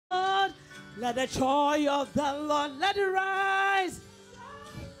Let the joy of the Lord, let it rise.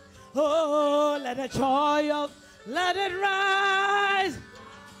 Oh, let the joy of, let it rise.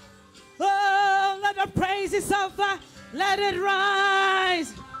 Oh, let the praises of the, let it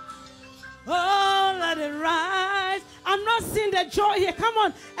rise. Oh, let it rise. I'm not seeing the joy here. Come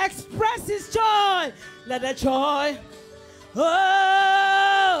on, express his joy. Let the joy.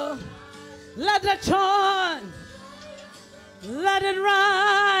 Oh, let the joy. Let it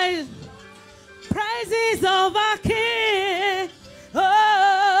rise. Praises of our King.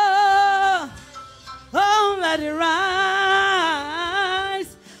 Oh, oh, let it rise.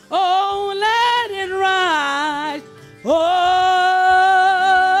 Oh, let it rise. Oh,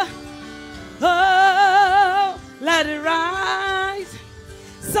 oh, let it rise.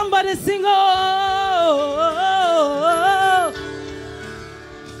 Somebody sing, oh.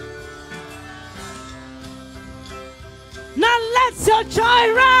 Now let your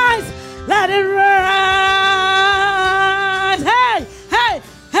joy rise. Let it rise. Hey, hey,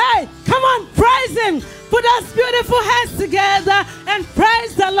 hey. Come on, praise him. Put those beautiful hands together and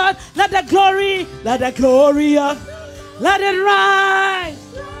praise the Lord. Let the glory of, let it rise.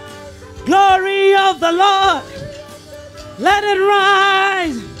 Glory of the Lord. Let it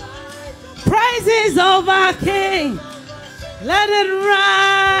rise. Praises of our King. Let it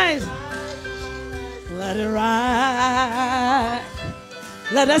rise. Let it rise.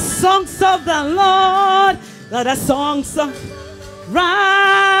 Let the songs of the Lord, let the songs of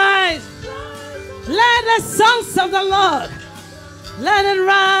rise. Let the songs of the Lord, let it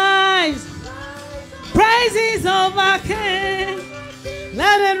rise. Praises of our King,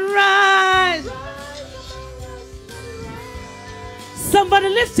 let it rise. Somebody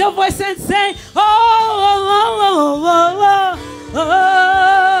lift your voice and say, oh, oh, oh, oh, oh, oh,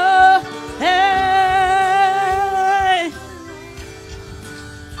 oh, hey.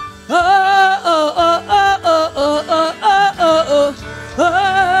 Oh, oh, oh, oh, oh, oh, oh, oh, oh,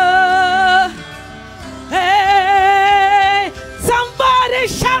 oh, hey. Somebody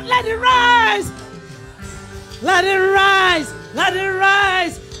shout, let it rise. Let it rise. Let it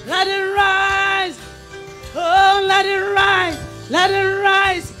rise. Let it rise. Oh, let it rise. Let it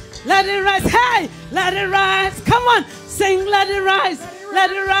rise. Let it rise. Hey, let it rise. Come on, sing, let it rise.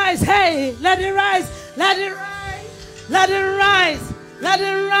 Let it rise. Hey, let it rise. Let it rise. Let it rise. Let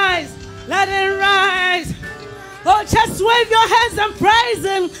it rise. Let it rise. Oh, just wave your hands and praise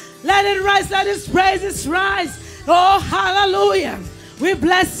him. Let it rise. Let his praises rise. Oh, hallelujah. We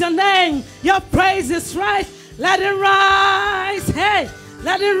bless your name. Your praises rise. Let it rise. Hey,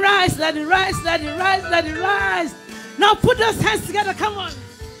 let it rise. Let it rise. Let it rise. Let it rise. Now put those hands together. Come on.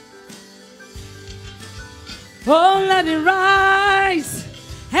 Oh, let it rise.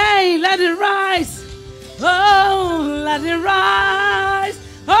 Hey, let it rise. Oh, let it rise.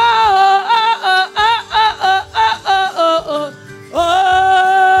 Oh, oh, oh, oh, oh, oh, oh, oh, oh, oh, oh.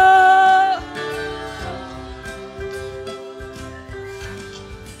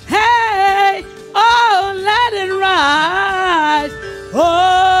 Hey, oh, let it rise. Oh,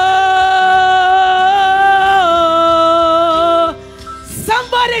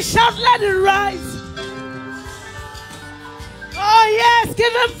 somebody shout, let it rise. Oh, yes,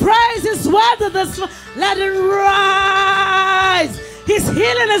 give him praise. His word of this. Let it rise. His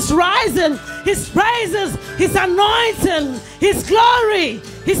healing is rising. His praises, his anointing, his glory,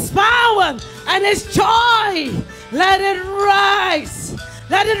 his power, and his joy. Let it rise.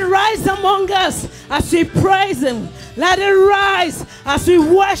 Let it rise among us as we praise him. Let it rise as we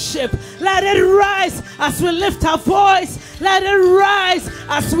worship. Let it rise as we lift our voice. Let it rise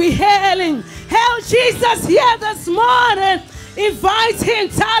as we hail him. Hail Jesus here this morning. Invite him.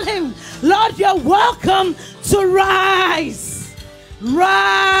 Tell him, Lord, you're welcome to rise.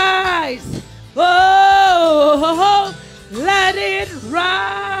 Rise. Oh, let it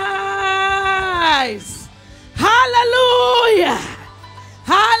rise. Hallelujah.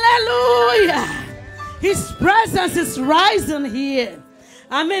 Hallelujah. His presence is rising here.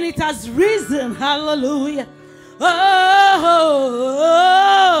 I mean, it has risen. Hallelujah. Oh,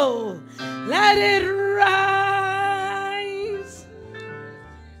 let it rise.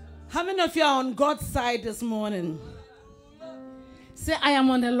 How many of you are on God's side this morning? Say, I am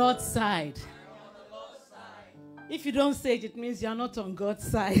on the Lord's side. If you don't say it, it means you are not on God's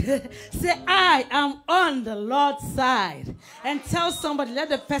side. Say, I am on the Lord's side. And tell somebody, let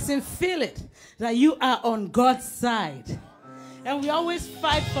the person feel it, that you are on God's side. And we always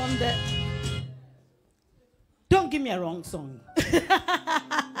fight from the... Don't give me a wrong song.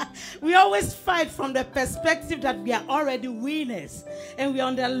 We always fight from the perspective that we are already winners. And we are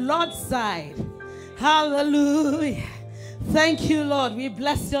on the Lord's side. Hallelujah. Thank you, Lord. We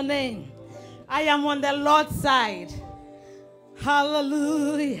bless your name. I am on the Lord's side.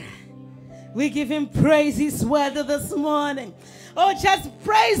 Hallelujah. We give him praise. He's worthy this morning. Oh, just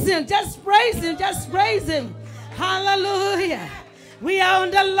praise him. Just praise him. Just praise him. Hallelujah. We are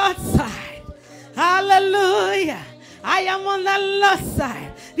on the Lord's side. Hallelujah. I am on the Lord's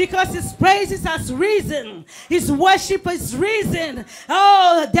side because his praises has risen. His worship is risen.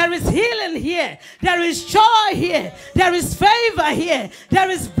 Oh, there is healing here. There is joy here. There is favor here. There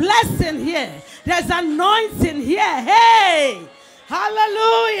is blessing here. There's anointing here. Hey,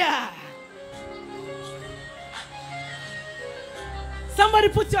 hallelujah. Somebody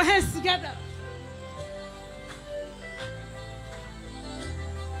put your hands together.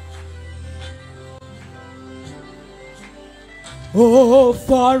 Oh,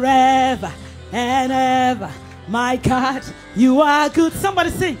 forever and ever, my God, you are good. Somebody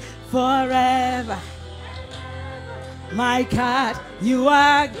sing, forever, my God, you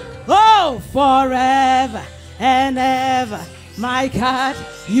are good. Oh, forever and ever, my God,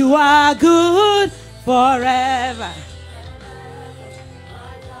 you are good forever.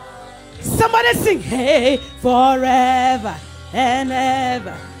 Somebody sing, hey, forever and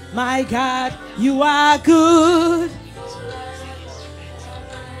ever, my God, you are good.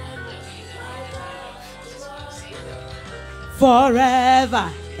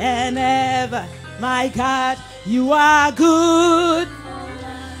 Forever and ever, my God, you are good.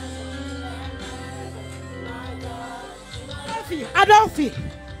 Adolphe,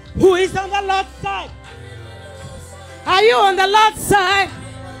 who is on the Lord's side? Are you on the Lord's side?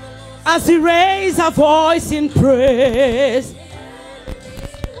 As we raise our voice in praise,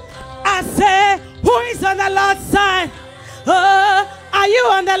 I say, who is on the Lord's side? Oh, are you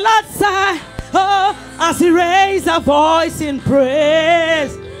on the Lord's side? Oh, as we raise our voice in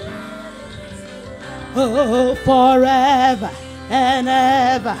praise. Oh, forever and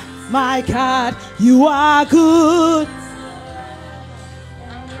ever, my God, you are good.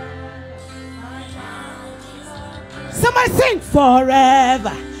 Somebody sing,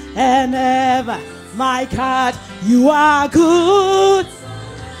 forever and ever, my God, you are good.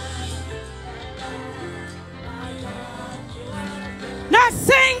 Now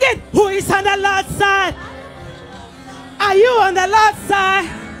sing it. Who is on the Lord's side? Are you on the Lord's side?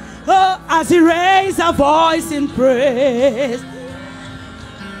 Oh, as we raise our voice in praise,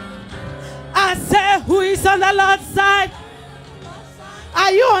 I say, who is on the Lord's side?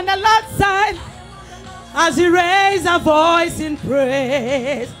 Are you on the Lord's side? As we raise our voice in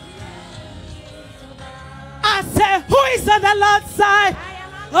praise, I say, who is on the Lord's side?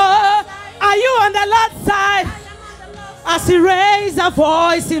 Oh, are you on the Lord's side? As we raise our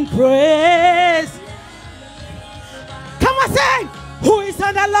voice in praise, come on, sing. Who is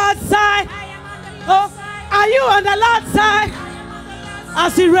on the Lord's side? Oh, are you on the Lord's side?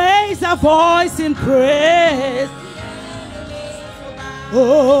 As we raise our voice in praise,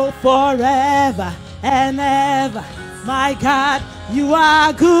 oh, forever and ever, my God, you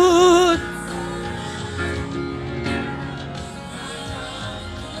are good.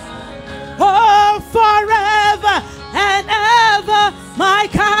 Oh, forever and ever, my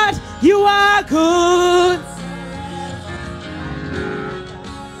God, you are good.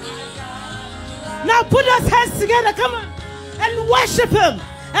 Now put those hands together, come on, and worship him,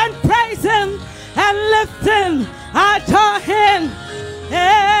 and praise him, and lift him, adore him.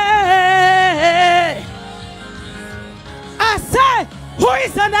 Hey. I say, who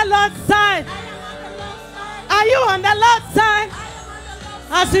is on the Lord's side? Are you on the Lord's side?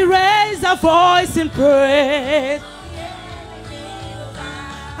 As we raise our voice in praise,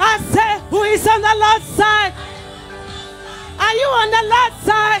 I say, who is on the Lord's side? Are you on the Lord's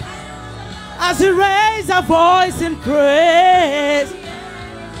side? As we raise our voice in praise,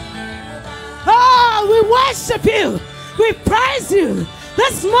 oh, we worship you, we praise you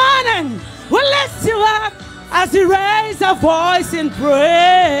this morning. We lift you up as we raise our voice in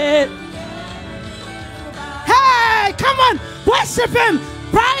praise. Hey, come on, worship him,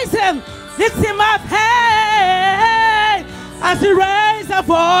 praise him, lift him up. Hey, as we raise our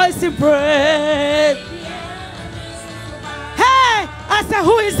voice in praise. Hey, I say,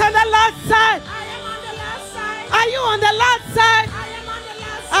 who is on the Lord's side? I am on the Lord's side. Are you on the Lord's side? I am on the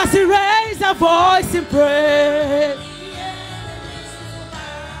Lord's side. As we raise our voice in praise,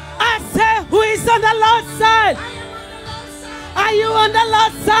 I say, who is on the Lord's side? I am on the Lord's side. Are you on the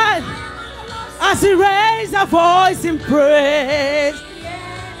Lord's side? I am on the Lord's side. As we raise our voice in praise,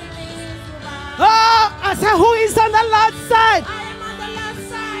 oh, I say, who is on the Lord's side? I am on the Lord's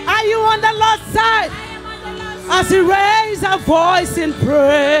side. Are you on the Lord's side? I am on the Lord's side. As we raise our voice in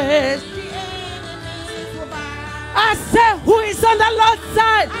praise, I say, who is on the Lord's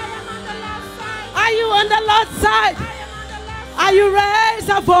side? I am on the Lord's side. the Lord's side? Are you raise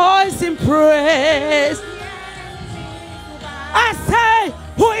a voice in praise? I say,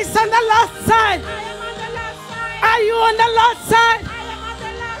 who is on the Lord's side? Are you on the Lord's side?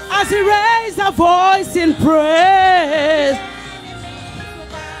 As he raise a voice in praise.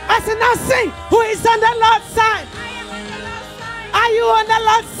 I said, now sing, who is on the Lord's side? Are you on the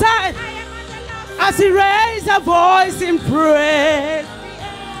Lord's side? As he raise a voice in praise.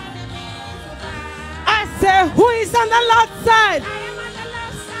 I say, who is on the Lord's side?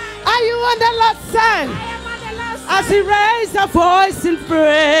 Are you on the Lord's side? As he raise a voice in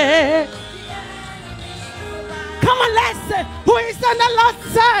praise. Come on, let's say, who is on the Lord's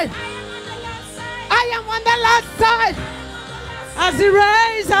side? I am on the Lord's side. As he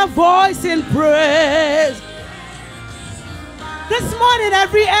raise a voice in praise. This morning,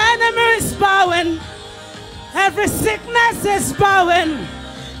 every enemy is bowing. Every sickness is bowing.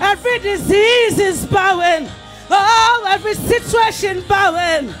 Every disease is bowing. Oh, every situation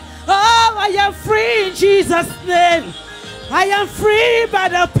bowing. Oh, I am free in Jesus' name. I am free by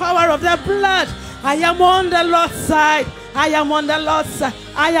the power of the blood. I am on the Lord's side. I am on the Lord's side.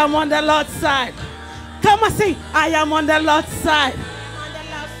 I am on the Lord's side. Come on, sing. I am on the Lord's side.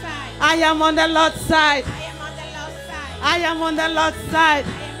 I am on the Lord's side. I am on the Lord's side.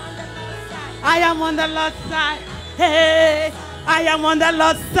 I am on the Lord's side. Hey, I am on the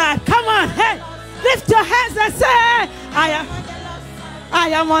Lord's side. Come on, hey, lift your hands and say, I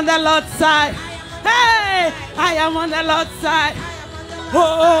am on the Lord's side. Hey, I am on the Lord's side.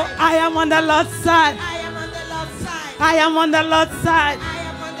 Oh, I am on the Lord's side. I am on the Lord's side.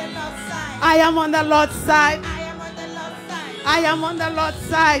 I am on the Lord's side. I am on the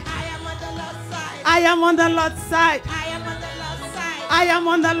Lord's side. I am on the Lord's side. I am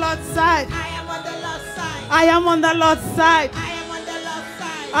on the Lord's side. I am on the Lord's side.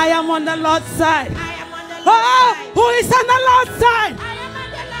 I am on the Lord's side. Oh, who is on the Lord's side?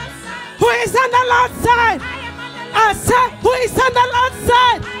 Who is on the Lord's side? I said, who is on the Lord's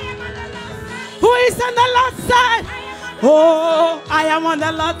side? Who is on the Lord's side? Oh, I am on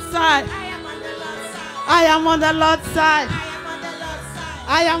the Lord's side. I am on the Lord's side.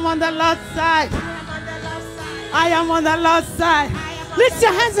 I am on the Lord's side. I am on the Lord's side. Lift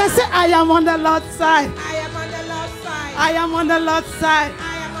your hands and say, I am on the Lord's side. I am on the Lord's side.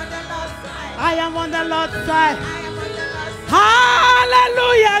 I am on the Lord's side.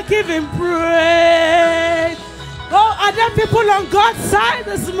 Hallelujah. Give him praise. Oh, are there people on God's side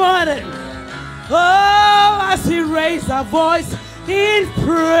this morning? Oh, as he raised a voice in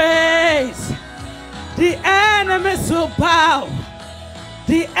praise, the enemies will bow.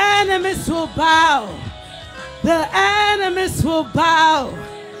 The enemies will bow. The enemies will bow.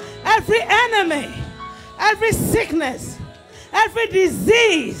 Every enemy, every sickness, every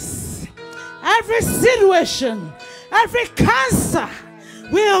disease, every situation, every cancer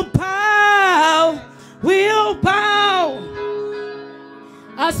will bow. Will bow.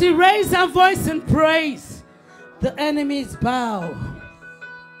 As he raised a voice in praise, the enemies bow.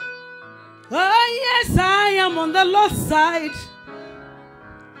 Oh yes, I am on the Lord's side.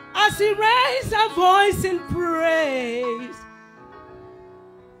 As he raised a voice in praise,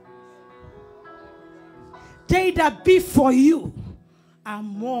 they that be for you are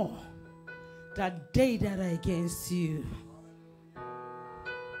more than they that are against you.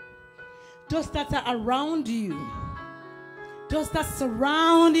 Those that are around you, those that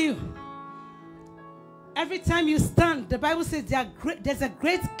surround you. Every time you stand, the Bible says there's a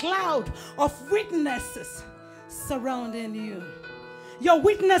great cloud of witnesses surrounding you. Your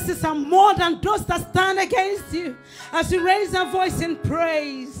witnesses are more than those that stand against you. As you raise a voice in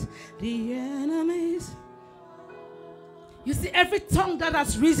praise, the enemies. You see, every tongue that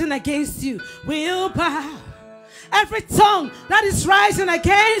has risen against you will bow. Every tongue that is rising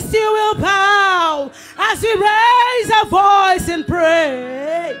against you will bow. As we raise a voice in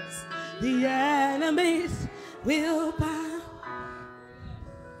praise, the enemies will bow.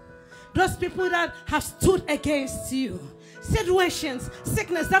 Those people that have stood against you, situations,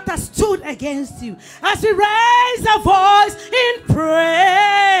 sickness that has stood against you, as we raise a voice in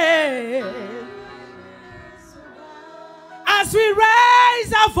praise. As we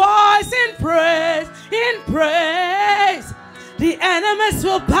raise our voice in praise, the enemies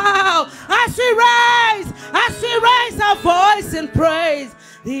will bow. As we raise our voice in praise,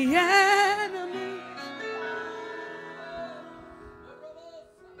 the enemies.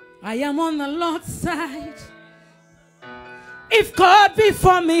 I am on the Lord's side. If God be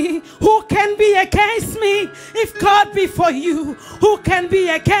for me, who can be against me? If God be for you, who can be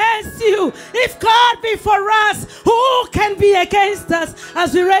against you? If God be for us, who can be against us?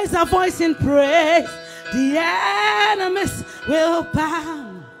 As we raise our voice in praise, The enemies will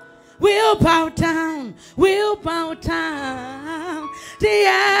bow. We'll bow down. We'll bow down. The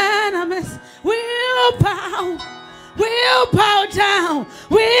enemies will bow. We'll bow down.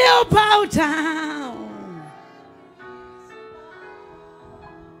 We'll bow down.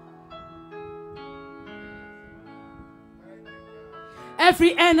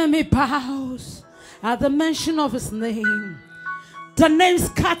 Every enemy bows at the mention of his name. The name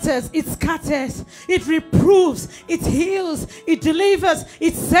scatters, it reproves, it heals, it delivers,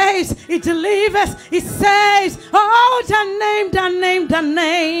 it saves, it delivers, it saves. Oh, the name, the name, the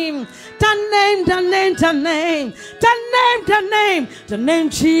name, the name, the name, the name, the name, the name. The name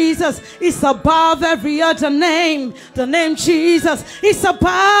Jesus is above every other name. The name Jesus is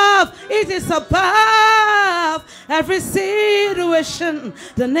above, it is above every situation.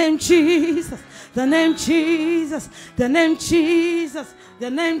 The name Jesus. The name Jesus, the name Jesus, the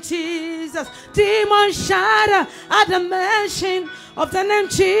name Jesus. Demons shudder at the mention of the name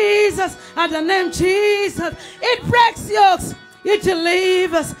Jesus, at the name Jesus. It breaks yokes, it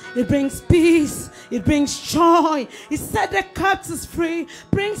delivers, it brings peace, it brings joy. It set the captives free,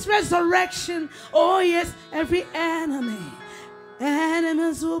 brings resurrection. Oh yes, every enemies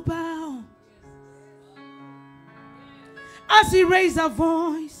will bow. As we raise our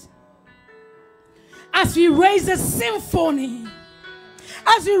voice, as we raise a symphony,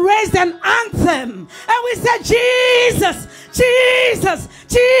 as we raise an anthem, and we say, Jesus, Jesus,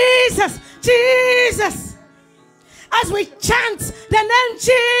 Jesus, Jesus. As we chant the name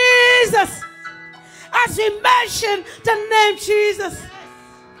Jesus, as we mention the name Jesus,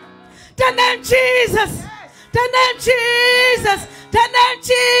 the name Jesus, the name Jesus, the name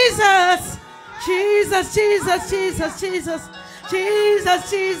Jesus, Jesus, Jesus, Jesus, Jesus, Jesus,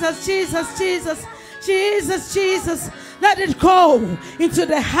 Jesus, Jesus, Jesus. Jesus, Jesus, let it go into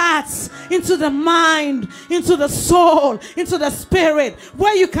the hearts, into the mind, into the soul, into the spirit.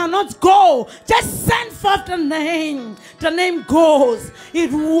 Where you cannot go, just send forth the name. The name goes,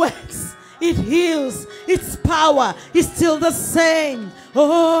 it works, it heals, its power is still the same.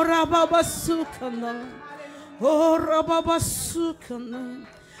 Oh, Rababasukana. Oh, Rababasukana.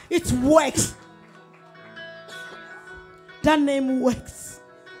 It works. That name works.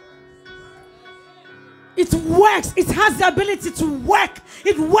 It works. It has the ability to work.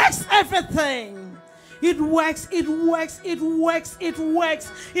 It works everything. It works. It works. It works. It works.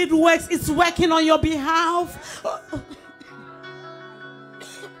 It works. It's working on your behalf.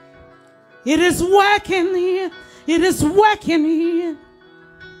 It is working here. It is working here.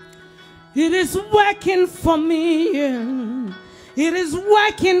 It is working for me. It is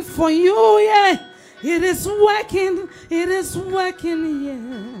working for you. Yeah. It is working. It is working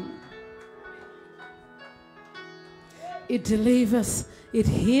here. It delivers, it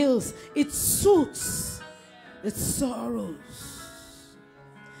heals, it soothes, it sorrows,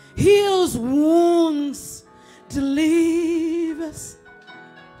 heals wounds, delivers.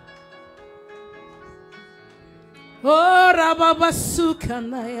 Oh,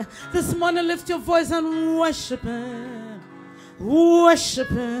 Rababasukanaya. This morning lift your voice and worship him. Worship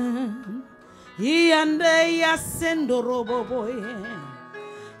him. Yande yasendo roboboye.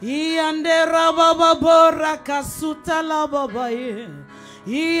 Yande rabababora kasuta lababaye.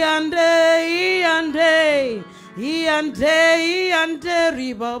 Yande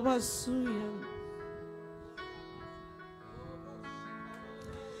ribabasuya.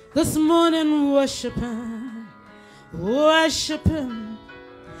 This morning worship him. Worship him.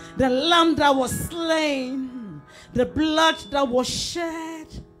 The lamb that was slain, the blood that was shed.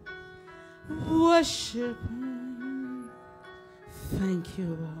 Worship him. Thank you,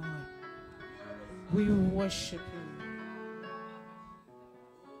 Lord. We worship you.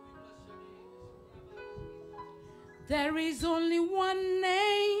 There is only one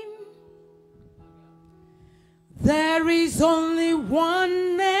name. There is only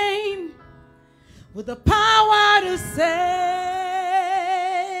one name with the power to save.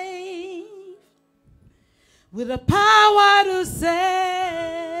 With the power to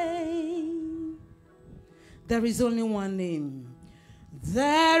save. There is only one name.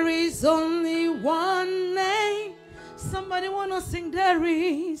 There is only one name. Somebody want to sing? There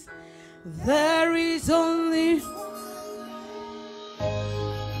is only.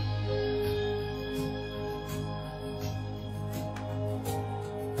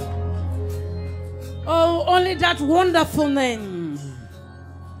 Oh, only that wonderful name.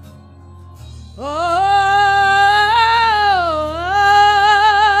 Oh,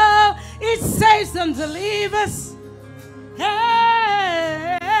 it saves and delivers.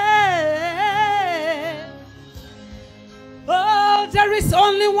 Hey, oh, there is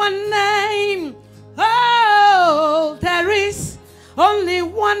only one name Oh, there is only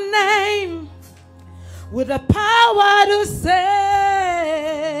one name with the power to save.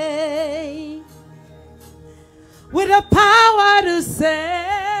 With the power to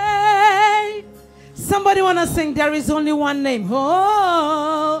save. Somebody want to sing, there is only one name.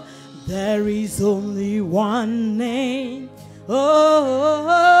 Oh, there is only one name.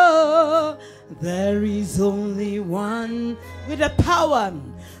 Oh, there is only one with the power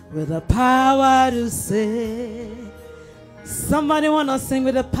to save. Somebody want to sing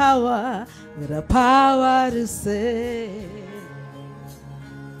with the power to save.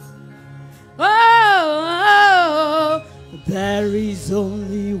 Oh, there is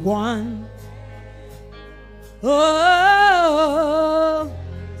only one. Oh,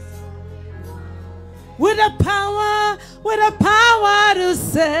 with the power to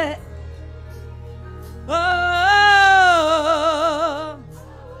save. Oh,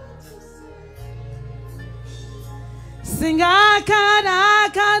 sing, I got,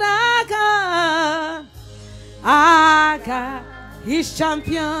 He's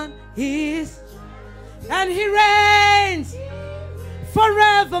champion, and He reigns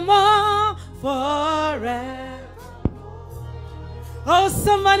forevermore, forever. Oh,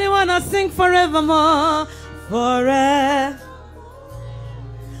 somebody wanna sing forevermore, forever.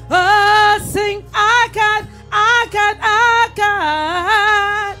 Oh, sing, I got,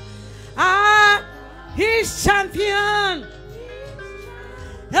 He's champion.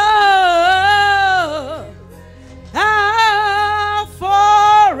 Oh,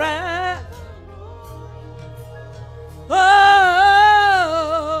 forever.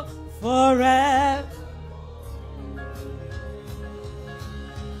 Oh, forever.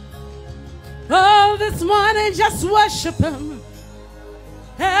 Oh, this morning just worship Him.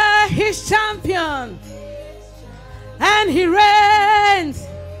 He's champion, and He reigns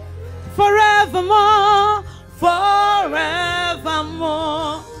forevermore, forevermore.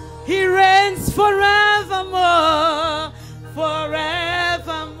 He reigns forevermore,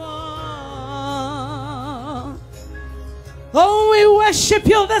 forevermore. Oh, we worship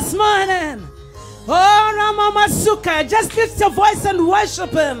You this morning. Oh, Ramamasuka, just lift your voice and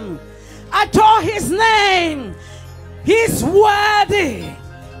worship Him. Adore His name. He's worthy.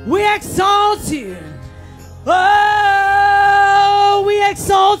 We exalt You. Oh, we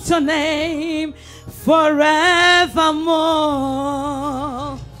exalt Your name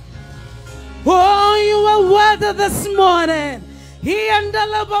forevermore. Oh, You are worthy this morning. He and the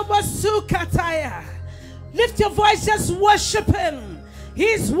Lababasukataya. Lift your voice, just worship Him.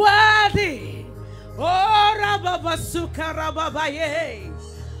 He's worthy. Oh, Rababasuka Rababaye.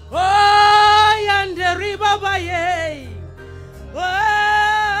 Oh, Yandere Babaye.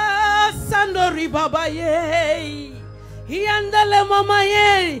 Oh, Sandori Babaye. Yandele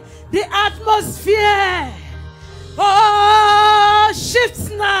Mamaye. The atmosphere, oh, shifts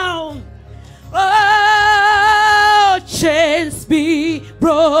now. Oh, chains be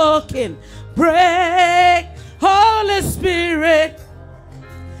broken. Break, Holy Spirit.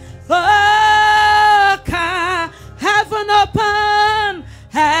 Oh, heaven open.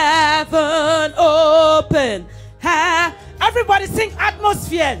 Heaven open. Everybody sing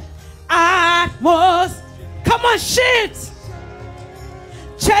atmosphere. Atmosphere. Come on, shift.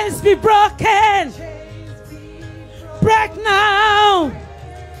 Chains be broken. Break now.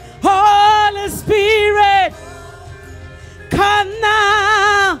 Holy Spirit, come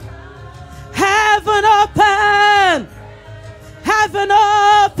now. Heaven open. Heaven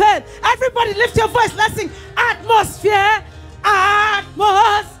open. Everybody lift your voice. Let's sing. Atmosphere.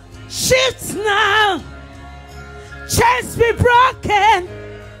 Atmosphere. Shifts now. Chains be broken.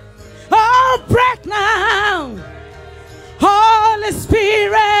 Oh, break now. Holy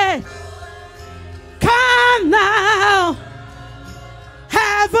Spirit, come now.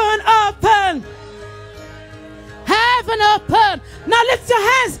 Heaven open. Heaven open. Now lift your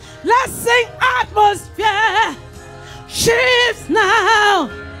hands. Let's sing atmosphere. Shifts now.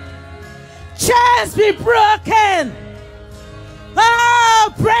 Chains be broken.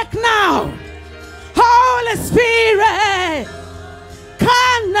 Oh, break now. Holy Spirit,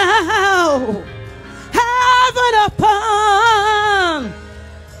 come now. Heaven open.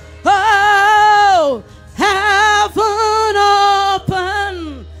 Oh, heaven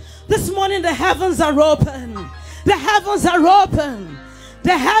open. This morning the heavens are open. The heavens are open.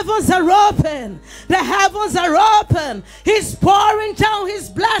 The heavens are open. The heavens are open. He's pouring down His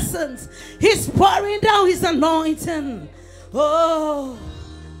blessings. He's pouring down His anointing. Oh,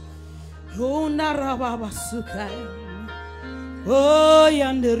 oh, narababasukai. Oh,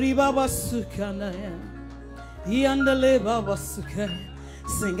 yandere babasukanaya. Yandele babasukai.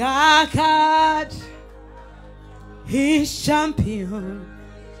 Sing our God, He's champion,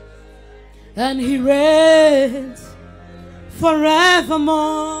 and He reigns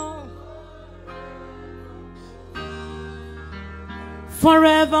forevermore.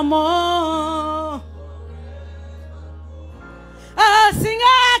 Forevermore. Oh, sing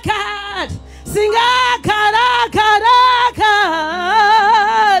our God, sing our God, our God, our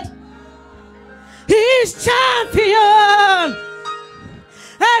God. He's champion,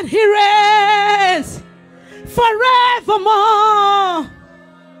 and He reigns forevermore.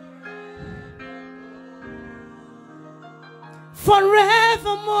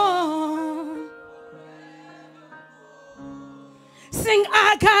 Forevermore. Sing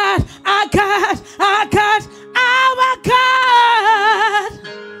our God, our God, our God, our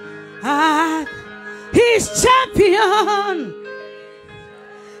God. He's champion,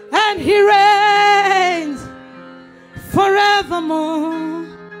 and He reigns forevermore.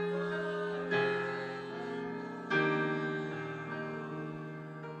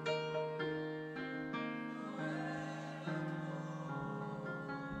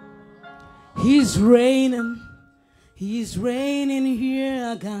 He's reigning. He's reigning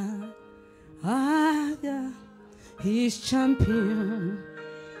here, God. Ah, God. He's champion.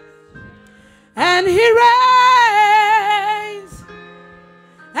 And He reigns.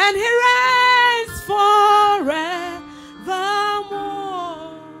 And He reigns forevermore.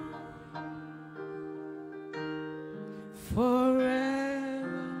 Forever.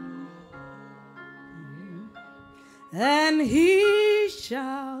 And He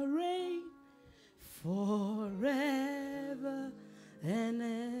shall reign forever and ever,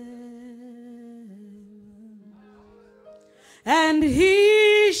 and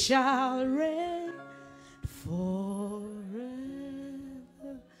He shall reign forever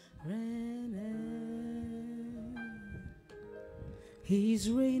and ever. He's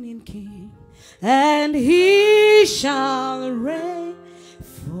reigning King, and He shall reign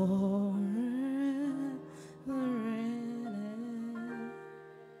forever and ever.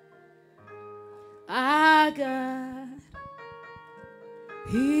 Our God,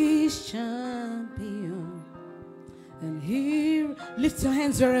 He's champion, and He lift your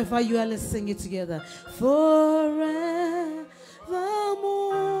hands wherever you are. Let's sing it together. Forevermore,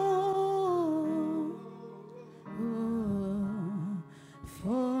 oh,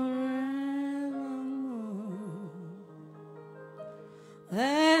 forevermore,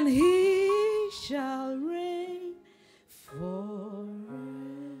 and He shall reign forever.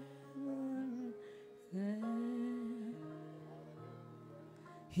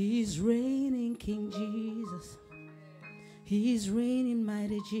 He's reigning, King Jesus. He's reigning,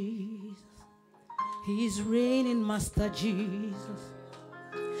 mighty Jesus. He's reigning, Master Jesus.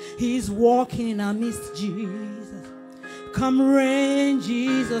 He's walking in our midst, Jesus. Come reign,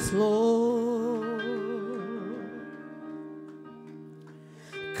 Jesus, Lord.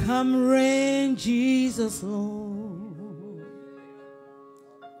 Come reign, Jesus, Lord.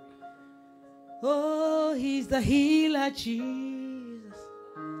 Oh, He's the healer, Jesus.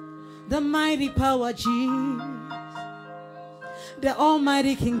 The mighty power, Jesus. The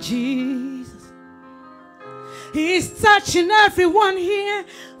almighty King Jesus. He's touching everyone here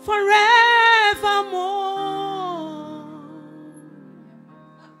forevermore.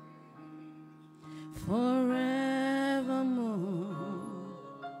 Forevermore.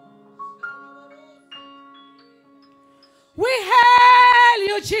 We hail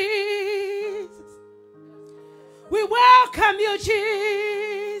you, Jesus. We welcome you,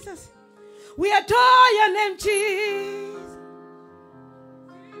 Jesus. We adore your name, Jesus.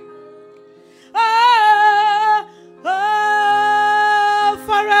 Oh, oh,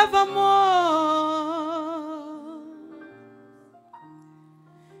 forevermore.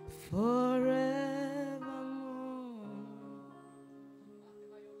 Forevermore.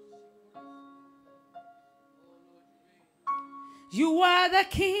 You are the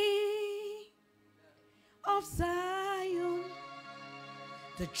King of Zion,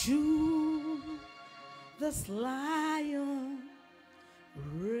 the Jew, the Lion,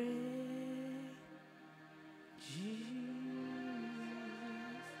 reign, Jesus.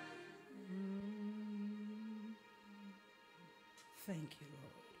 Thank you,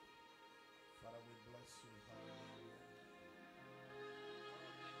 Lord. Father, we bless you. Hallelujah.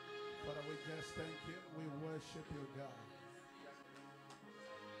 Father, we just thank you. We worship you, God.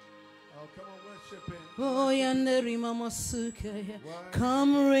 Oh, come on, worship him. Oh, yandere mama suka.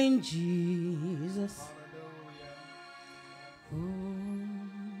 Come reign, Jesus. Hallelujah. Oh.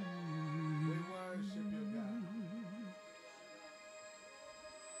 We worship you,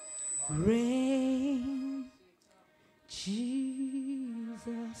 God. Reign, Jesus.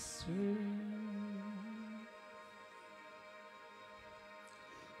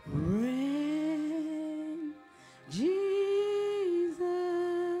 Reign, Jesus,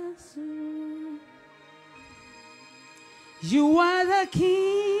 you are the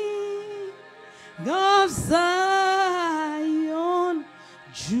King of Zion,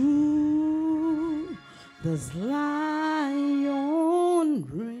 Judah's Lion,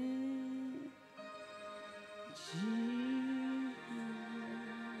 reign, Jesus.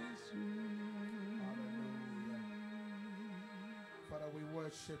 Father, we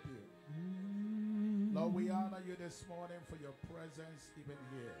worship you. Lord, we honor you this morning for your presence even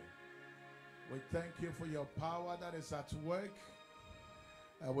here. We thank you for your power that is at work.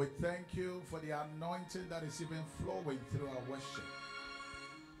 And we thank you for the anointing that is even flowing through our worship.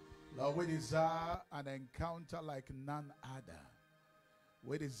 Lord, we desire an encounter like none other.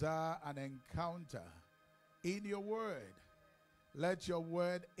 We desire an encounter in your word. Let your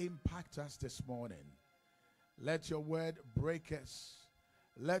word impact us this morning. Let your word break us.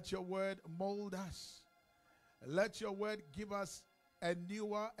 Let your word mold us. Let your word give us a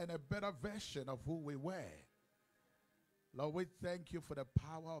newer and a better version of who we were. Lord, we thank you for the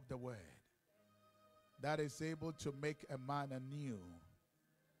power of the word that is able to make a man anew.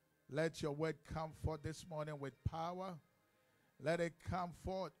 Let your word come forth this morning with power. Let it come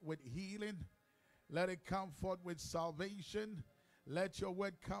forth with healing. Let it come forth with salvation. Let your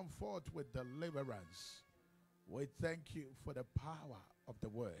word come forth with deliverance. We thank you for the power of the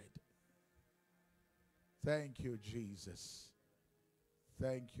word. Thank you, Jesus.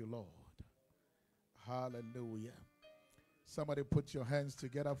 Thank you, Lord. Hallelujah. Somebody put your hands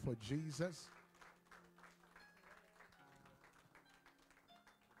together for Jesus.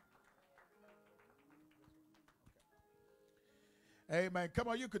 Amen. Come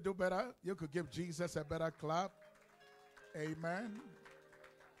on, you could do better. You could give Jesus a better clap. Amen.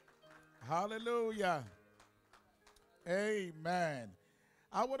 Hallelujah. Amen.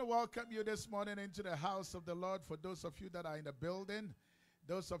 I want to welcome you this morning into the house of the Lord. For those of you that are in the building,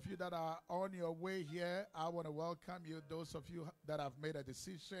 those of you that are on your way here, I want to welcome you. Those of you that have made a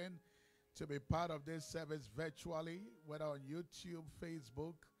decision to be part of this service virtually, whether on YouTube,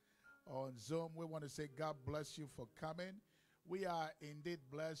 Facebook, or on Zoom, we want to say God bless you for coming. We are indeed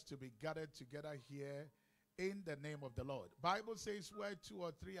blessed to be gathered together here in the name of the Lord. Bible says where 2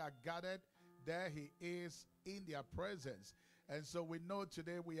 or 3 are gathered, there he is in their presence. And so we know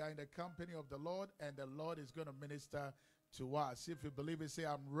today we are in the company of the Lord, and the Lord is going to minister to us. If you believe it, say,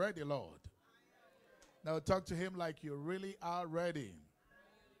 I'm ready, Lord. Now talk to him like you really are ready.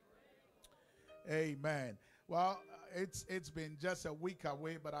 Amen. Well, it's been just a week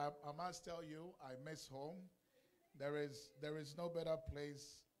away, but I must tell you, I miss home. There is no better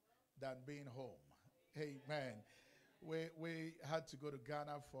place than being home. Amen. We had to go to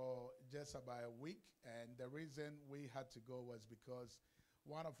Ghana for just about a week, and the reason we had to go was because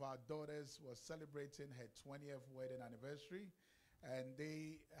one of our daughters was celebrating her 20th wedding anniversary, and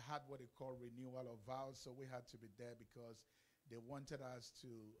they had what they call renewal of vows, so we had to be there because they wanted us to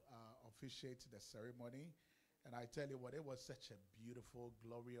officiate the ceremony. And I tell you what, it was such a beautiful,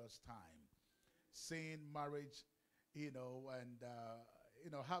 glorious time. Seeing marriage, and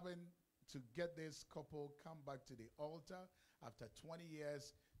having to get this couple come back to the altar after 20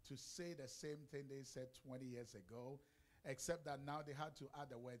 years to say the same thing they said 20 years ago, except that now they had to add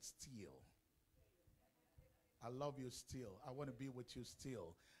the word still. I love you still. I want to be with you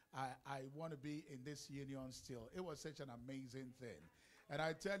still. I want to be in this union still. It was such an amazing thing. And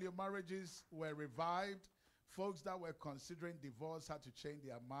I tell you, marriages were revived. Folks that were considering divorce had to change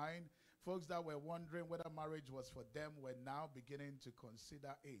their mind. Folks that were wondering whether marriage was for them were now beginning to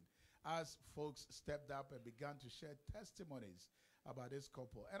consider it, as folks stepped up and began to share testimonies about this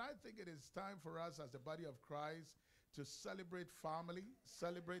couple. And I think it is time for us as the body of Christ to celebrate family,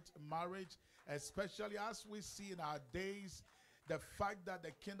 celebrate marriage, especially as we see in our days the fact that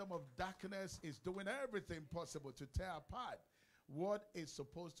the kingdom of darkness is doing everything possible to tear apart what is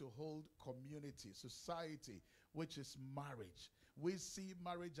supposed to hold community, society, which is marriage. We see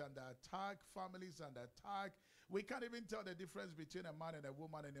marriage under attack, families under attack. We can't even tell the difference between a man and a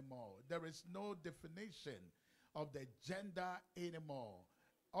woman anymore. There is no definition of the gender anymore.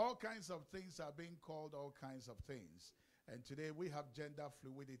 All kinds of things are being called all kinds of things. And today we have gender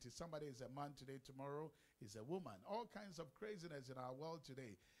fluidity. Somebody is a man today, tomorrow is a woman. All kinds of craziness in our world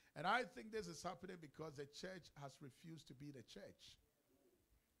today. And I think this is happening because the church has refused to be the church.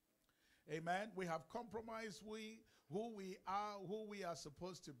 Amen. We have compromised who we are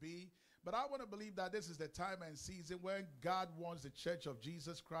supposed to be, But I want to believe that this is the time and season when God wants the church of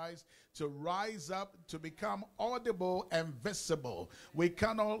Jesus Christ to rise up, to become audible and visible. We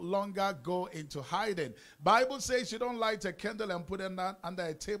can no longer go into hiding. Bible says you don't light a candle and put it under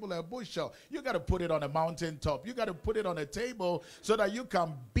a table or a bushel. You got to put it on a mountaintop. You got to put it on a table so that you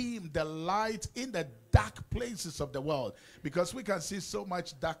can beam the light in the dark places of the world, because we can see so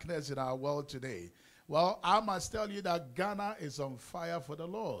much darkness in our world today. Well, I must tell you that Ghana is on fire for the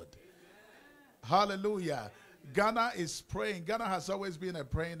Lord. Hallelujah. Ghana is praying. Ghana has always been a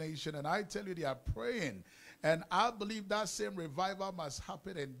praying nation, and I tell you, they are praying. And I believe that same revival must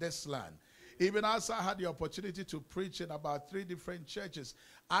happen in this land. Even as I had the opportunity to preach in about 3 different churches,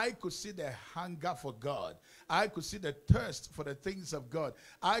 I could see the hunger for God. I could see the thirst for the things of God.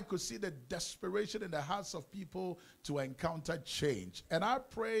 I could see the desperation in the hearts of people to encounter change. And I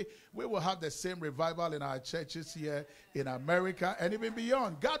pray we will have the same revival in our churches here in America and even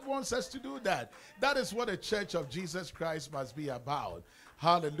beyond. God wants us to do that. That is what the church of Jesus Christ must be about.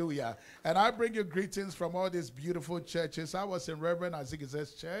 Hallelujah. And I bring you greetings from all these beautiful churches. I was in Reverend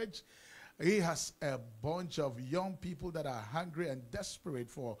Azigiz's church. He has a bunch of young people that are hungry and desperate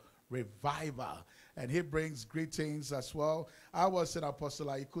for revival. And he brings greetings as well. I was in Apostle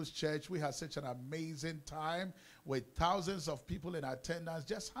Aiku's church. We had such an amazing time with thousands of people in attendance,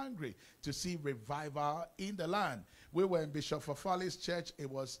 just hungry to see revival in the land. We were in Bishop Fafali's church. It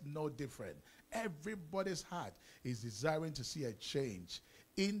was no different. Everybody's heart is desiring to see a change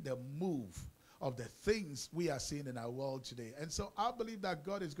in the move of the things we are seeing in our world today. And so I believe that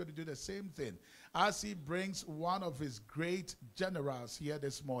God is going to do the same thing as he brings one of his great generals here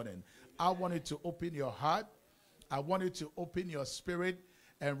this morning. I want you to open your heart. I want you to open your spirit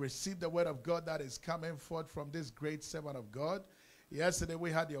and receive the word of God that is coming forth from this great servant of God. Yesterday we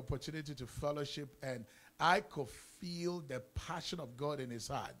had the opportunity to fellowship, and I could feel the passion of God in his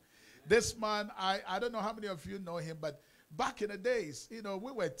heart. This man, I don't know how many of you know him, but back in the days, you know,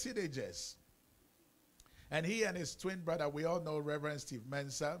 we were teenagers. And he and his twin brother, we all know Reverend Steve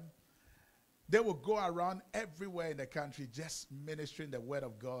Mensah, they would go around everywhere in the country just ministering the word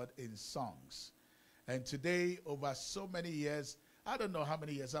of God in songs. And today, over so many years, I don't know how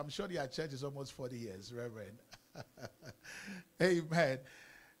many years, I'm sure their church is almost 40 years, Reverend. Amen.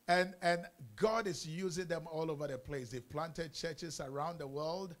 And God is using them all over the place. They've planted churches around the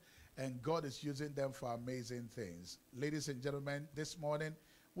world, and God is using them for amazing things. Ladies and gentlemen, this morning,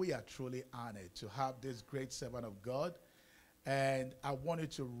 we are truly honored to have this great servant of God. And I want you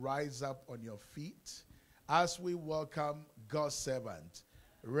to rise up on your feet as we welcome God's servant,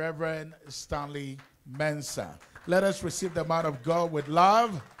 Reverend Stanley Mensah. Let us receive the man of God with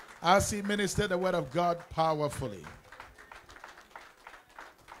love as he ministered the word of God powerfully.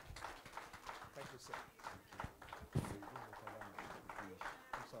 Thank you, sir.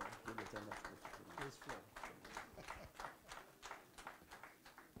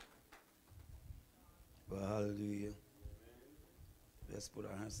 Well, hallelujah. Let's put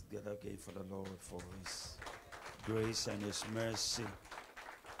our hands together again for the Lord, for his grace and his mercy.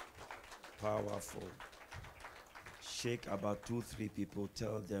 Powerful. Shake about 2-3 people.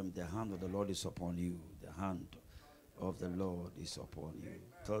 Tell them the hand of the Lord is upon you. The hand of the Lord is upon you.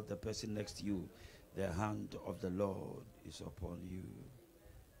 Tell the person next to you, the hand of the Lord is upon you.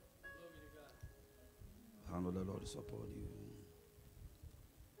 The hand of the Lord is upon you.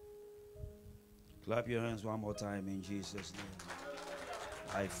 Clap your hands one more time in Jesus' name.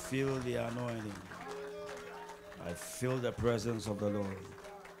 I feel the anointing. I feel the presence of the Lord.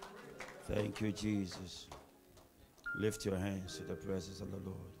 Thank you, Jesus. Lift your hands to the presence of the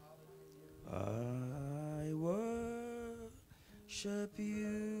Lord. I worship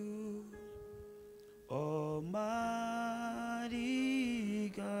you, Almighty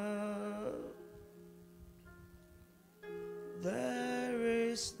God. There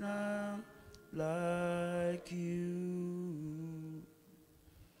is none like you.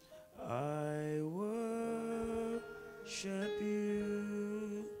 I worship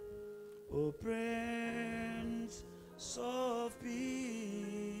you, O Prince of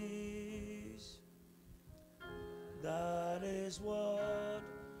Peace. That is what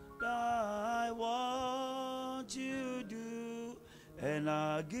I want to do, and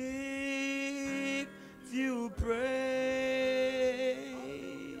I give you praise.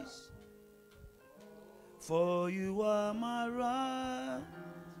 For you are my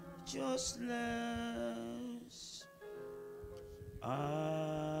righteousness.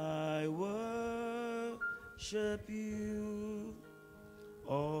 I worship you,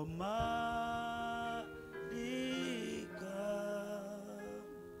 Almighty God.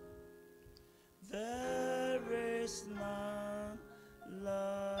 There is none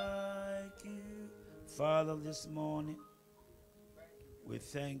like Father, this morning, we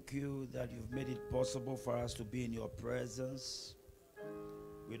thank you that you've made it possible for us to be in your presence.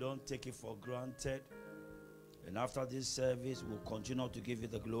 We don't take it for granted. And after this service, we'll continue to give you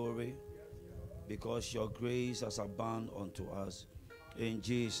the glory because your grace has abounded unto us. In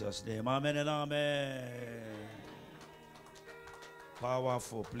Jesus' name, amen and amen.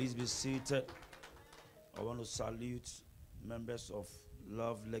 Powerful. Please be seated. I want to salute members of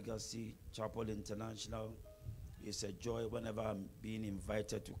Love Legacy Chapel International. It's a joy whenever I'm being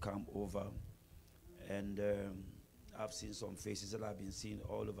invited to come over. And I've seen some faces that I've been seeing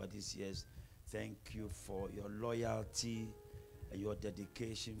all over these years. Thank you for your loyalty and your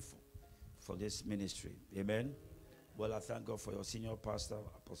dedication for this ministry. Amen. Well, I thank God for your senior pastor,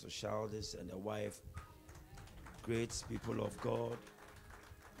 Apostle Shalders, and the wife. Great people of God.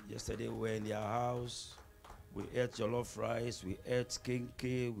 Yesterday we were in their house. We ate jollof rice, we ate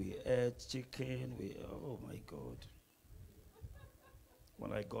kinky, we ate chicken. Oh my God.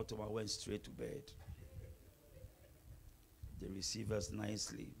 When I got home, I went straight to bed. They received us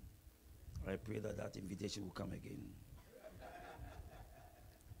nicely. I pray that that invitation will come again.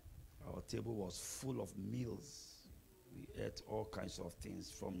 Our table was full of meals. We ate all kinds of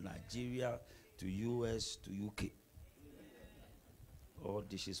things from Nigeria to US to UK. All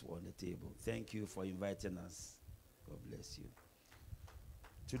dishes were on the table. Thank you for inviting us. God bless you.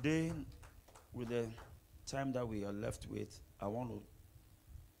 Today, with the time that we are left with, I want to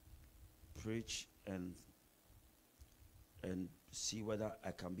preach and see whether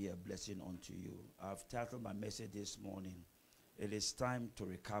I can be a blessing unto you. I've titled my message this morning, "It is time to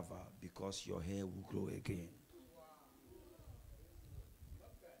recover because your hair will grow again."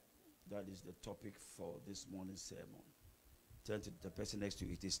 That is the topic for this morning's sermon. Turn to the person next to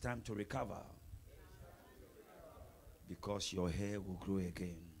you. It is time to recover because your hair will grow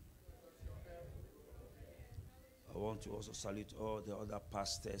again. I want to also salute all the other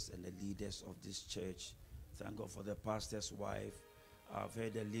pastors and the leaders of this church. Thank God for the pastor's wife. I've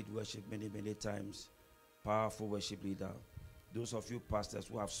heard the lead worship many, many times. Powerful worship leader. Those of you pastors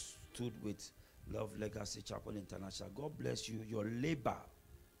who have stood with Love Legacy Chapel International, God bless you. Your labor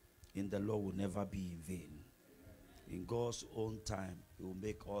in the Lord will never be in vain. In God's own time, He will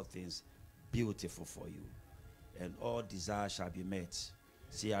make all things beautiful for you. And all desires shall be met.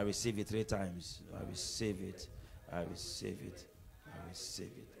 See, I receive it 3 times. I receive it. I receive it. I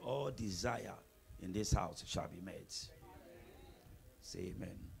receive it. All desire in this house shall be met. Say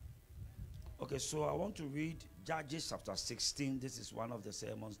amen. Okay, so I want to read Judges chapter 16. This is one of the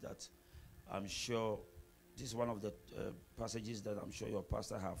sermons that I'm sure, this is one of the passages that I'm sure your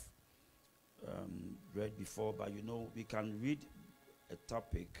pastor have read before, but you know, we can read a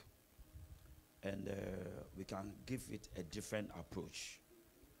topic and we can give it a different approach.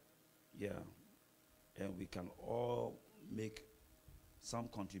 Yeah. And we can all make some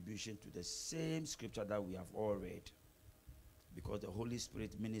contribution to the same scripture that we have all read, because the Holy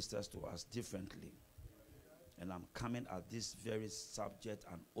Spirit ministers to us differently. And I'm coming at this very subject,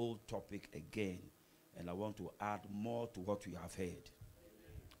 an old topic again, and I want to add more to what we have heard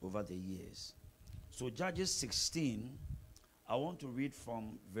over the years. So Judges 16, I want to read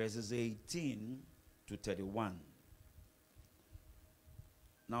from verses 18 to 31.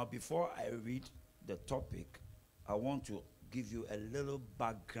 Now, before I read the topic, I want to give you a little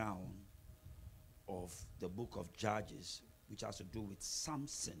background of the book of Judges, which has to do with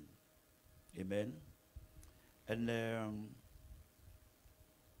Samson. Amen. And there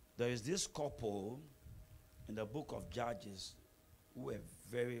is this couple in the book of Judges who were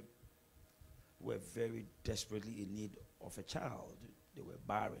very desperately in need of a child. They were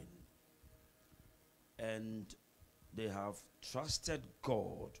barren. And they have trusted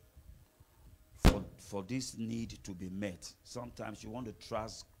God for this need to be met. Sometimes you want to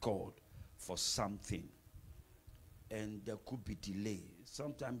trust God for something, and there could be delay.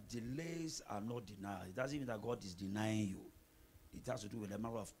 Sometimes delays are not denial. It doesn't mean that God is denying you. It has to do with a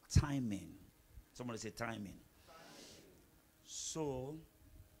matter of timing. Somebody say timing. So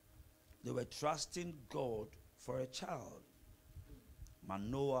they were trusting God for a child.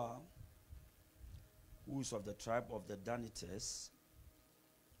 Manoah, who is of the tribe of the Danites,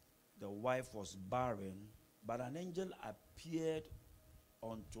 the wife was barren, but an angel appeared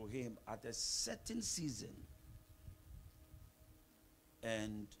unto him at a certain season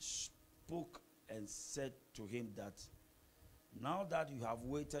and spoke and said to him that now that you have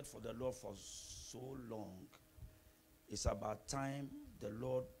waited for the Lord for so long, it's about time the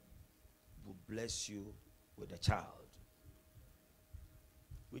Lord will bless you with a child.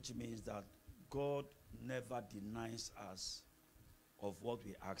 Which means that God never denies us of what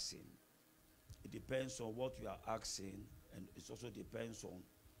we ask Him. It depends on what you are asking, and it also depends on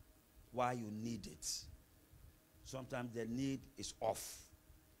why you need it. Sometimes the need is off,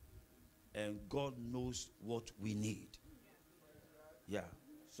 and God knows what we need. Yeah.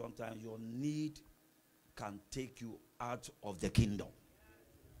 Sometimes your need can take you out of the kingdom.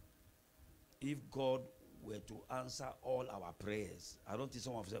 If God were to answer all our prayers, I don't think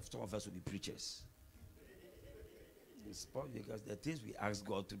some of us will be preachers. It's probably because the things we asked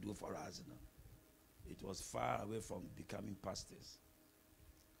God to do for us, it was far away from becoming pastors.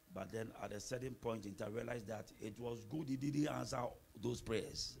 But then at a certain point in time, I realized that it was good he didn't answer those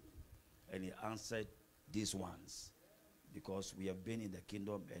prayers. And he answered these ones. Because we have been in the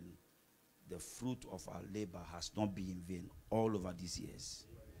kingdom and the fruit of our labor has not been in vain all over these years.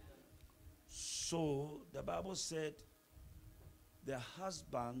 So the Bible said the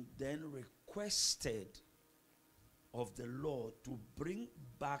husband then requested of the Lord to bring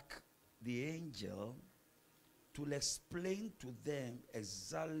back the angel to explain to them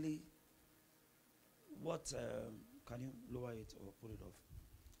exactly what, can you lower it or put it off?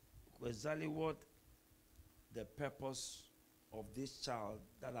 Exactly what the purpose of this child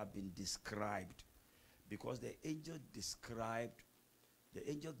that had been described. Because the angel described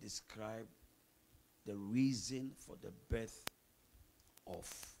the reason for the birth of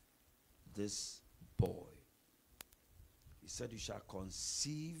this boy. He said, you shall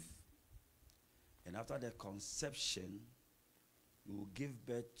conceive, and after the conception, you will give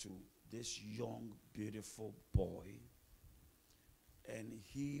birth to this young, beautiful boy, and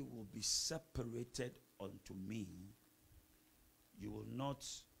he will be separated unto me. You will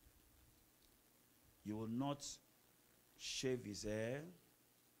not shave his hair.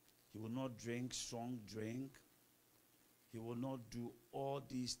 He will not drink strong drink. He will not do all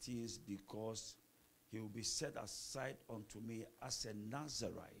these things because he will be set aside unto me as a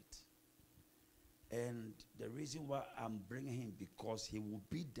Nazarite. And the reason why I'm bringing him, because he will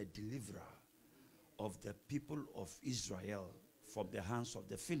be the deliverer of the people of Israel from the hands of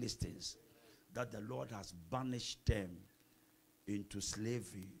the Philistines, that the Lord has banished them into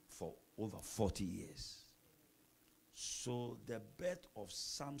slavery for over 40 years. So the birth of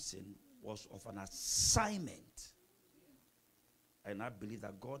Samson was of an assignment. And I believe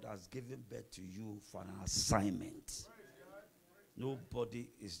that God has given birth to you for an assignment. Nobody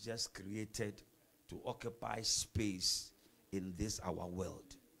is just created to occupy space in this our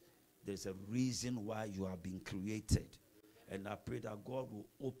world. There's a reason why you have been created. And I pray that God will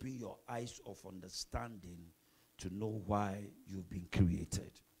open your eyes of understanding to know why you've been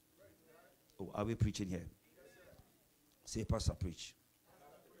created. Oh, are we preaching here? Say, Pastor, preach.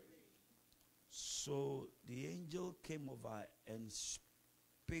 So the angel came over and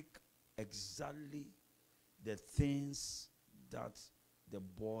spoke exactly the things that the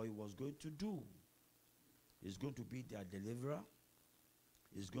boy was going to do. He's going to be their deliverer.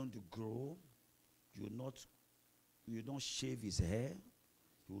 He's going to grow. You will not shave his hair.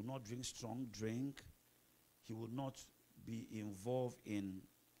 He will not drink strong drink. He will not be involved in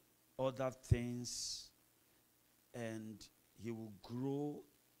other things. And he will grow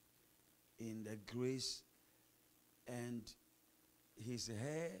in the grace, and his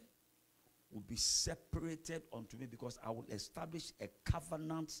hair will be separated unto me, because I will establish a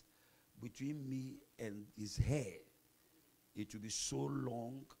covenant between me and his hair. It will be so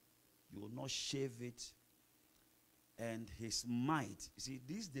long, you will not shave it. And his might, you see,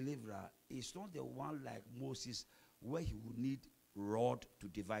 this deliverer is not the one like Moses, where he would need rod to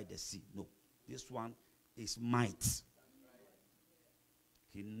divide the sea. No, this one is might.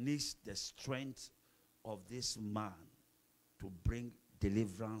 He needs the strength of this man to bring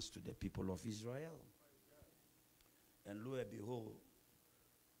deliverance to the people of Israel. And lo and behold,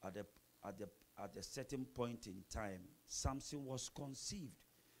 at a certain point in time, Samson was conceived.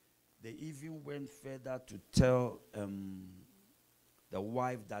 They even went further to tell the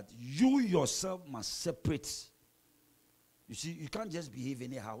wife that you yourself must separate. You see, you can't just behave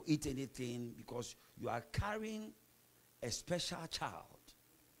anyhow, eat anything, because you are carrying a special child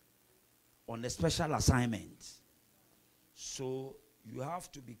on a special assignment. So you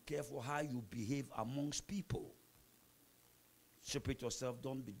have to be careful how you behave amongst people. Separate yourself.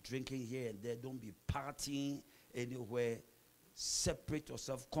 Don't be drinking here and there. Don't be partying anywhere. Separate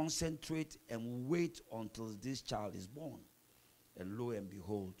yourself. Concentrate and wait until this child is born. And lo and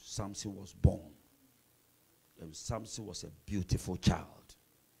behold, Samson was born. And Samson was a beautiful child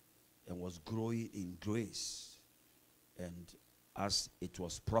and was growing in grace. And as it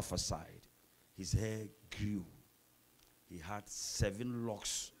was prophesied, his hair grew. He had 7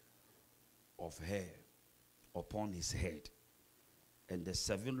 locks of hair upon his head. and the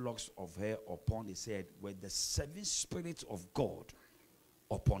 7 locks of hair upon his head were the 7 spirits of God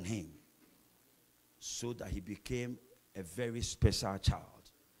upon him, so that he became a very special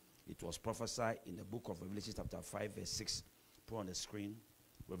child. It was prophesied in the book of Revelation chapter 5 verse 6. Put on the screen.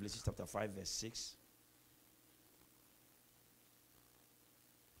 Revelation chapter 5 verse 6.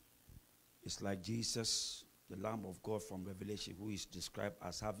 It's like Jesus, the Lamb of God from Revelation, who is described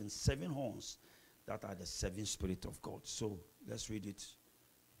as having 7 horns that are the 7 spirits of God. So let's read it.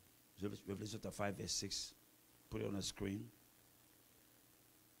 Revelation chapter 5 verse 6. Put it on the screen.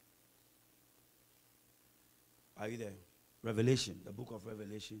 Are you there? Revelation, the book of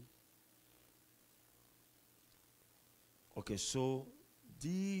Revelation. Okay, so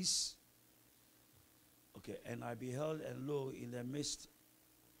these, okay, and I beheld, and lo, in the midst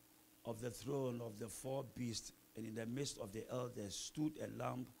of the throne of the 4 beasts, and in the midst of the elders stood a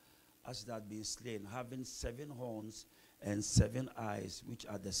lamb as it had been slain, having 7 horns and 7 eyes, which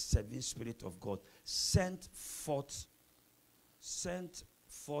are the 7 spirits of God, sent forth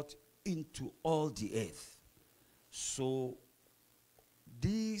into all the earth. So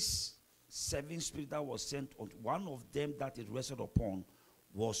these 7 spirits that was sent on, one of them that it rested upon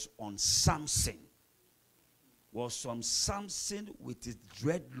was on Samson. Was on Samson with his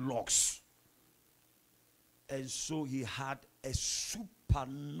dreadlocks. And so he had a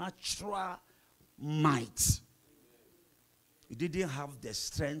supernatural might. He didn't have the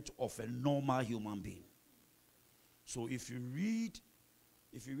strength of a normal human being. So if you read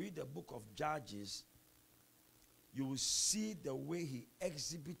the book of Judges, you will see the way he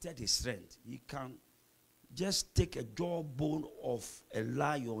exhibited his strength. He can just take a jawbone of a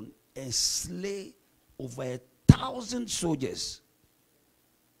lion and slay over 1,000 soldiers.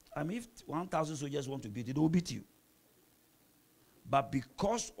 I mean, if 1,000 soldiers want to beat you, they will beat you. But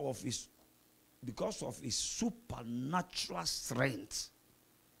because of his supernatural strength,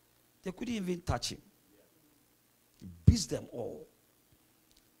 they couldn't even touch him. He beats them all.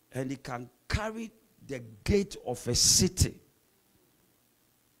 And he can carry the gate of a city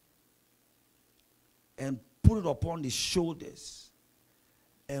and put it upon his shoulders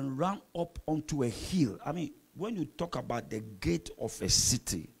and run up onto a hill. I mean, when you talk about the gate of a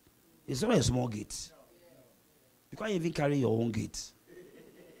city, it's not a small gate. You can't even carry your own gate.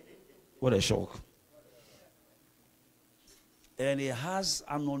 What a shock. And it has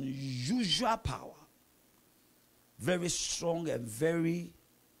an unusual power. Very strong and very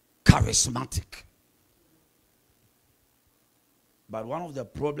charismatic. But one of the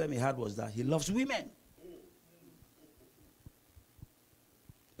problems he had was that he loves women.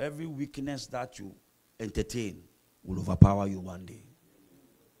 Every weakness that you entertain will overpower you one day.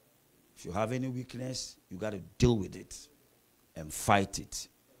 If you have any weakness, you got to deal with it and fight it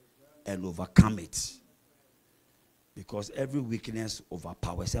and overcome it. Because every weakness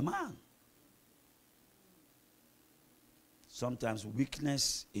overpowers a man. Sometimes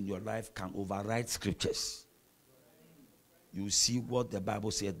weakness in your life can override scriptures. You see what the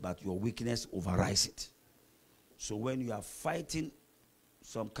Bible said, but your weakness overrides it. So when you are fighting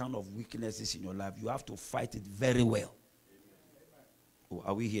some kind of weaknesses in your life, you have to fight it very well. Oh,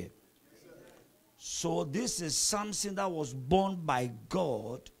 are we here? So this is something that was born by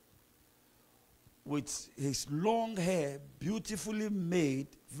God with his long hair, beautifully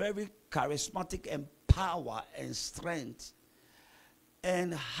made, very charismatic and power and strength,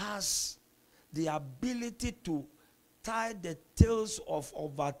 and has the ability to tie the tails of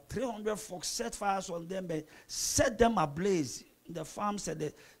over 300 folks, set fires on them, and set them ablaze in the farms and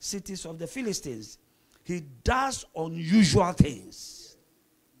the cities of the Philistines. He does unusual things.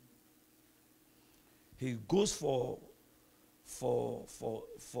 He goes for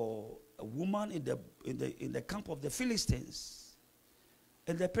a woman in the camp of the Philistines,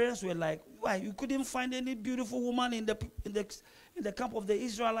 and the parents were like, "Why you couldn't find any beautiful woman in the camp of the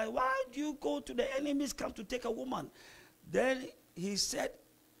Israelites? Why do you go to the enemy's camp to take a woman?" Then he said,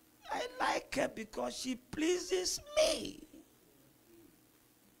 "I like her because she pleases me."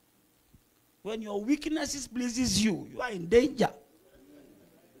 When your weaknesses pleases you, you are in danger.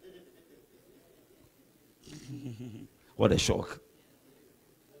 What a shock.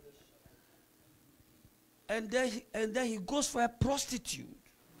 And then he goes for a prostitute.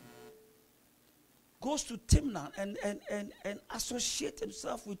 Goes to Timnah and associate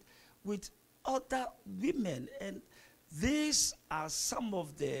himself with other women. And these are some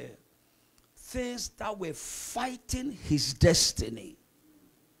of the things that were fighting his destiny.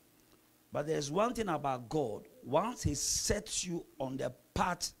 But there's one thing about God. Once he sets you on the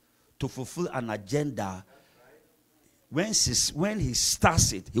path to fulfill an agenda, when he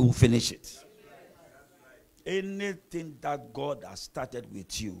starts it, he will finish it. Anything that God has started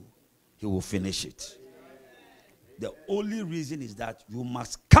with you, he will finish it. The only reason is that you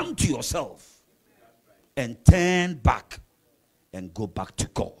must come to yourself and turn back and go back to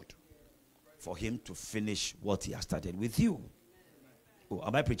God for him to finish what he has started with you. Oh,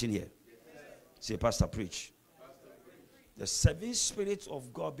 am I preaching here? Say, Pastor, preach. The seven spirits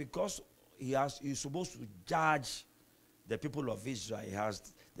of God, because he's supposed to judge the people of Israel. He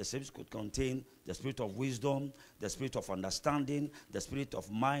has the spirits could contain the spirit of wisdom, the spirit of understanding, the spirit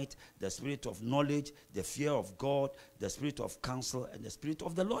of might, the spirit of knowledge, the fear of God, the spirit of counsel, and the spirit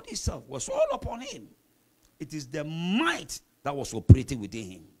of the Lord himself was all upon him. It is the might that was operating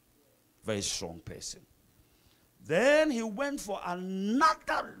within him. Very strong person. Then he went for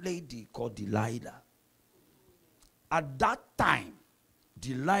another lady called Delilah. At that time,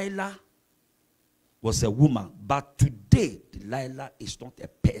 Delilah was a woman, but today Delilah is not a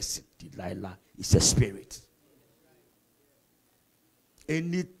person. Delilah is a spirit.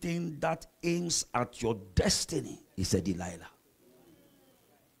 Anything that aims at your destiny is a Delilah.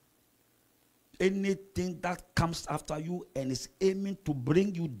 Anything that comes after you and is aiming to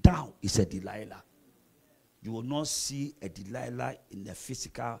bring you down is a Delilah. You will not see a Delilah in the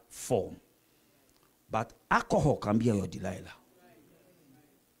physical form, but alcohol can be your Delilah.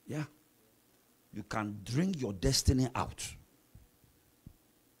 Yeah. You can drink your destiny out.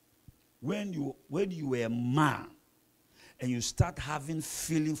 When you were a man and you start having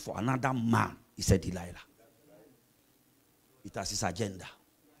feeling for another man, it's a Delilah. It has its agenda.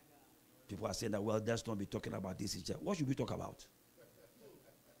 People are saying that, well, let's not be talking about this. What should we talk about?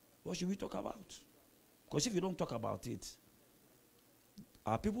 What should we talk about? Because if you don't talk about it,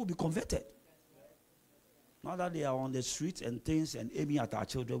 our people will be converted. Now that they are on the streets and things and aiming at our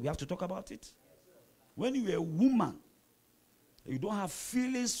children, we have to talk about it. When you're a woman, you don't have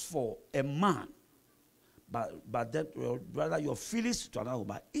feelings for a man, but then rather your feelings to another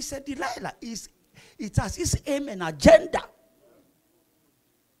woman. It's a Delilah. It has its aim and agenda.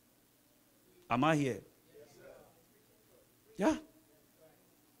 Am I here? Yeah.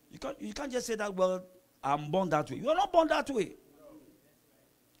 You can't just say that, well, I'm born that way. You're not born that way.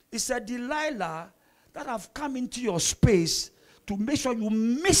 It's a Delilah that have come into your space to make sure you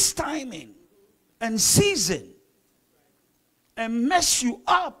miss timing and season and mess you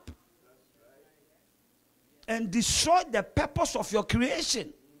up and destroy the purpose of your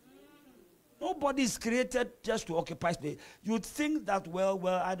creation. Nobody is created just to occupy space. You think that, well,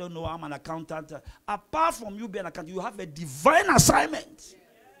 I don't know, I'm an accountant. Apart from you being an accountant, you have a divine assignment.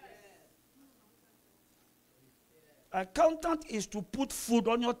 Accountant is to put food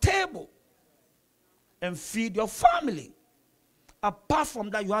on your table and feed your family. Apart from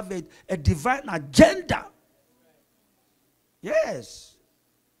that, you have a divine agenda. Yes.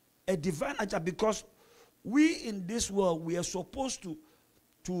 A divine agenda, because we in this world, we are supposed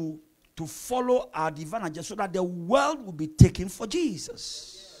to follow our divine agenda so that the world will be taken for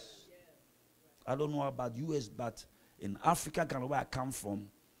Jesus. I don't know about US, but in Africa, where I come from,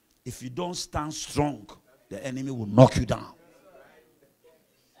 if you don't stand strong, the enemy will knock you down.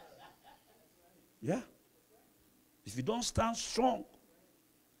 Yeah. If you don't stand strong,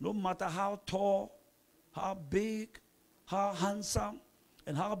 no matter how tall, how big, how handsome,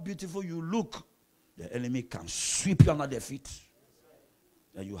 and how beautiful you look, the enemy can sweep you under their feet.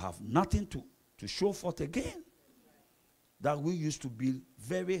 And you have nothing to show forth again. That we used to be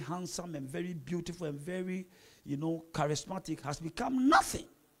very handsome and very beautiful and very, charismatic has become nothing.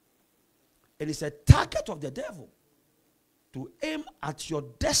 It is a target of the devil to aim at your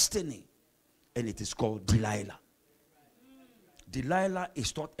destiny. And it is called Delilah. Delilah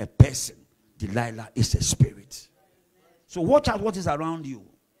is not a person. Delilah is a spirit. So watch out what is around you.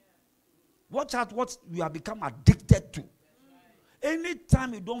 Watch out what you have become addicted to.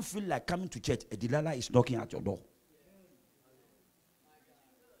 Anytime you don't feel like coming to church, a Delilah is knocking at your door.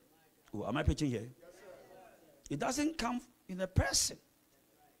 Oh, am I preaching here? It doesn't come in a person.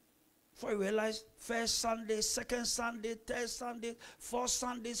 Before you realize, first Sunday, second Sunday, third Sunday, 4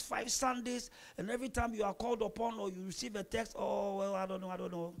 Sundays, 5 Sundays, and every time you are called upon or you receive a text, oh, well, I don't know,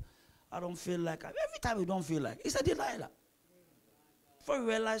 I don't feel like. Every time you don't feel like, it's a Delilah. Before you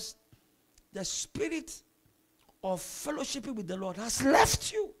realize, the spirit of fellowship with the Lord has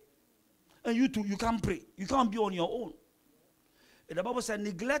left you. And you too, you can't pray. You can't be on your own. And the Bible says,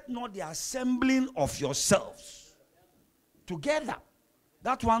 neglect not the assembling of yourselves together.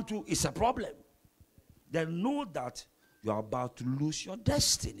 That one too is a problem. Then know that you are about to lose your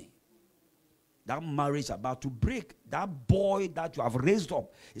destiny. That marriage is about to break. That boy that you have raised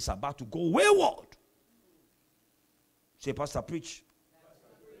up is about to go wayward. Say, Pastor, preach.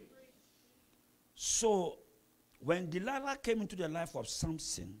 So When Delilah came into the life of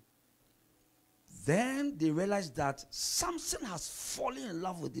Samson, then they realized that Samson has fallen in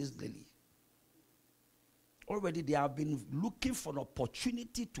love with this lady. Already they have been looking for an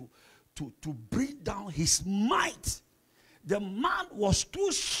opportunity to bring down his might. The man was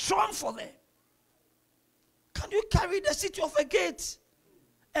too strong for them. Can you carry the city of a gate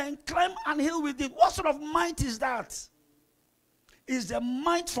and climb an hill with it? What sort of might is that? It's the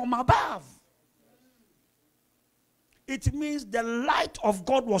might from above. It means the light of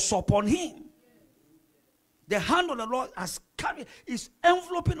God was upon him. The hand of the Lord is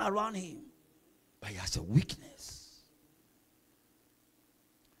enveloping around him. But he has a weakness.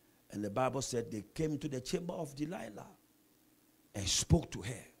 And the Bible said they came to the chamber of Delilah and spoke to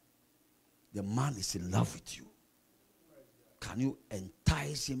her. The man is in love with you. Can you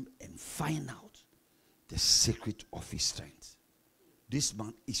entice him and find out the secret of his strength? This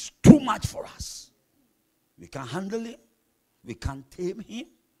man is too much for us. We can't handle him. We can't tame him.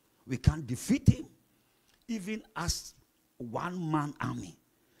 We can't defeat him. Even as one man army.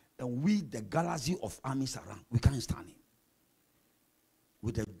 And we, the galaxy of armies around, we can't stand him.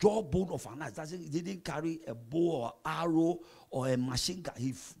 With the jawbone of an ass, he didn't carry a bow or arrow or a machine gun.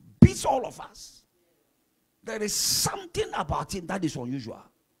 He beats all of us. There is something about him that is unusual.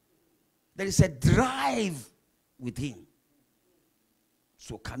 There is a drive with him.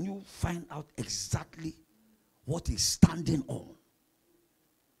 So can you find out exactly what he's standing on?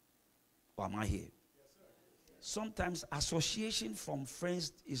 Or am I here? Sometimes association from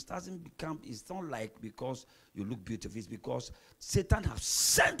friends, it's not like because you look beautiful. It's because Satan has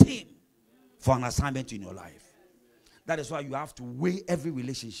sent him for an assignment in your life. That is why you have to weigh every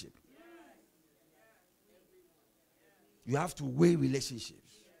relationship. You have to weigh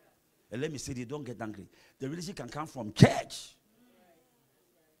relationships. And let me say this, don't get angry. The relationship can come from church.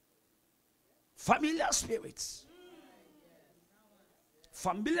 Familiar spirits.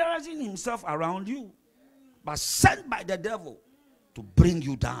 Familiarizing himself around you. But sent by the devil to bring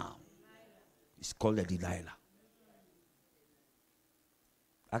you down. It's called a Delilah.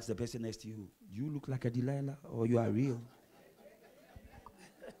 Ask the person next to you, do you look like a Delilah or you are real?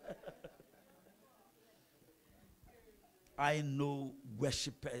 I know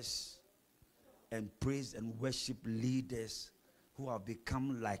worshippers and praise and worship leaders who have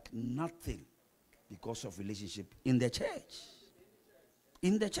become like nothing because of relationship in the church.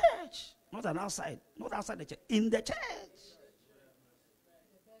 In the church. Not outside the church. In the church.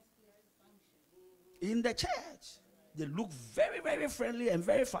 In the church. They look very, very friendly and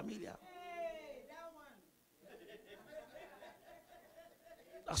very familiar.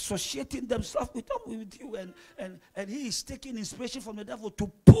 Associating themselves with you, and he is taking inspiration from the devil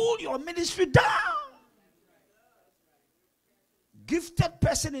to pull your ministry down. Gifted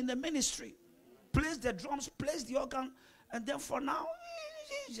person in the ministry. Plays the drums, plays the organ, and then for now,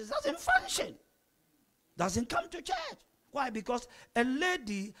 it just doesn't function. Doesn't come to church. Why? Because a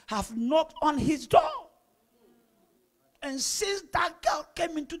lady have knocked on his door. And since that girl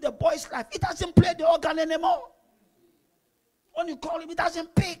came into the boy's life, he doesn't play the organ anymore. When you call him, he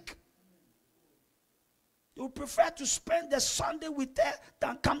doesn't pick. You prefer to spend the Sunday with her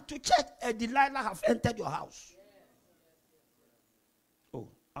than come to church. A Delilah have entered your house. Oh,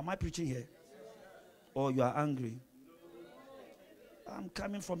 am I preaching here? Or you are angry? I'm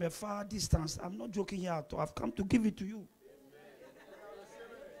coming from a far distance. I'm not joking here at all. I've come to give it to you.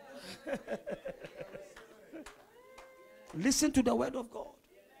 Listen to the word of God.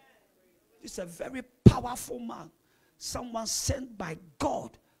 He's a very powerful man. Someone sent by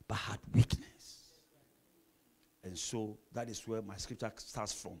God but had weakness. And so that is where my scripture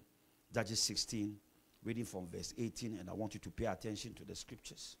starts from. Judges 16, reading from verse 18. And I want you to pay attention to the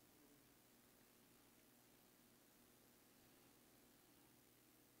scriptures.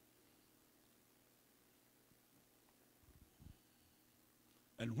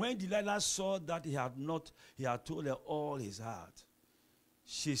 And when Delilah saw that he had told her all his heart,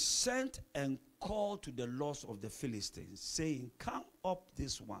 she sent and called to the lords of the Philistines, saying, come up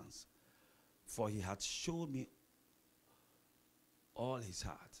this once, for he had showed me all his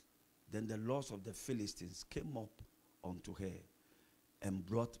heart. Then the lords of the Philistines came up unto her and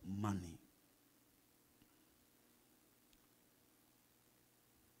brought money.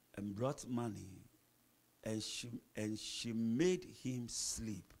 And she made him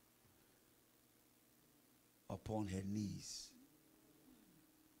sleep upon her knees.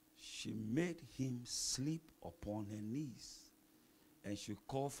 She made him sleep upon her knees. And she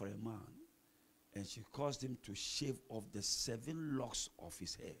called for a man. And she caused him to shave off the 7 locks of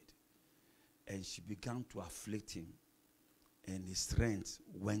his head. And she began to afflict him. And his strength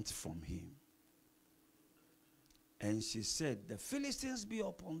went from him. And she said, the Philistines be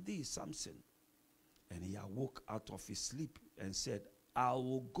upon thee, Samson. And he awoke out of his sleep and said, I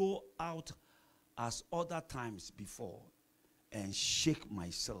will go out as other times before and shake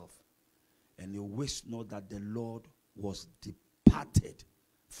myself. And he wished not that the Lord was departed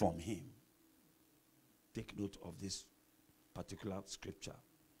from him. Take note of this particular scripture.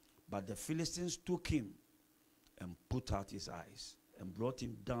 But the Philistines took him and put out his eyes and brought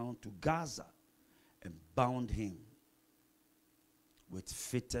him down to Gaza and bound him with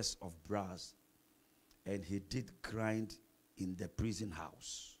fetters of brass, and he did grind in the prison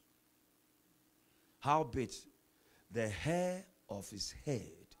house. Howbeit, the hair of his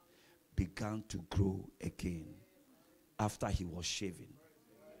head began to grow again after he was shaven.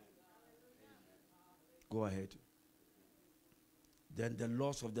 Go ahead. Then the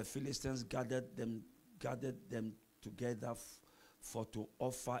lords of the Philistines gathered them together for to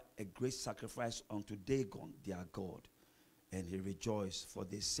offer a great sacrifice unto Dagon, their god. And he rejoiced, for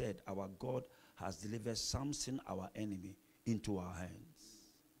they said, our God has delivered Samson, our enemy, into our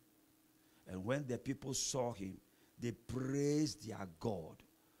hands. And when the people saw him, they praised their God,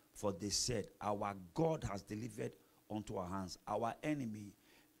 for they said, our God has delivered unto our hands our enemy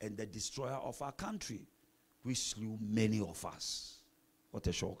and the destroyer of our country, which slew many of us. What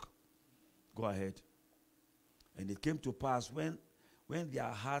a shock. Go ahead. And it came to pass when their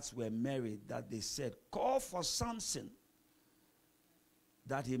hearts were merry that they said, call for Samson,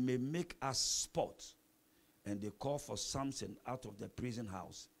 that he may make us sport. And they called for Samson out of the prison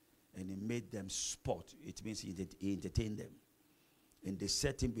house, and he made them sport. It means he entertained them. And they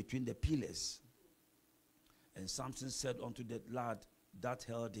set him between the pillars. And Samson said unto the lad that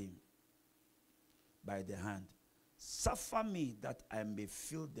held him by the hand, suffer me that I may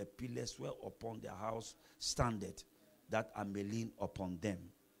fill the pillars whereupon the house standeth, that I may lean upon them.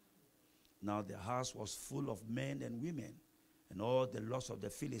 Now the house was full of men and women, and all the lords of the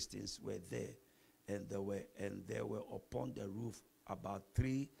Philistines were there, and there were upon the roof about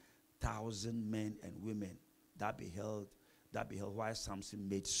 3,000 men and women that beheld while Samson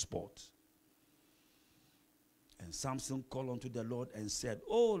made sport. And Samson called unto the Lord and said,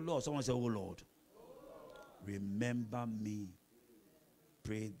 oh Lord, someone said, oh Lord, remember me,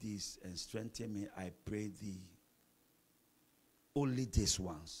 pray this, and strengthen me, I pray thee, only this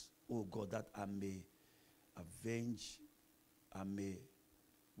once, oh God, that I may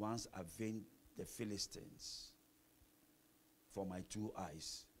once avenge the Philistines for my two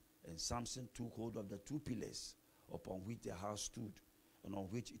eyes. And Samson took hold of the two pillars upon which the house stood, and on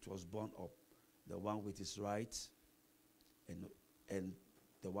which it was borne up, the one with his right, and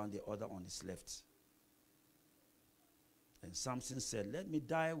the other on his left. And Samson said, let me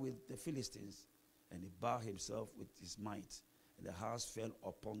die with the Philistines. And he bowed himself with his might. And the house fell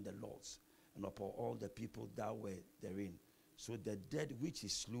upon the lords, and upon all the people that were therein. So the dead which he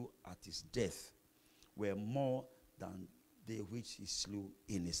slew at his death were more than they which he slew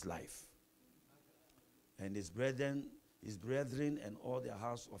in his life. And his brethren and all the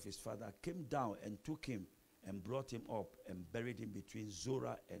house of his father came down and took him and brought him up and buried him between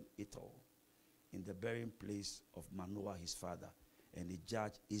Zorah and Ethel in the burying place of Manoah his father. And he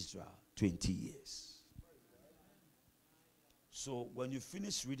judged Israel 20 years. So when you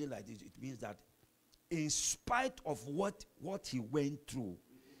finish reading like this, it means that in spite of what he went through,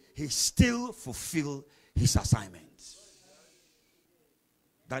 he still fulfilled his assignments.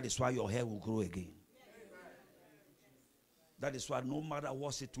 That is why your hair will grow again. That is why no matter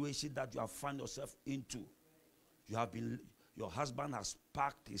what situation that you have found yourself into, your husband has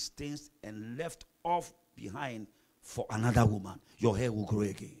packed his things and left off behind for another woman, your hair will grow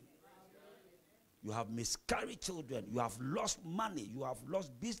again. You have miscarried children, you have lost money, you have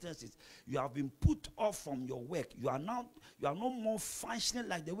lost businesses, you have been put off from your work. You are no more functioning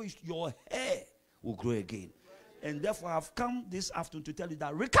like the way your hair will grow again. And therefore I have come this afternoon to tell you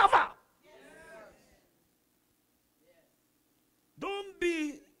that recover.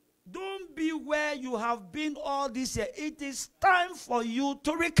 Don't be where you have been all this year. It is time for you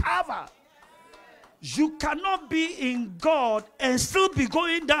to recover. You cannot be in God and still be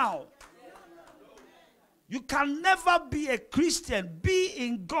going down. You can never be a Christian, be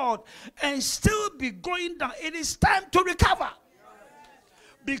in God, and still be going down. It is time to recover.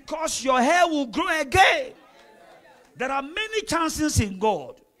 Because your hair will grow again. There are many chances in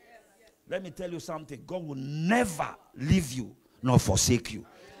God. Let me tell you something. God will never leave you nor forsake you.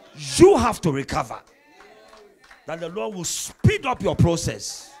 You have to recover. That the Lord will speed up your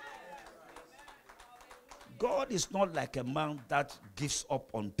process. God is not like a man that gives up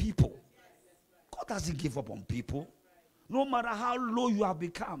on people. God doesn't give up on people. No matter how low you have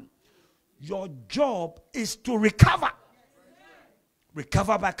become, Your job is to recover.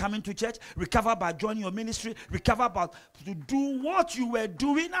 Recover by coming to church. Recover by joining your ministry. Recover by to do what you were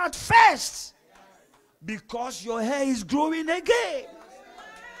doing at first. Because your hair is growing again.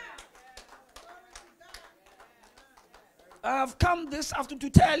 I have come this afternoon to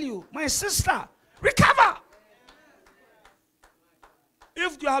tell you, my sister, recover.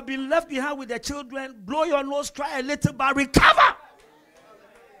 If you have been left behind with the children, blow your nose, cry a little, but recover.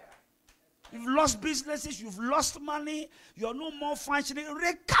 You've lost businesses, you've lost money, you're no more functioning.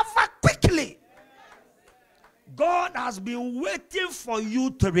 Recover quickly. God has been waiting for you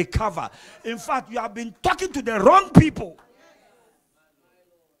to recover. In fact, you have been talking to the wrong people.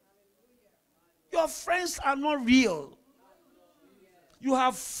 Your friends are not real. You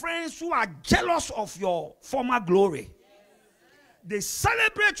have friends who are jealous of your former glory. They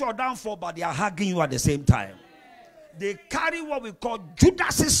celebrate your downfall, but they are hugging you at the same time. They carry what we call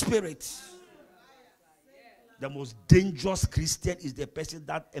Judas' spirit. The most dangerous Christian is the person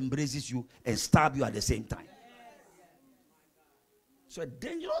that embraces you and stabs you at the same time. So a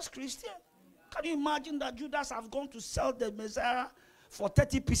dangerous Christian. Can you imagine that Judas has gone to sell the Messiah for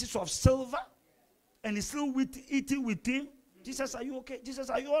 30 pieces of silver and he's still eating with him? Jesus, are you okay? Jesus,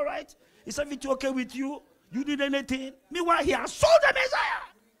 are you all right? Is everything okay with you? You did anything? Meanwhile, he has sold the Messiah.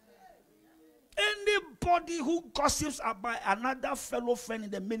 Anybody who gossips about another fellow friend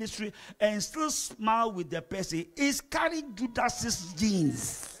in the ministry and still smile with the person is carrying Judas's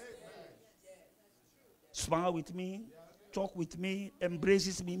genes. Smile with me, talk with me,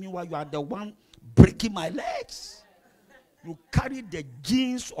 embraces me. Meanwhile, you are the one breaking my legs. You carry the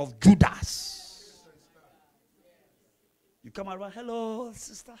genes of Judas. You come around, hello,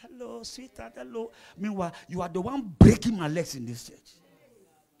 sister, hello, sweetheart, hello. Meanwhile, you are the one breaking my legs in this church.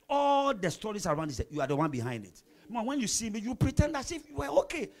 All the stories around this, you are the one behind it. Meanwhile, when you see me, you pretend as if you were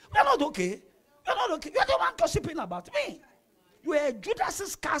okay. We are not okay. You are not okay. You are the one gossiping about me. You are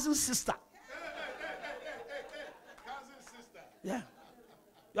Judas's cousin sister. Cousin sister. Yeah.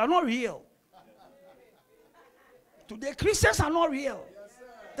 You are not real. Today, Christians are not real.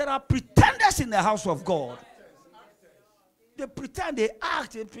 There are pretenders in the house of God. They pretend, they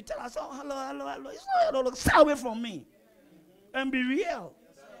act, they pretend. I say, oh, hello, hello, hello. It's not hello. Stay away from me. And be real.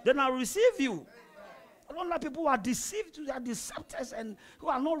 Then I'll receive you. I don't like people who are deceived, who are deceptors, and who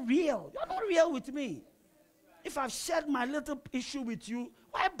are not real. You're not real with me. If I've shared my little issue with you,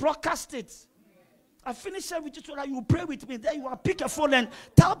 why broadcast it? I finish it with you so that you pray with me. Then you will pick a phone and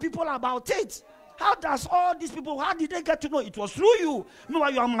tell people about it. How does all these people, how did they get to know? It was through you. No,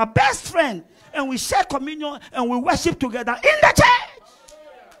 you are my best friend. And we share communion and we worship together in the church.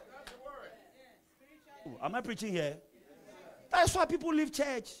 Oh, am I preaching here? That's why people leave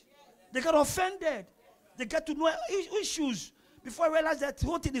church. They get offended. They get to know issues before I realize that the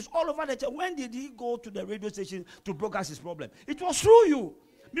whole thing is all over the church. When did he go to the radio station to broadcast his problem? It was through you.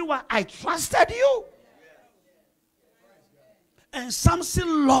 Meanwhile, I trusted you. And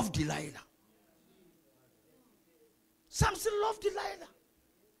Samson loved Delilah. Samson loved Delilah.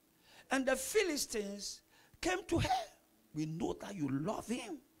 And the Philistines came to her. We know that you love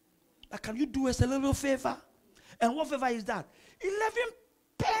him. But can you do us a little favor? And what favor is that? 11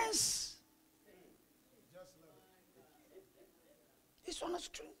 pence. It's on a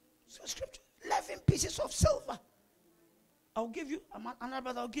scripture. 11 pieces of silver. I'll give you, another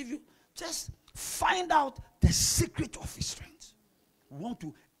brother, I'll give you. Just find out the secret of his strength. We want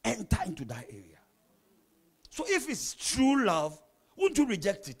to enter into that area. So if it's true love, won't you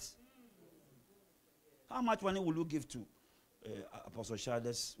reject it? How much money will you give to Apostle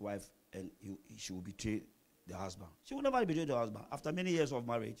Shalders' wife and she will betray the husband? She will never betray the husband after many years of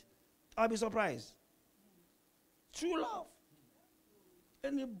marriage. I'll be surprised. True love.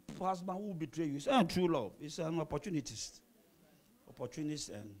 Any husband who will betray you, it's not true love. It's an opportunist. Opportunist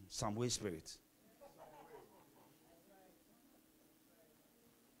and some way spirit.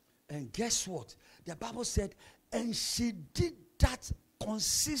 And guess what? The Bible said, and she did that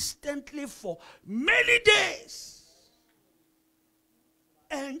consistently for many days.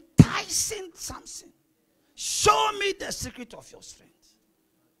 Enticing Samson. Show me the secret of your strength.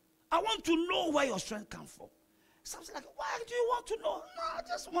 I want to know where your strength comes from. Samson like, why do you want to know? No, I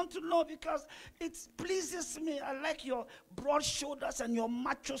just want to know because it pleases me. I like your broad shoulders and your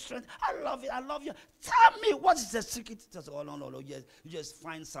macho strength. I love it. I love you. Tell me what is the secret. Just, oh, no. You just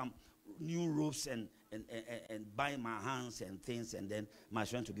find some new ropes and bind my hands and things, and then my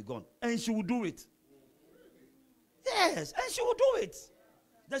strength will be gone. And she will do it. Yes, and she will do it.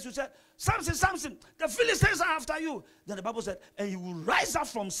 Then she said, Samson, the Philistines are after you. Then the Bible said, and he will rise up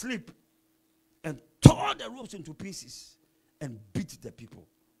from sleep and tore the ropes into pieces and beat the people.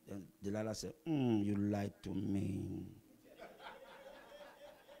 And the Delilah said, you lied to me.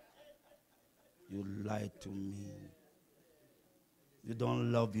 You lied to me. You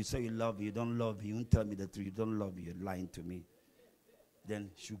don't love me. You say you love me. You don't love me. You don't tell me the truth. You don't love me. You're lying to me.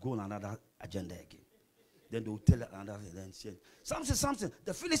 Then she'll go on another agenda again. Then they'll tell her another thing. Then she said, Samson,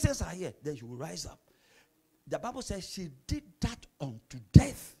 the Philistines are here. Then she will rise up. The Bible says she did that unto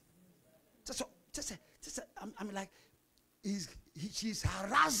death. I'm like, she's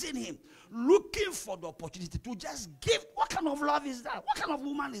harassing him, looking for the opportunity to just give. What kind of love is that? What kind of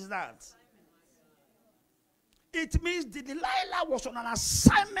woman is that? It means Delilah was on an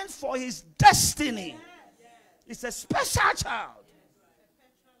assignment for his destiny. It's a special child.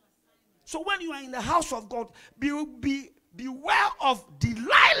 So when you are in the house of God, beware of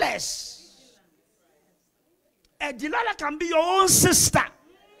Delilahs. A Delilah can be your own sister.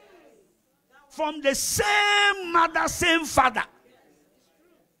 From the same mother, same father.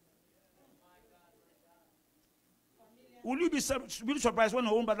 Will you be really surprised when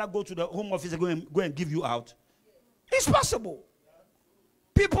your own brother go to the home office and go and give you out? It's possible.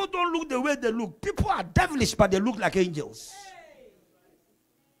 People don't look the way they look. People are devilish, but they look like angels.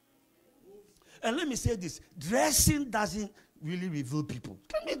 And let me say this. Dressing doesn't really reveal people.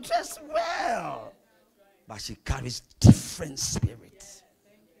 Can be dressed well. But she carries different spirits.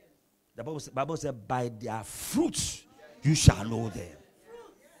 The Bible says, by their fruits you shall know them.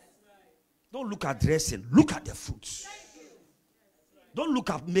 Don't look at dressing. Look at the fruits. Don't look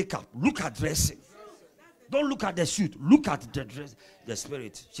at makeup. Look at dressing. Don't look at the suit. Look at the dress, the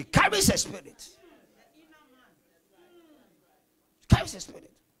spirit. She carries a spirit. She carries a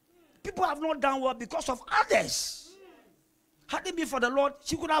spirit. People have not done well because of others. Had it been for the Lord,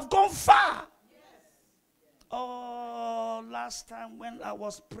 she could have gone far. Oh, last time when I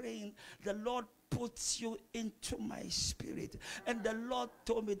was praying, the Lord puts you into my spirit. And the Lord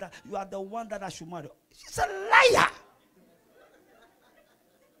told me that you are the one that I should marry. She's a liar.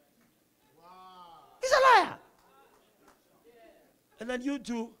 He's a liar. And then you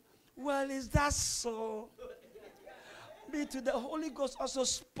do, well, is that so? Me too, the Holy Ghost also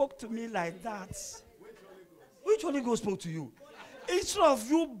spoke to me like that. Which Holy Ghost spoke to you? Instead of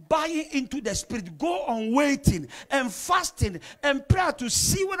you buying into the spirit, go on waiting and fasting and prayer to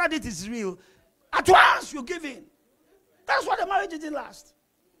see whether it is real. At once you're giving. That's why the marriage didn't last.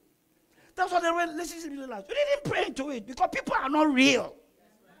 That's why the relationship didn't last. You didn't pray into it because people are not real.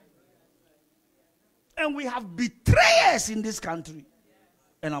 And we have betrayers in this country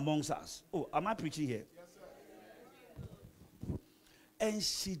and amongst us. Oh, am I preaching here? Yes, sir. And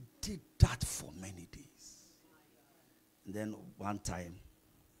she did that for many days. And then one time,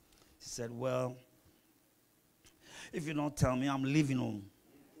 she said, well, if you don't tell me, I'm leaving home.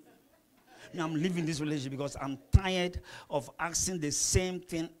 I'm leaving this relationship because I'm tired of asking the same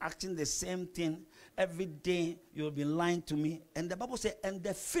thing, acting the same thing. Every day you'll be lying to me. And the Bible says, and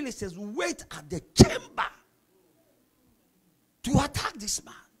the Philistines wait at the chamber to attack this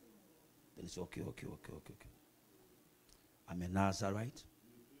man. Then it's okay. I'm a Nazarite.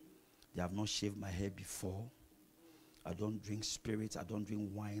 They have not shaved my hair before. I don't drink spirits. I don't drink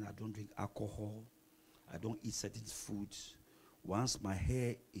wine. I don't drink alcohol. I don't eat certain foods. Once my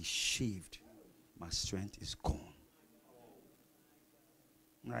hair is shaved, my strength is gone.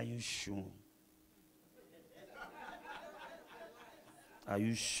 Are you sure? Are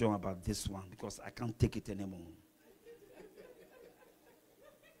you sure about this one? Because I can't take it anymore.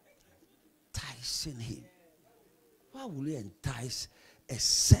 Enticing him. Why will he entice a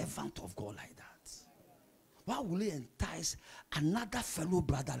servant of God like that? Why will he entice another fellow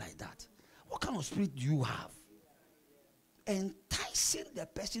brother like that? What kind of spirit do you have? Enticing the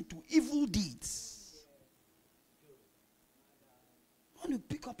person to evil deeds. When you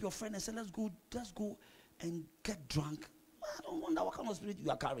pick up your friend and say, let's go and get drunk. I don't wonder what kind of spirit you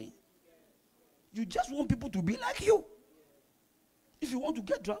are carrying. You just want people to be like you. If you want to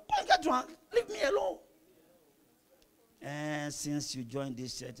get drunk, go and get drunk. Leave me alone. And since you joined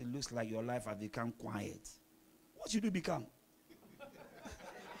this church, it looks like your life has become quiet. What should you become?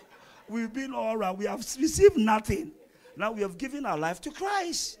 We've been all right. We have received nothing. Now we have given our life to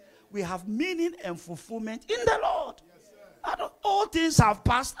Christ. We have meaning and fulfillment in the Lord. Yes, all things have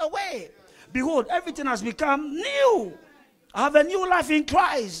passed away. Behold, everything has become new. I have a new life in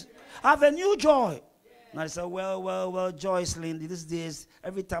Christ. I have a new joy. Now they say, well, Joycelyn, these days,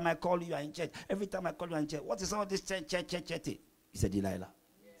 every time I call you, you are in church. Every time I call you, you are in church. What is all this church? He said, Delilah.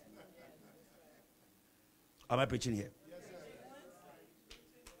 Am I preaching here?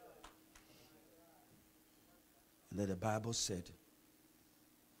 And then the Bible said,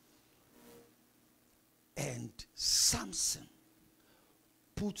 and Samson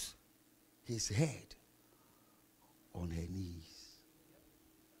put his head on her knees.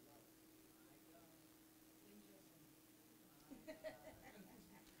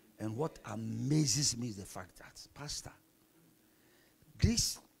 And what amazes me is the fact that, Pastor,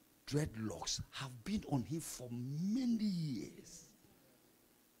 these dreadlocks have been on him for many years.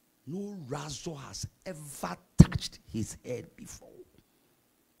 No razor has ever touched his head before,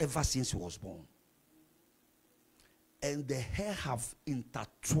 ever since he was born. And the hair have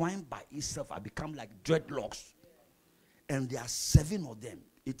intertwined by itself and become like dreadlocks. And there are 7 of them.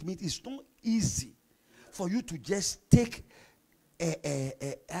 It means it's not easy for you to just take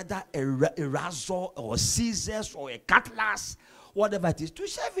either a razor or scissors or a cutlass, whatever it is, to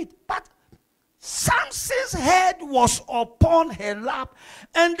shave it. But Samson's head was upon her lap,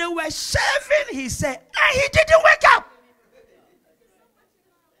 and they were shaving his head, and he didn't wake up.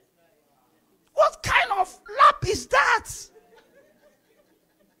 What kind of lap is that?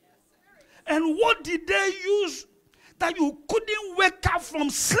 And what did they use that you couldn't wake up from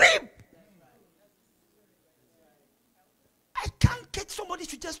sleep? I can't get somebody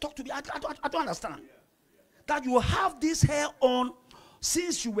to just talk to me. I don't understand. That you have this hair on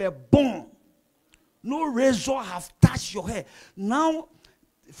since you were born. No razor have touched your hair. Now,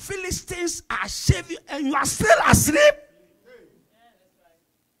 Philistines are shaving and you are still asleep.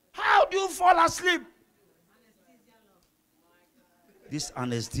 How do you fall asleep? This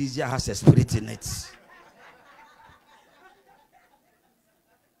anesthesia has a spirit in it.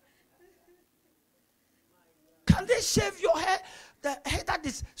 Can they shave your hair? The hair that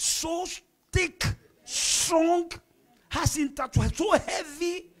is so thick, strong, has intertwined, so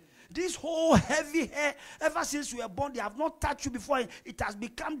heavy. This whole heavy hair, ever since you were born, they have not touched you before. It has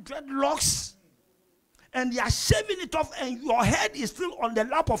become dreadlocks. And they are shaving it off, and your head is still on the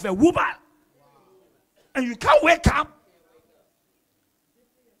lap of a woman. And you can't wake up.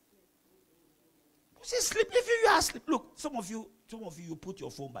 You say sleep. If you are asleep, look, some of you, you put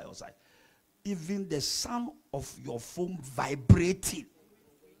your phone by your side. Even the sound of your phone vibrating,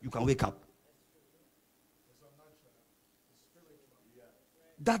 you can wake up.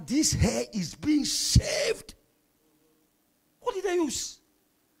 That this hair is being shaved. What did they use?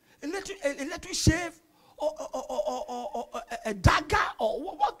 Electric shave? Or a dagger? Or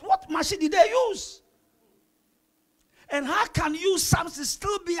what machine did they use? And how can you, Samson,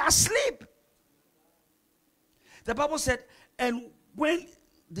 still be asleep? The Bible said, and when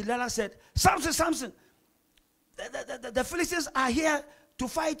Delilah said, Samson, the Philistines are here to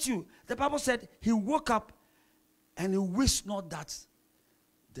fight you. The Bible said he woke up and he wished not that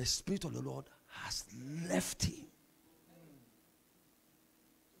the Spirit of the Lord has left him.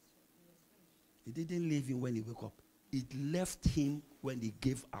 It didn't leave him when he woke up. It left him when he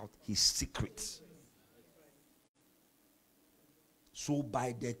gave out his secrets. So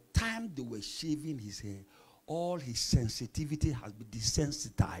by the time they were shaving his hair, all his sensitivity has been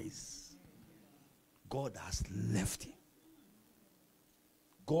desensitized. God has left him.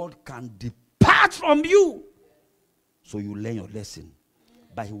 God can depart from you. So you learn your lesson.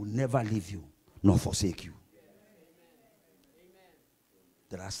 But he will never leave you nor forsake you.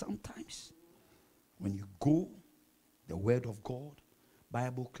 There are some times when you go, the word of God,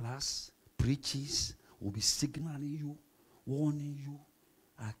 Bible class, preaches, will be signaling you, warning you,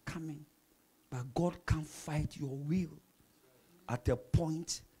 are coming. But God can't fight your will. At a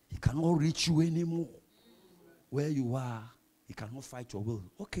point, he cannot reach you anymore. Where you are, he cannot fight your will.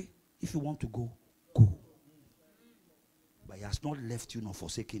 Okay, if you want to go, go. But he has not left you nor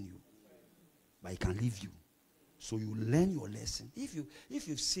forsaken you. But he can leave you. So you learn your lesson. If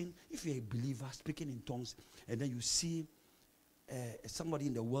you've seen, if you're a believer speaking in tongues, and then you see somebody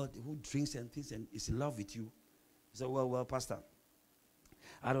in the world who drinks and things and is in love with you, you say, well, Pastor,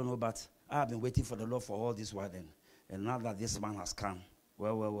 I don't know, but I've been waiting for the Lord for all this while then. And now that this man has come,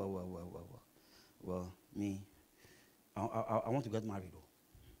 well, me, I want to get married though.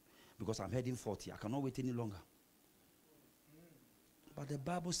 Because I'm heading 40. I cannot wait any longer. But the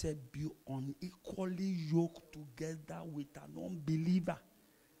Bible said, be unequally yoked together with an unbeliever.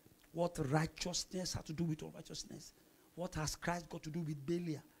 What righteousness has to do with unrighteousness? What has Christ got to do with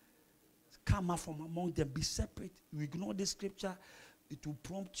Belial? Come out from among them. Be separate. You ignore the scripture. It will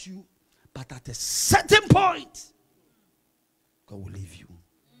prompt you. But at a certain point, God will leave you.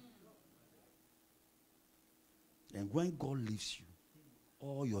 And when God leaves you,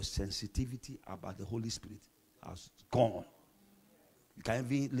 all your sensitivity about the Holy Spirit has gone. You can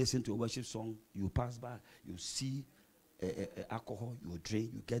even listen to a worship song. You pass by, you see alcohol, you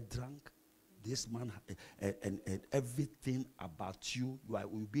drink, you get drunk. This man and everything about you. You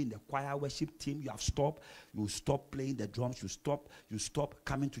will be in the choir worship team. You have stopped. You stop playing the drums. You stop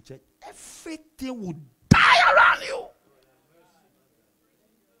coming to church. everything will die around you.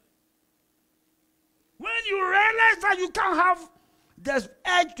 When you realize that you can't have the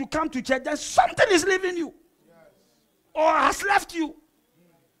urge to come to church, then something is leaving you. Or has left you.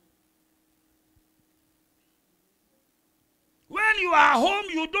 When you are home,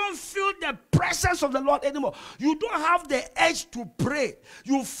 you don't feel the presence of the Lord anymore. You don't have the urge to pray.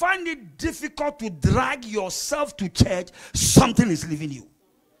 You find it difficult to drag yourself to church. Something is leaving you.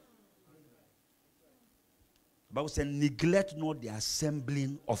 The Bible says, neglect not the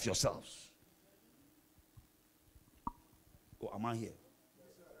assembling of yourselves. Oh, am I here?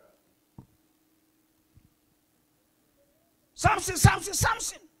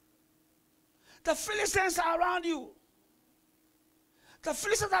 Samson. The Philistines are around you. The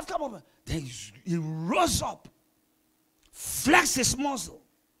Philistines have come up. Then he rose up, flexed his muscle.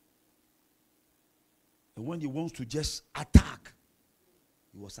 And when he wants to just attack,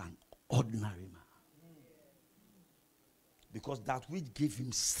 he was an ordinary man. Because that which gave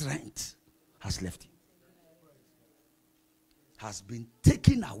him strength has left him. Has been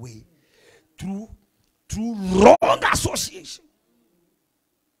taken away through wrong association,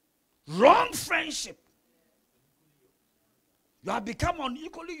 wrong friendship. You have become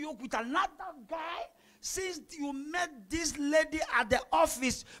unequally yoked with another guy. Since you met this lady at the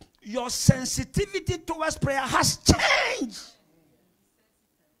office, your sensitivity towards prayer has changed.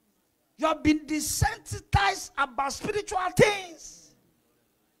 You have been desensitized about spiritual things.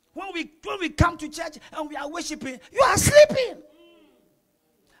 When we come to church and we are worshiping, you are sleeping.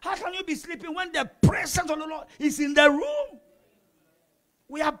 How can you be sleeping when the presence of the Lord is in the room?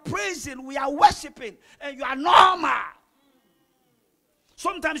 We are praising, we are worshiping, and you are normal.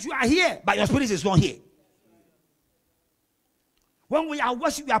 Sometimes you are here, but your spirit is not here. When we are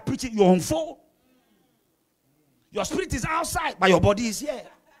worshiping, we are preaching, you're on phone. Your spirit is outside, but your body is here.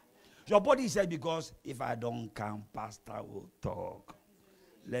 Your body is here because if I don't come, pastor will talk.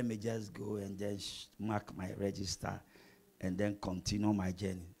 Let me just go and then mark my register and then continue my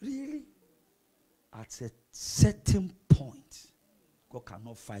journey. Really? At a certain point, God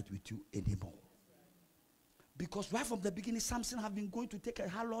cannot fight with you anymore. Because right from the beginning, Samson have been going to take a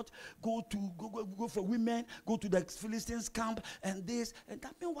harlot, go for women, go to the Philistines camp, and this. And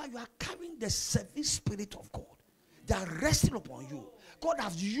that meanwhile, you are carrying the seven spirit of God. They are resting upon you. God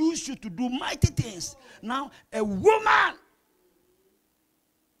has used you to do mighty things. Now, a woman,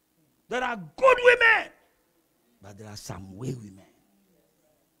 there are good women, but there are some way women.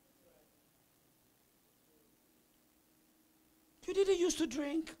 You didn't used to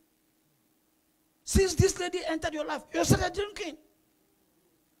drink. Since this lady entered your life, you started drinking.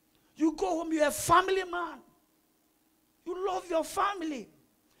 You go home, you're a family man. You love your family.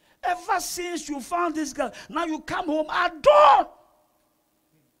 Ever since you found this girl, now you come home at dawn.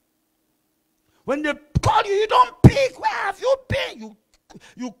 When they call you, you don't pick. Where have you been?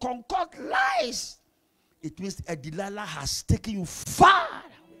 You concoct lies. It means a Delilah has taken you far.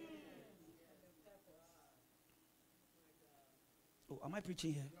 Oh, am I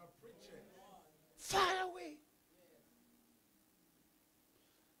preaching here? Far away.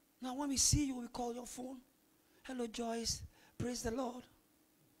 Now when we see you, we call your phone. Hello, Joyce. Praise the Lord.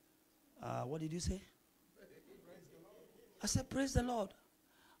 What did you say? I said, praise the Lord.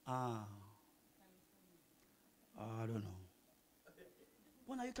 I don't know.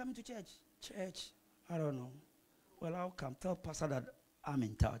 When are you coming to church? Church? I don't know. Well, I'll come. Tell Pastor that I'm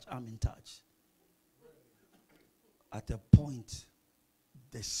in touch. I'm in touch. At a point,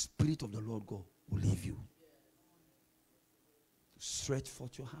 the Spirit of the Lord God will leave you. Stretch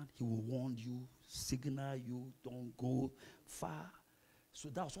forth your hand. He will warn you, signal you, don't go far. So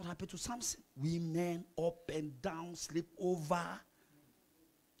that's what happened to Samson. Women up and down, sleep over,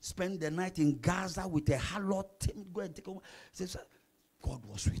 spend the night in Gaza with a harlot. Go and take over. God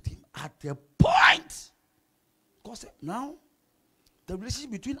was with him. At the point, God said, now, the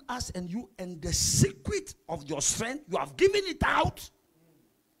relationship between us and you and the secret of your strength, you have given it out.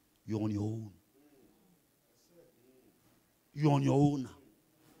 You're on your own. You're on your own.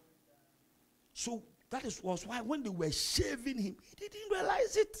 So that was why when they were shaving him, he didn't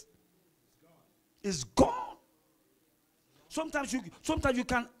realize it. It's gone. Sometimes you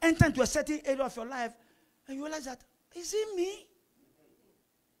can enter into a certain area of your life and you realize that, is it me?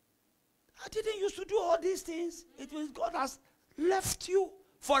 I didn't used to do all these things. It means God has left you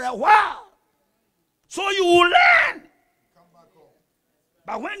for a while. So you will learn.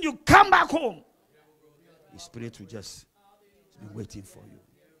 But when you come back home, the Spirit will just be waiting for you.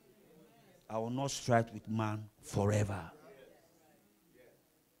 I will not strike with man forever.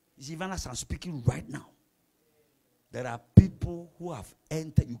 It's even as I'm speaking right now. There are people who have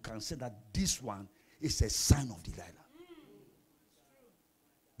entered. You can say that this one is a sign of Delilah.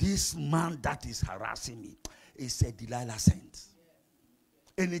 This man that is harassing me is a Delilah saint.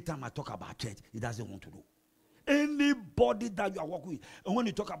 Anytime I talk about church, he doesn't want to know. Anybody that you are working with, and when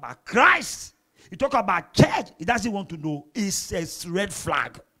you talk about Christ, you talk about church, he doesn't want to know. It's a red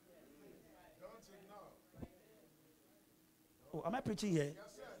flag. Oh, am I preaching here?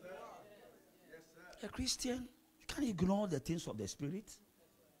 Yes, sir. A Christian, you can't ignore the things of the Spirit.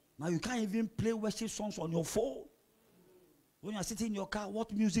 Now you can't even play worship songs on your phone. When you are sitting in your car,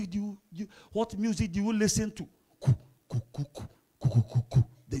 what music do you listen to?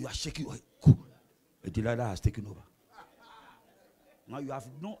 Then you are shaking your head. The Delilah has taken over. Now you have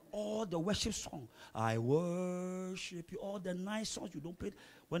known all the worship songs. I worship you. All the nice songs you don't play.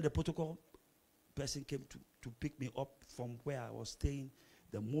 When the protocol person came to pick me up from where I was staying,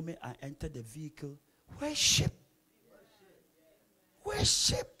 the moment I entered the vehicle, worship.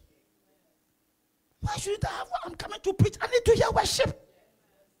 Worship. Why should I have what I'm coming to preach? I need to hear worship.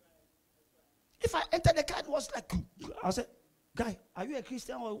 If I entered the car, it was like, I said, guy, are you a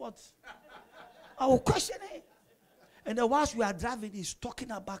Christian or what? I will question it. And then whilst we are driving, he's talking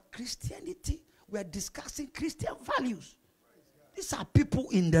about Christianity. We are discussing Christian values. These are people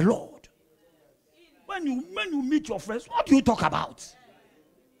in the Lord. When you meet your friends, what do you talk about?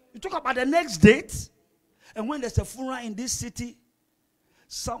 You talk about the next date. And when there's a funeral in this city,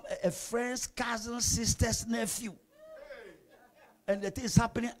 a friend's cousin, sister's nephew, and the thing is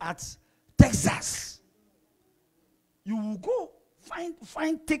happening at Texas, you will go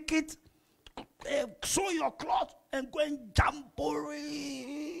find ticket, sew your cloth, and go and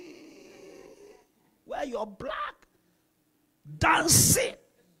jamboree, wear your black, dancing.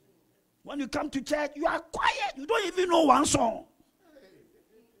 When you come to church, you are quiet. You don't even know one song.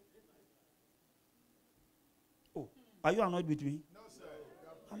 Oh, are you annoyed with me?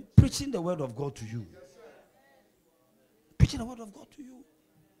 I'm preaching the word of God to you. Preaching the word of God to you.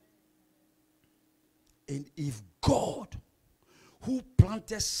 And if God, who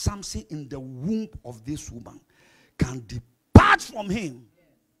planted something in the womb of this woman, can depart from him,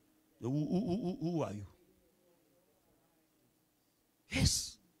 who are you?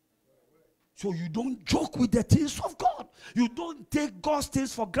 Yes. So you don't joke with the things of God. You don't take God's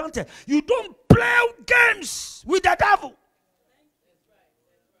things for granted. You don't play games with the devil.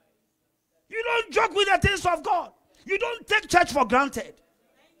 You don't joke with the things of God. You don't take church for granted.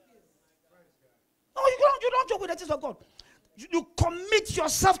 No, you don't joke with the things of God. You commit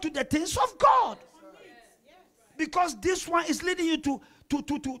yourself to the things of God. Because this one is leading you to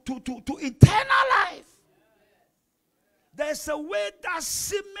eternal life. There's a way that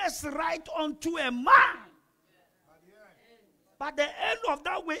seems right unto a man. But the end of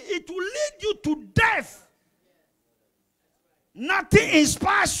that way, it will lead you to death. Nothing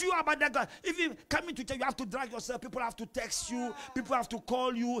inspires you about that God. If you come into church, you have to drag yourself. People have to text you. People have to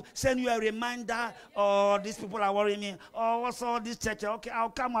call you, send you a reminder. Oh, these people are worrying me. Oh, what's all this church? Okay,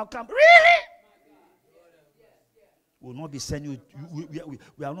 I'll come. Really? We'll not be sending you.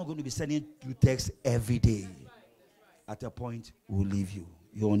 We are not going to be sending you text every day. At a point, we'll leave you.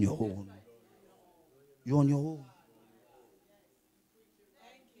 You're on your own. You're on your own.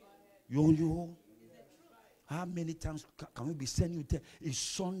 You're on your own. How many times can we be sending you? It's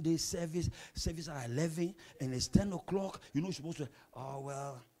Sunday service at 11, and it's 10 o'clock. You know, you're supposed to, oh,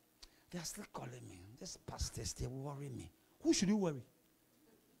 well, they're still calling me. These pastors, they worry me. Who should you worry?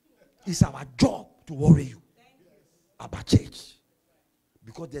 It's our job to worry you about church.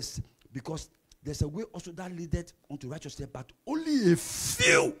 Because there's a way also that leadeth unto righteousness, but only a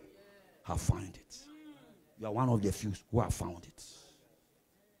few have found it. You are one of the few who have found it.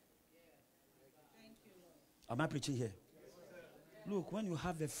 Am I preaching here? Look, when you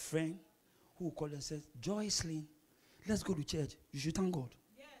have a friend who calls and says, Joycelyn, let's go to church, you should thank God.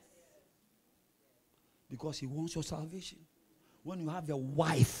 Yes. Because he wants your salvation. When you have a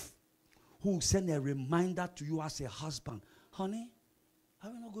wife who send a reminder to you as a husband, honey, are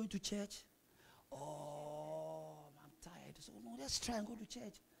we not going to church? Oh, I'm tired. So no, let's try and go to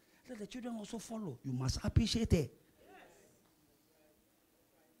church. Let the children also follow. You must appreciate it. Yes.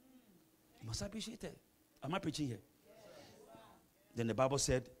 You must appreciate it. Am I preaching here? Yes. Then the Bible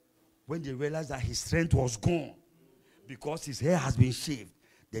said, when they realized that his strength was gone because his hair has been shaved,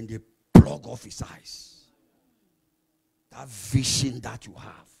 then they plug off his eyes. That vision that you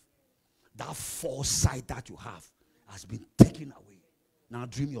have, that foresight that you have has been taken away. Now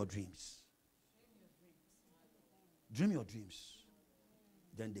dream your dreams. Dream your dreams.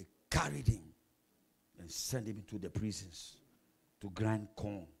 Then they carried him and sent him into the prisons to grind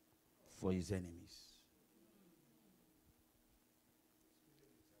corn for his enemies.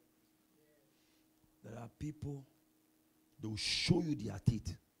 people, they will show you their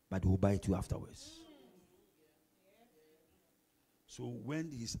teeth, but they will bite you afterwards. So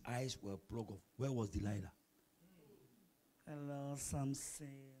when his eyes were plugged off, where was Delilah? Hello, Samson.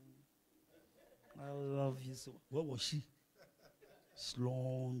 I love you so. Where was she? She's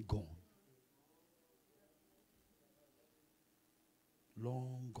long gone.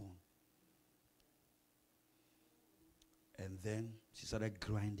 Long gone. And then she started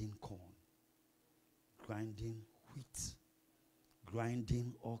grinding corn, grinding wheat,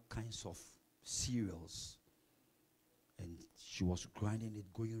 grinding all kinds of cereals. And she was grinding it,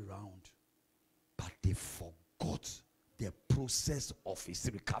 going around. But they forgot the process of his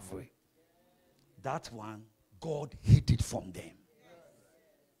recovery. That one, God hid it from them.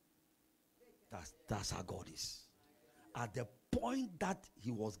 That's how God is. At the point that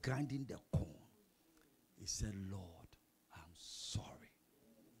he was grinding the corn, he said, Lord, I'm sorry.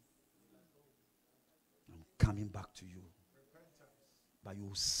 I'm coming back to you. But you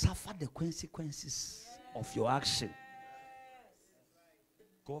will suffer the consequences of your action.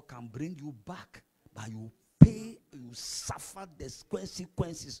 God can bring you back, but you pay, you suffer the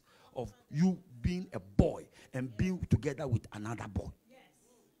consequences of you being a boy and being together with another boy.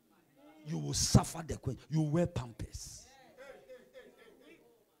 You will suffer the consequences. You wear pampers.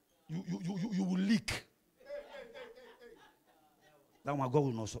 You will leak. That one, God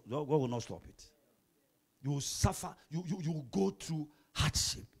will not stop it. You will suffer. You will go through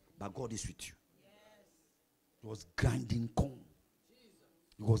hardship, but God is with you. He was grinding corn.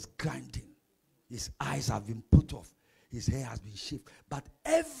 He was grinding. His eyes have been put off. His hair has been shaved. But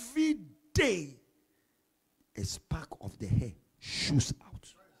every day, a spark of the hair shoots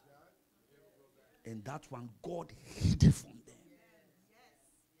out. And that one, God hid it from them.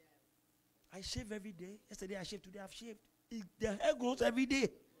 I shave every day. Yesterday I shaved. Today I've shaved. The hair grows every day.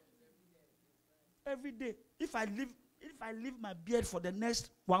 Every day. If I leave my beard for the next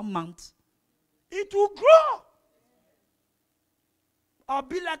 1 month, it will grow. I'll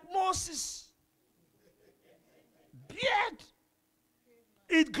be like Moses. Beard.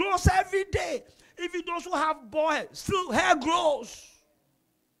 It grows every day. Even those who have bald hair, still hair grows.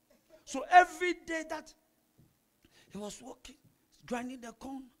 So every day that he was walking, grinding the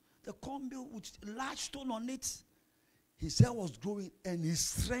corn mill with a large stone on it, his hair was growing and his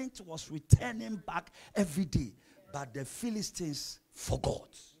strength was returning back every day. But the Philistines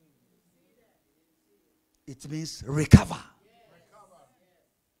forgot. It means recover.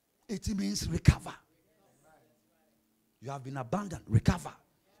 It means recover. You have been abandoned, recover.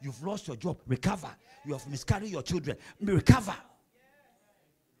 You've lost your job, recover. You have miscarried your children, recover.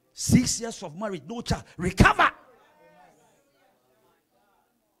 6 years of marriage, no child, recover.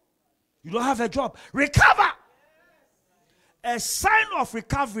 You don't have a job, recover. A sign of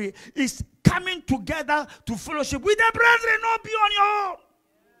recovery is coming together to fellowship with the brethren, not be on your own.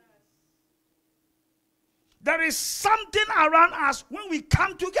 There is something around us when we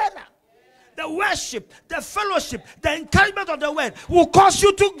come together. The worship, the fellowship, the encouragement of the word will cause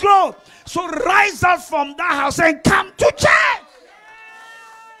you to grow. So rise up from that house and come to church.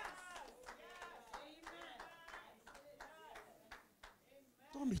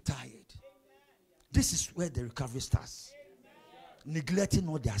 Don't be tired. This is where the recovery starts. Neglecting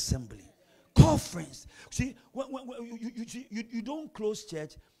all the assembly. Call friends. See, when you don't close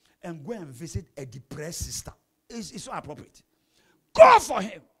church and go and visit a depressed sister. It's not appropriate. Go for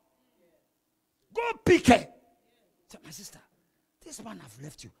him. Go pick her. Say, my sister, this man have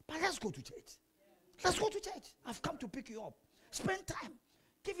left you, but let's go to church. Let's go to church. I've come to pick you up. Spend time.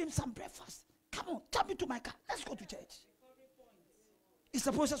 Give him some breakfast. Come on, jump into my car. Let's go to church. It's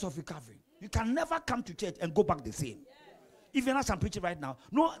a process of recovery. You can never come to church and go back the same. Even as I'm preaching right now,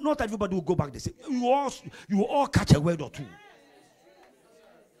 not everybody will go back the same. You will all catch a word or two.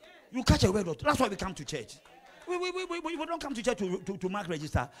 You catch a word or two. That's why we come to church. We don't come to church to mark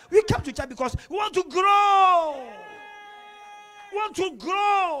register. We come to church because we want to grow. We want to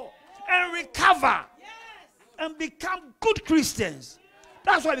grow and recover and become good Christians.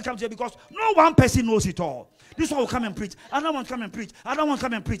 That's why we come to church, because no one person knows it all. This one will come and preach. Another one come and preach. Another one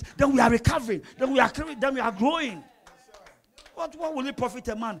come and preach. Then we are recovering. Then we are growing. What will it profit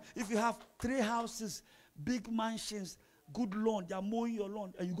a man if you have 3 houses, big mansions, good lawn, they are mowing your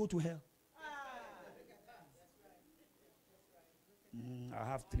lawn, and you go to hell? I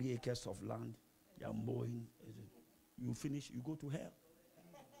have 3 acres of land. They are mowing. You finish, you go to hell.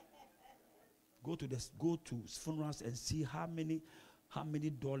 Go to funerals and see how many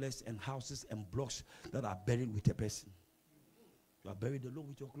dollars and houses and blocks that are buried with a person. You are buried alone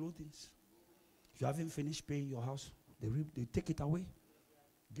with your clothing. If you haven't finished paying your house, they take it away.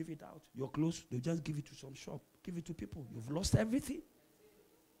 Give it out. Your clothes, they just give it to some shop. Give it to people. You've lost everything.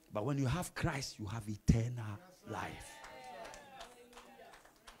 But when you have Christ, you have eternal life.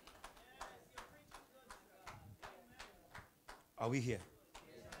 Are we here?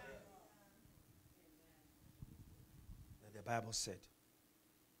 The Bible said,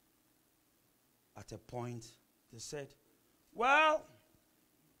 at a point, they said, well,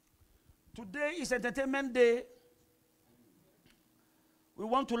 today is entertainment day. We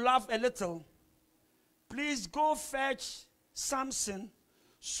want to laugh a little. Please go fetch Samson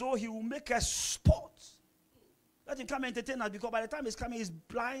so he will make a sport. Let him come and entertain us, because by the time he's coming, he's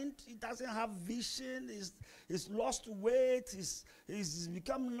blind, he doesn't have vision, he's lost weight, he's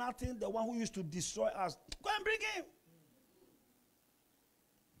become nothing, the one who used to destroy us. Go and bring him.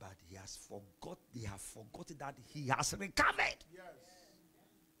 But they have forgotten that he has recovered. Yes.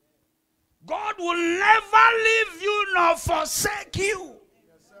 God will never leave you nor forsake you.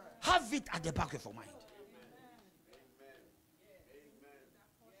 Yes, have it at the back of your mind.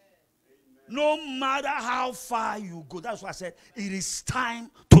 No matter how far you go. That's why I said it is time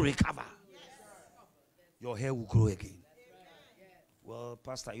to recover. Your hair will grow again. Well,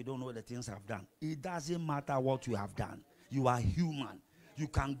 Pastor, you don't know the things I've done. It doesn't matter what you have done. You are human. You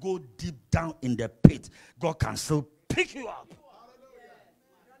can go deep down in the pit. God can still pick you up.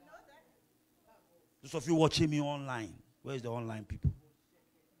 Those of you watching me online, where's the online people?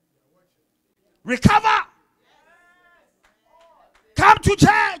 Recover. Come to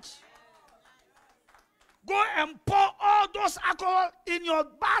church. Go and pour all those alcohol in your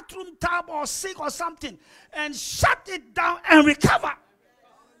bathroom tub or sink or something and shut it down and recover.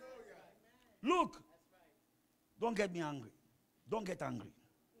 Look, don't get me angry. Don't get angry.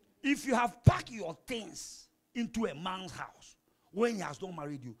 If you have packed your things into a man's house when he has not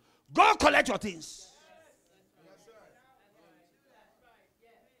married you, go collect your things.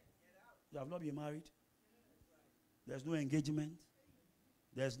 You have not been married. There's no engagement.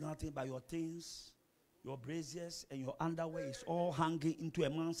 There's nothing but your things, your braziers, and your underwear is all hanging into a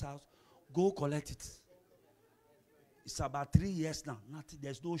man's house. Go collect it. It's about 3 years now. Nothing.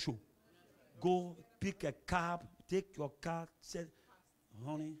 There's no show. Go pick a cab. Take your car. Say,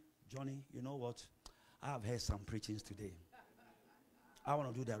 honey, Johnny, you know what? I have heard some preachings today. I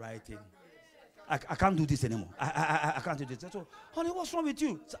want to do the right thing. I can't do this anymore. I can't do this. So, honey, what's wrong with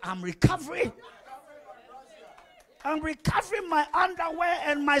you? So, I'm recovering. I'm recovering my underwear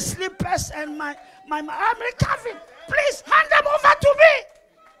and my slippers and my I'm recovering. Please hand them over to me.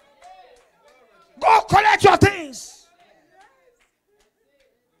 Go collect your things.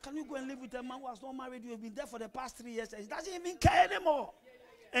 Can you go and live with a man who has not married you? You've been there for the past 3 years and he doesn't even care anymore.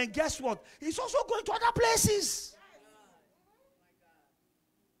 And guess what? He's also going to other places.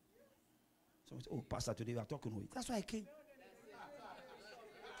 So, oh, Pastor, today we are talking with you. That's why I came.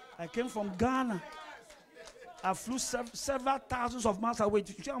 I came from Ghana. I flew several thousands of miles away.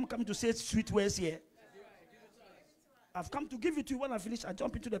 I'm coming to say sweet words here. I've come to give it to you. When I finish, I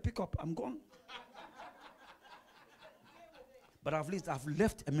jump into the pickup. I'm gone. But at least I've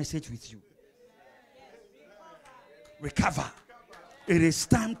left a message with you. Recover. It is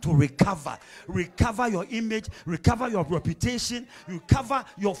time to recover. Recover your image. Recover your reputation. Recover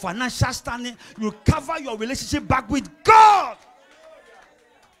your financial standing. Recover your relationship back with God.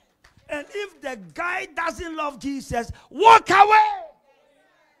 And if the guy doesn't love Jesus, walk away.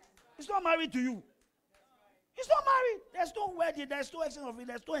 He's not married to you. He's not married. There's no wedding. There's no exchange of it.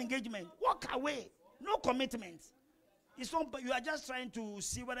 There's no engagement. Walk away. No commitment. It's not, you are just trying to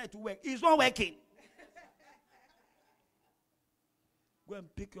see whether it will work. It's not working. Go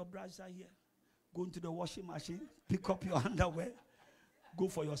and pick your brazier here. Go into the washing machine. Pick up your underwear. Go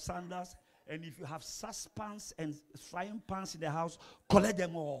for your sandals. And if you have saucepans and frying pans in the house, collect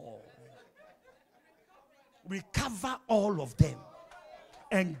them all. Recover all of them.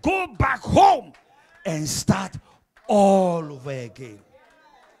 And go back home and start all over again.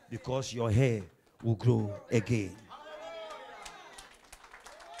 Because your hair will grow again.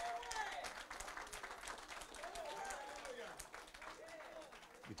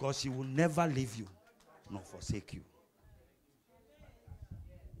 Because he will never leave you nor forsake you.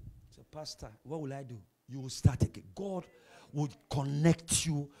 So, Pastor, what will I do? You will start again. God will connect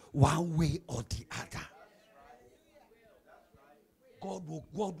you one way or the other. God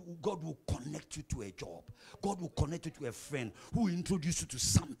will connect you to a job. God will connect you to a friend who will introduce you to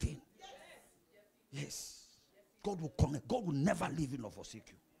something. Yes. God will connect. God will never leave you nor forsake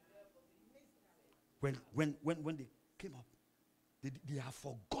you. When they came up, they have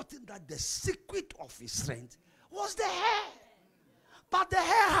forgotten that the secret of his strength was the hair. But the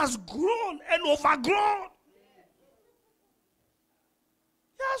hair has grown and overgrown.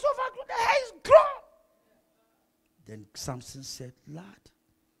 Then Samson said, Lord,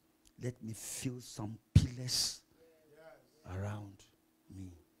 let me feel some pillars around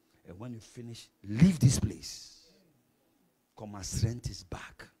me. And when you finish, leave this place. Because my strength is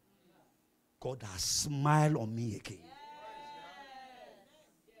back. God has smiled on me again.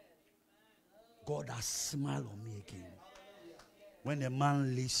 God has smiled on me again. When a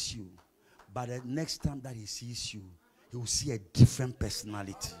man leaves you, but the next time that he sees you, he will see a different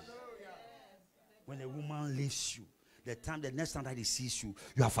personality. When a woman leaves you, the next time that he sees you,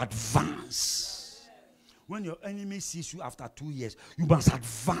 you have advanced. When your enemy sees you after 2 years, you must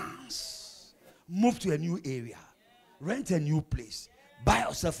advance. Move to a new area. Rent a new place. Buy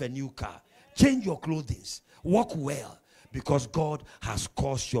yourself a new car. Change your clothing. Walk well. Because God has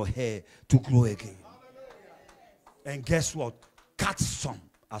caused your hair to grow again. And guess what? Cut some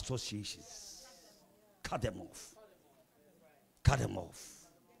associations. Cut them off. Cut them off.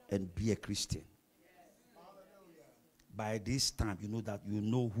 And be a Christian. By this time, you know that you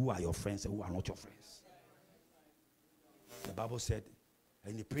know who are your friends and who are not your friends. The Bible said,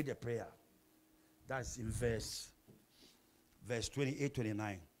 and he prayed a prayer. That's in verse 28,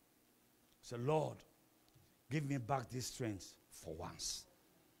 29. So, Lord, give me back this strength for once.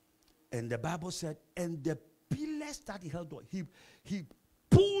 And the Bible said, and the pillars that he held on, he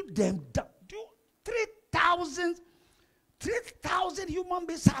pulled them down. 3,000 human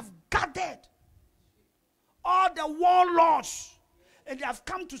beings have gathered. All the warlords. And they have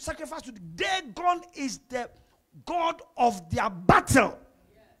come to sacrifice to Dagon is the God of their battle.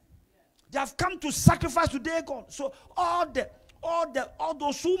 They have come to sacrifice to Dagon. So all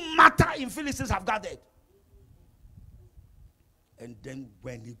those who matter in Philistines have gathered. And then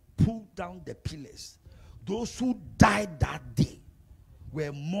when he pulled down the pillars, those who died that day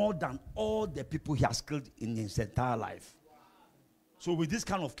were more than all the people he has killed in his entire life. So with this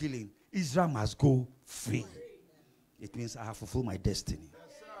kind of killing, Israel must go free. It means I have fulfilled my destiny.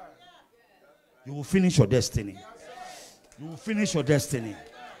 You will finish your destiny. You will finish your destiny.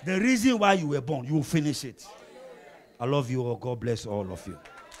 The reason why you were born, you will finish it. I love you all. God bless all of you.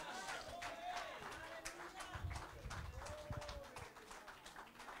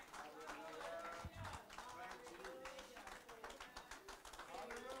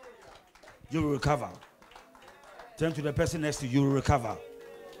 You will recover. Turn to the person next to you. You will recover.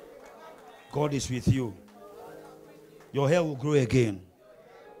 God is with you. Your hair will grow again.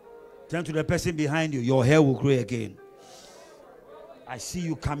 Turn to the person behind you. Your hair will grow again. I see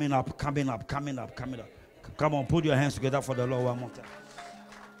you coming up, coming up, coming up, coming up. Come on, put your hands together for the Lord one more time.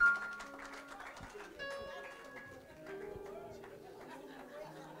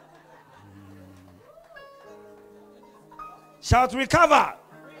 Shout, recover.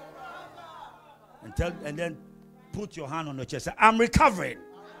 And then put your hand on your chest. Say, I'm recovering.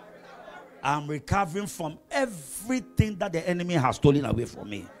 I'm recovering from everything that the enemy has stolen away from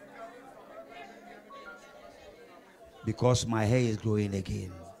me. Because my hair is growing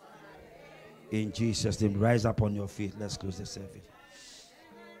again. In Jesus' name, rise up on your feet. Let's close the service.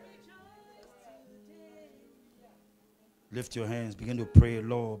 Lift your hands. Begin to pray.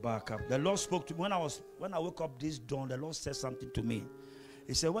 Lord, back up. The Lord spoke to me. When I woke up this dawn, the Lord said something to me.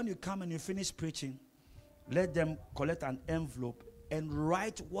 He said, when you come and you finish preaching, let them collect an envelope and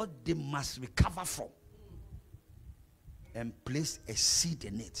write what they must recover from. And place a seed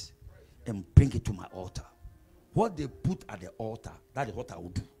in it. And bring it to my altar. What they put at the altar, that is what I will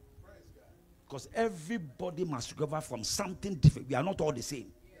do. Because everybody must recover from something different. We are not all the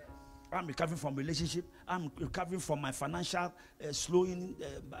same. I'm recovering from relationship. I'm recovering from my financial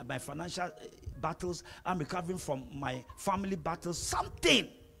my financial battles. I'm recovering from my family battles. Something.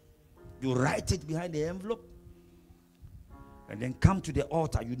 You write it behind the envelope. And then come to the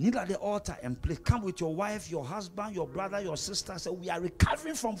altar. You kneel at the altar and pray. Come with your wife, your husband, your brother, your sister. Say, we are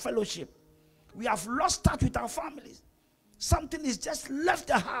recovering from fellowship. We have lost touch with our families. Something is just left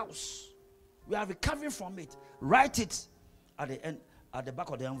the house. We are recovering from it. Write it at the end, at the back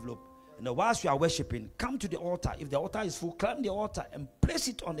of the envelope. And whilst you are worshiping, come to the altar. If the altar is full, climb the altar and place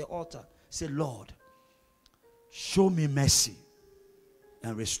it on the altar. Say, Lord, show me mercy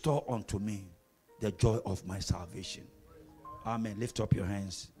and restore unto me the joy of my salvation. Amen. Lift up your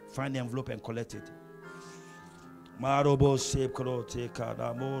hands. Find the envelope and collect it. Mara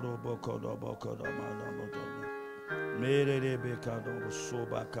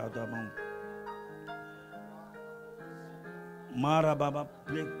Baba,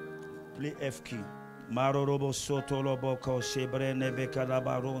 play F key. Maro robo soto lobo ko shebrene bekada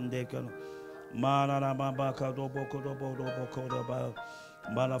baron de Mara Baba kadobo kodobo robo kodoba.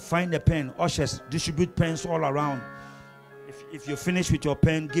 Mara, find a pen. Ushers, distribute pens all around. If you finish with your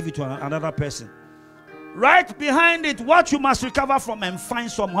pen, give it to another person. Right behind it, what you must recover from, and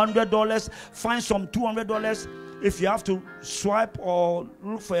find some $100, find some $200. If you have to swipe or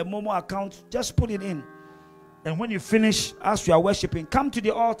look for a Momo account, just put it in. And when you finish, as you are worshiping, come to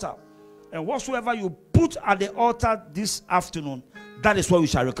the altar. And whatsoever you put at the altar this afternoon, that is what we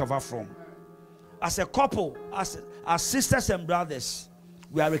shall recover from. As a couple, as sisters and brothers,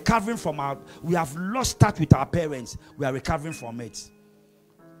 we are recovering from we have lost touch with our parents. We are recovering from it.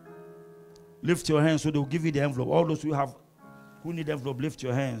 Lift your hands so they will give you the envelope. All those who need envelope, lift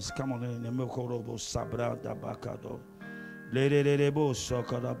your hands. Come on.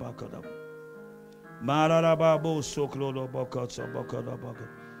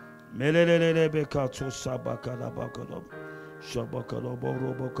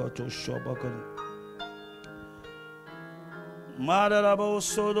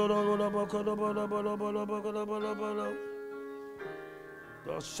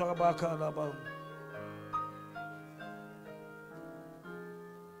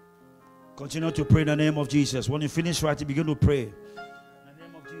 Continue to pray in the name of Jesus. When you finish writing, begin to pray. In the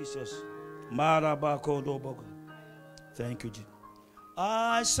name of Jesus. Thank you, Jesus.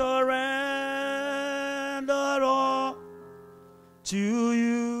 I surrender all to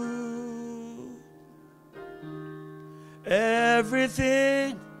you.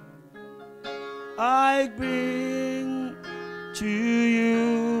 Everything I bring to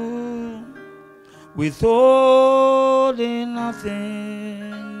you, withholding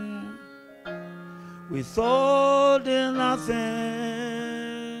nothing, withholding nothing.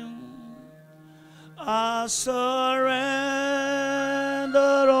 I surrender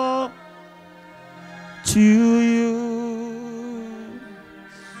all to you.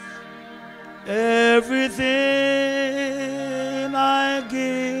 Everything I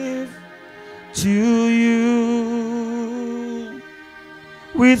give to you,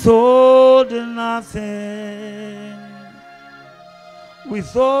 withholding nothing,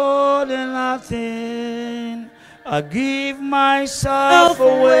 withholding nothing. I give myself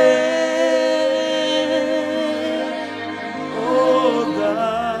away, oh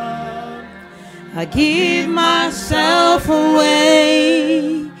God. I give myself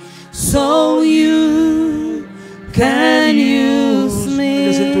away so you can use me.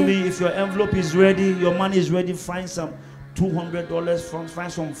 Listen to me. If your envelope is ready, your money is ready, find some $200 from,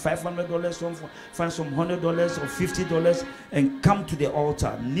 find some $500 from, find some $100 or $50 and come to the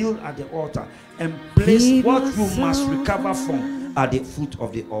altar, kneel at the altar and place what you must recover from at the foot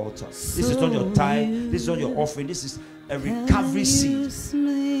of the altar. This is not your tithe, this is not your offering, this is a recovery seed.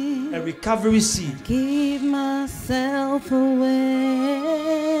 A recovery seed. Give myself away.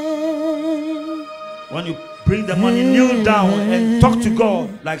 When you bring the money, kneel down and talk to God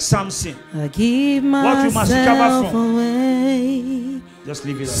like Samson. I give myself what you must recover from. Away. Just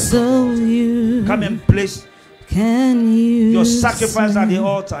leave it at so you come and place your sacrifice at the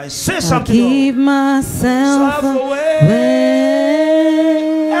altar and say something. Give myself away.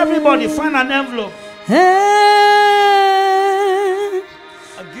 Everybody find an envelope.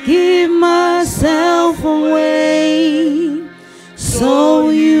 Give myself away so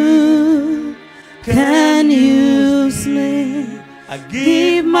you can use me. I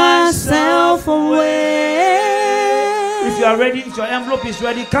give myself away. If you are ready, if your envelope is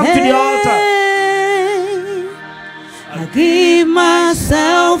ready, come to the altar. I give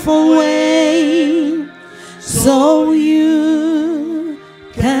myself away so you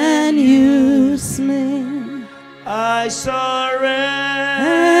can use me. I surrender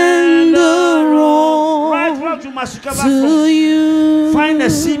all right, what you must recover to you. Find a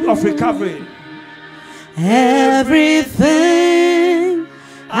seed of recovery. Everything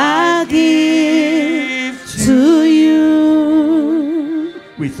I give to you,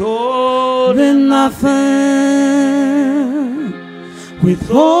 withholding nothing,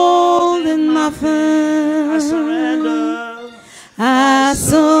 withholding nothing. I surrender. I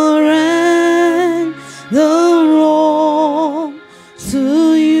surrender all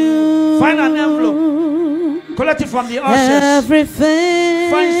to you. Find an envelope. Collect it from the ushers.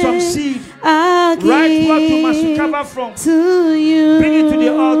 Everything. Find some seed. I give write what you must recover from. To you. Bring it to the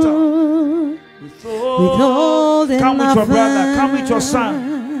altar. Withholding come with nothing. your brother. Come with your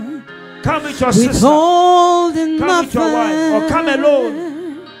son. Come with your sister. Withholding come nothing. with your wife. Or come alone.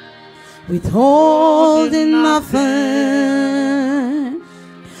 Withholding nothing.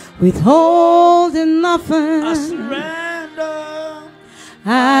 Withholding nothing. I surrender.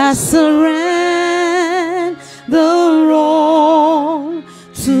 I surrender all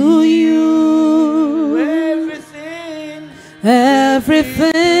to you. Everything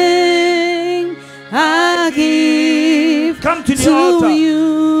I give come to the to altar.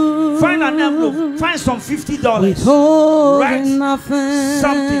 You. Find an envelope. Find some $50. Withholding Write nothing.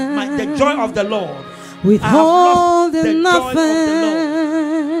 something. The joy of the Lord. Withholding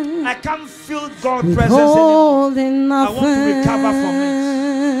nothing. I can't feel God's presence anymore. I want to recover from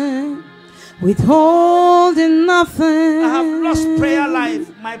it. Withholding nothing. I have lost prayer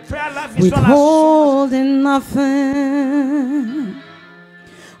life. My prayer life is withholding nothing.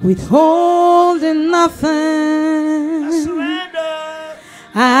 Withholding nothing. I surrender.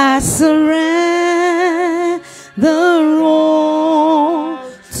 I surrender all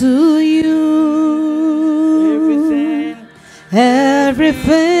to you. Everything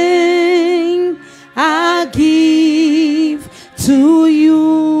I give to you.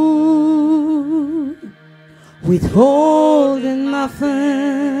 Withholding nothing.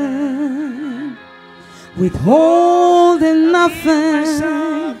 Withholding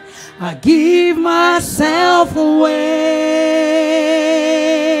nothing. I give myself away.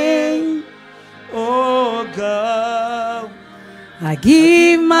 Oh God. I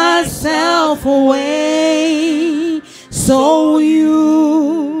give myself away so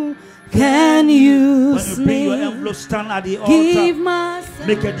you can use when you bring your me. envelope, stand at the Give altar. myself.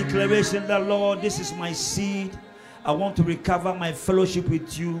 Make a declaration that, Lord, this is my seed. I want to recover my fellowship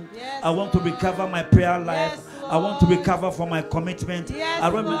with you. Yes, I want to recover my prayer life. Yes, I want to recover from my commitment. Yes, I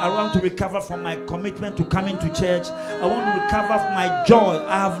want to recover from my commitment to coming to church. I want to recover from my joy.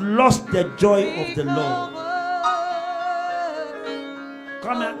 I have lost the joy of the Lord.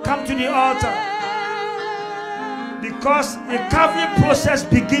 Come to the altar. Because the recovery process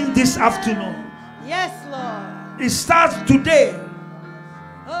begins this afternoon. Yes, Lord. It starts today.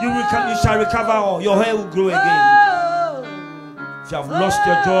 You shall recover all. Your hair will grow again. If you have lost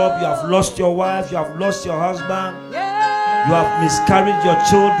your job, you have lost your wife, you have lost your husband, you have miscarried your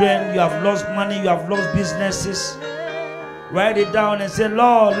children, you have lost money, you have lost businesses. Write it down and say,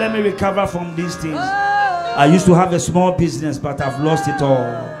 Lord, let me recover from these things. I used to have a small business, but I've lost it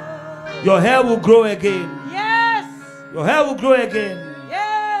all. Your hair will grow again. Yes. Your hair will grow again.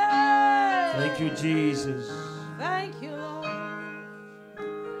 Yes. Thank you, Jesus. Thank you, Lord.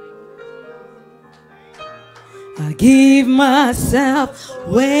 I give myself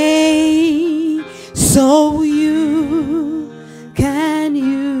away so you can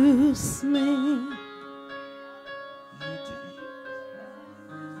use me.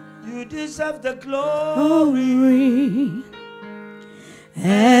 You deserve the glory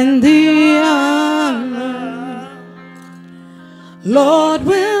And the honor. Lord,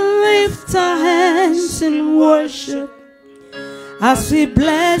 we'll lift our hands in worship as we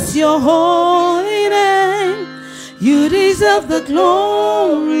bless your holy name. You deserve the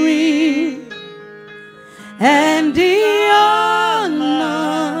glory and the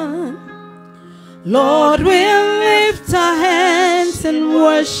honor. Lord, we'll lift our hands in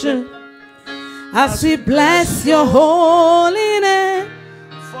worship as we bless your holy name.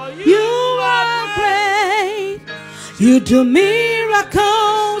 for You are great. You do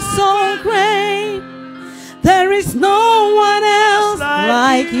miracles so great. There is no one else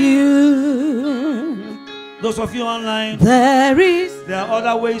like you. Those of you online, There there are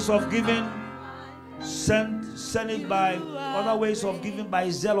other ways of giving. Send it by other ways of giving by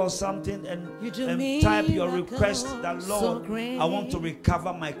Zelle or something, and type your request that, Lord, I want to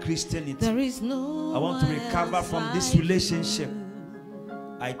recover my Christianity. is no I want to recover from this relationship.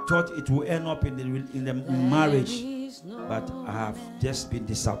 I thought it would end up in the marriage, but I have just been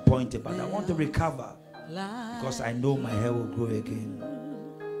disappointed. But I want to recover because I know my hair will grow again.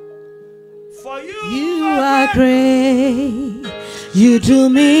 For You are great. You do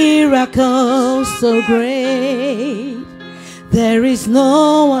miracles so great. There is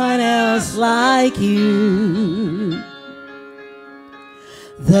no one else like you.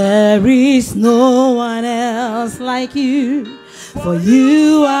 There is no one else like you. For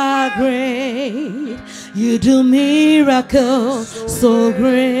you are great. You do miracles so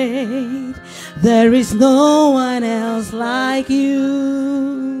great. There is no one else like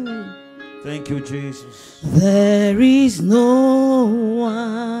you. Thank you, Jesus. There is no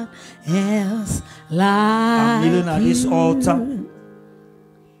one else like I'm kneeling at this you. altar,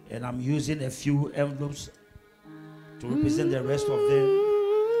 and I'm using a few envelopes to represent the rest of them.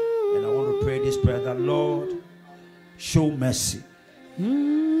 And I want to pray this prayer that, Lord, show mercy.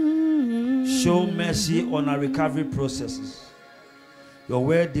 Show mercy on our recovery processes. Your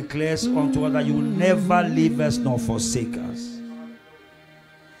word declares unto us that you will never leave us nor forsake us.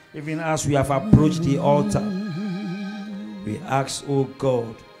 Even as we have approached the altar, we ask, oh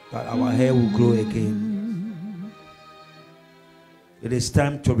God, that our hair will grow again. It is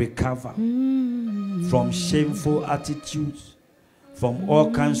time to recover from shameful attitudes, from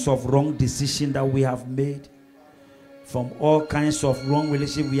all kinds of wrong decisions that we have made, from all kinds of wrong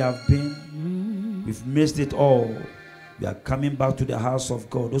relationships we have been. We've missed it all. We are coming back to the house of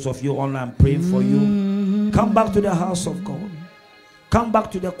God. Those of you online, praying for you. Come back to the house of God. Come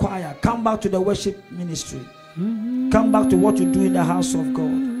back to the choir. Come back to the worship ministry. Come back to what you do in the house of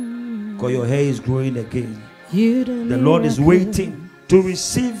God. Because your hair is growing again. The Lord is waiting to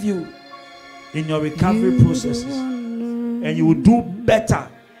receive you in your recovery processes. And you will do better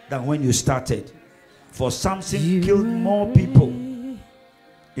than when you started. For Samson killed more people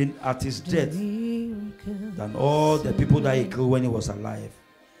at his death than all the people that he killed when he was alive.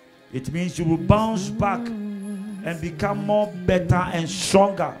 It means you will bounce back and become more better and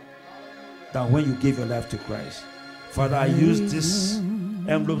stronger than when you gave your life to Christ. Father, I use this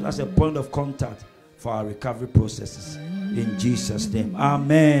envelope as a point of contact for our recovery processes. In Jesus' name,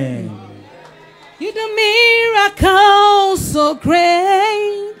 amen. You do miracles so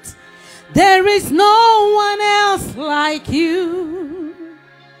great. There is no one else like you.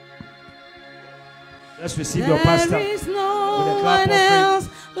 Let's receive your pastor. There is no one else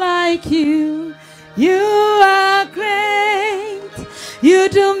like you. You are great. You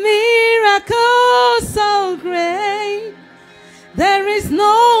do miracles so great. There is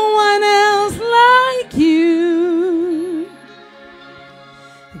no one else like you.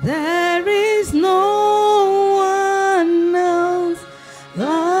 There is no one else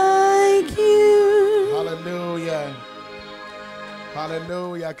like you. Hallelujah.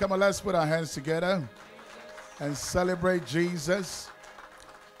 Hallelujah. Come on, let's put our hands together and celebrate Jesus.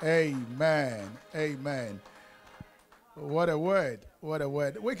 Amen. Amen. What a word. What a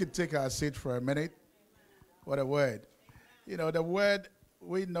word. We could take our seat for a minute. What a word. You know, the word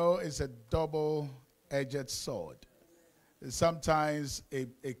we know is a double-edged sword. Sometimes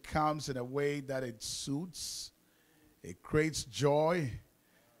it comes in a way that it suits. It creates joy.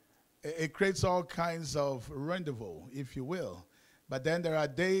 It creates all kinds of rendezvous, if you will. But then there are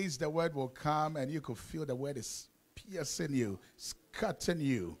days the word will come and you could feel the word is piercing you, it's cutting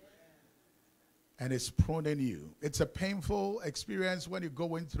you, and it's pruning you. It's a painful experience when you're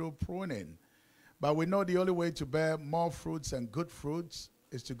going through pruning. But we know the only way to bear more fruits and good fruits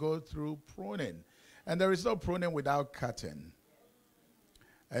is to go through pruning. And there is no pruning without cutting.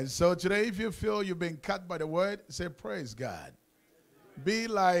 And so today, if you feel you've been cut by the word, say, praise God. Be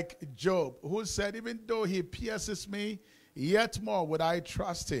like Job, who said, even though he pierces me, yet more would I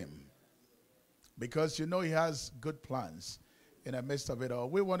trust him. Because you know he has good plans in the midst of it all.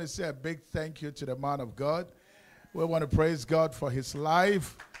 We want to say a big thank you to the man of God. We want to praise God for his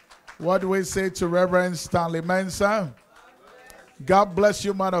life. What do we say to Reverend Stanley Mensah? God bless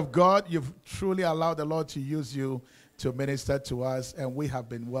you, man of God. You've truly allowed the Lord to use you to minister to us, and we have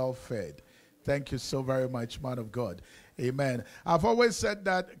been well fed. Thank you so very much, man of God. Amen. I've always said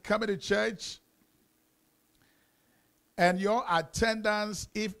that coming to church and your attendance,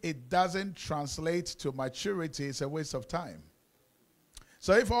 if it doesn't translate to maturity, is a waste of time.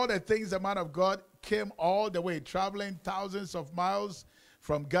 So if all the things the man of God came all the way, traveling thousands of miles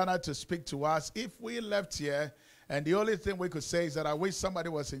from Ghana to speak to us, if we left here and the only thing we could say is that I wish somebody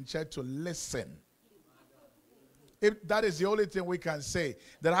was in church to listen. If that is the only thing we can say,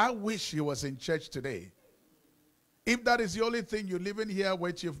 that I wish he was in church today. If that is the only thing you're living here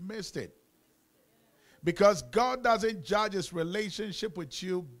with, you've missed it. Because God doesn't judge his relationship with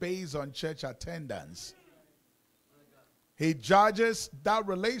you based on church attendance. He judges that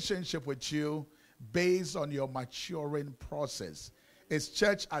relationship with you based on your maturing process. It's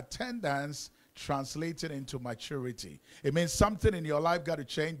church attendance translated into maturity. It means something in your life got to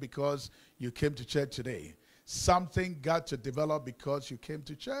change because you came to church today. Something got to develop because you came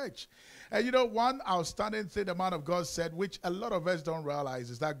to church. And you know, one outstanding thing the man of God said, which a lot of us don't realize,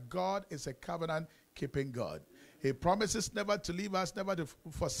 is that God is a covenant-keeping God. He promises never to leave us, never to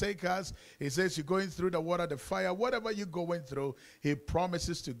forsake us. He says you're going through the water, the fire, whatever you're going through, he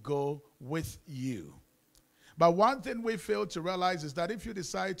promises to go with you. But one thing we fail to realize is that if you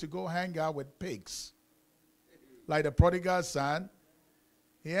decide to go hang out with pigs, like the prodigal son,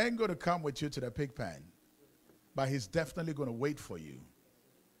 he ain't going to come with you to the pig pen. But he's definitely going to wait for you.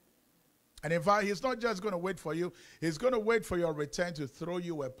 And in fact, he's not just going to wait for you. He's going to wait for your return to throw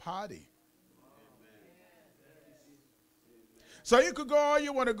you a party. So you could go all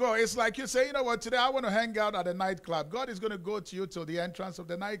you want to go. It's like you say, you know what, today I want to hang out at a nightclub. God is going to go to you till the entrance of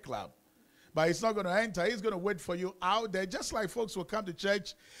the nightclub. But he's not going to enter. He's going to wait for you out there. Just like folks will come to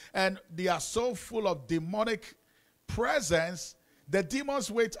church and they are so full of demonic presence. The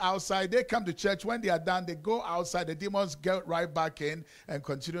demons wait outside. They come to church. When they are done, they go outside. The demons get right back in and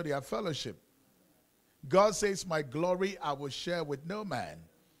continue their fellowship. God says, my glory I will share with no man.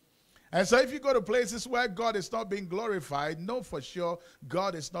 And so if you go to places where God is not being glorified, know for sure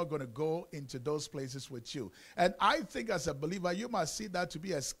God is not going to go into those places with you. And I think as a believer, you must see that to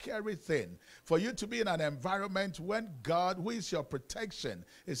be a scary thing. For you to be in an environment when God, who is your protection,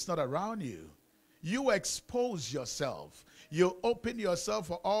 is not around you. You expose yourself. You open yourself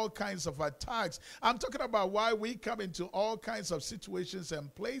for all kinds of attacks. I'm talking about why we come into all kinds of situations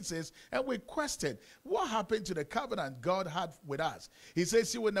and places and we question, what happened to the covenant God had with us? He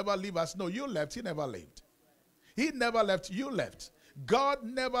says he will never leave us. No, you left. He never left. He never left. You left. God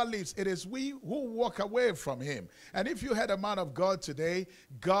never leaves. It is we who walk away from him. And if you had a man of God today,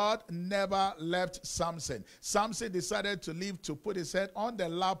 God never left Samson. Samson decided to leave to put his head on the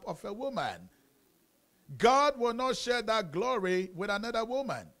lap of a woman. God will not share that glory with another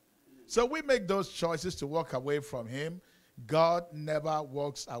woman. So we make those choices to walk away from him. God never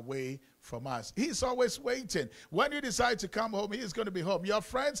walks away from us. He's always waiting. When you decide to come home, he is going to be home. Your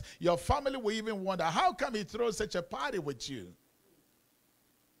friends, your family will even wonder, how come he throws such a party with you?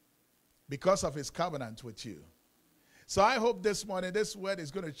 Because of his covenant with you. So I hope this morning, this word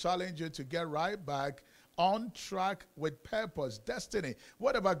is going to challenge you to get right back on track with purpose, destiny,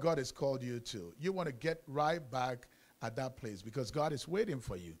 whatever God has called you to. You want to get right back at that place because God is waiting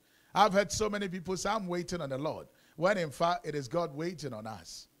for you. I've heard so many people say, I'm waiting on the Lord, when in fact it is God waiting on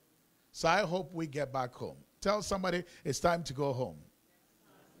us. So I hope we get back home. Tell somebody it's time to go home.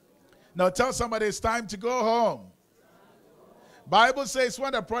 Now tell somebody it's time to go home. Bible says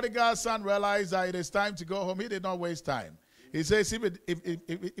when the prodigal son realized that it is time to go home, he did not waste time. He says,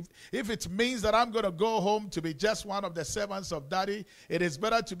 if it means that I'm going to go home to be just one of the servants of daddy, it is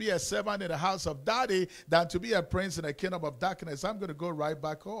better to be a servant in the house of daddy than to be a prince in the kingdom of darkness. I'm going to go right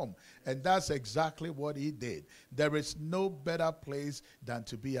back home. And that's exactly what he did. There is no better place than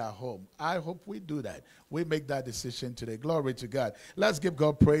to be at home. I hope we do that. We make that decision today. Glory to God. Let's give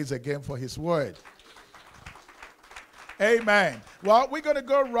God praise again for his word. Amen. Well, we're going to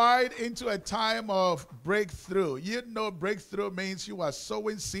go right into a time of breakthrough. You know, breakthrough means you are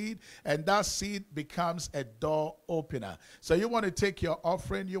sowing seed, and that seed becomes a door opener. So you want to take your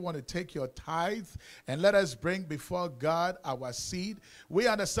offering, you want to take your tithe, and let us bring before God our seed. We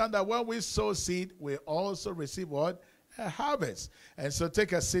understand that when we sow seed, we also receive what? A harvest. And so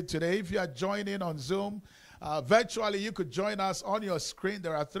take a seat today. If you are joining on Zoom, virtually, you could join us on your screen.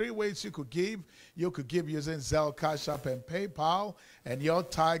 There are 3 ways you could give. You could give using Zelle, Cash App, and PayPal. And your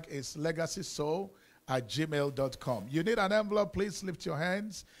tag is legacysoul@gmail.com. You need an envelope, please lift your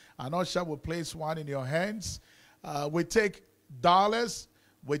hands. An usher will place one in your hands. We take dollars.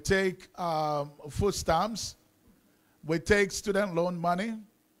 We take food stamps. We take student loan money.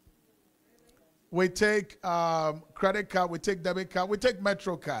 We take credit card. We take debit card. We take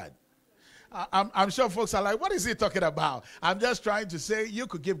Metro card. I'm sure folks are like, what is he talking about? I'm just trying to say you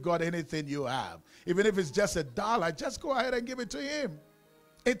could give God anything you have. Even if it's just $1, just go ahead and give it to him.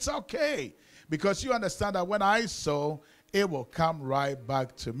 It's okay. Because you understand that when I sow, it will come right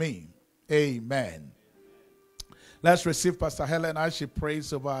back to me. Amen. Let's receive Pastor Helen as she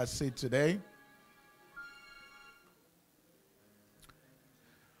prays over our seed today.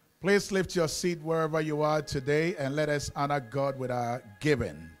 Please lift your seat wherever you are today and let us honor God with our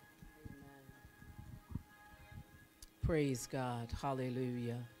giving. Praise God.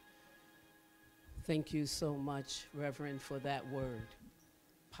 Hallelujah. Thank you so much, Reverend, for that word.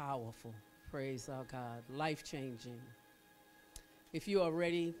 Powerful. Praise our God. Life-changing. If you are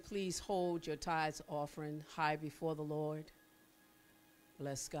ready, please hold your tithes offering high before the Lord.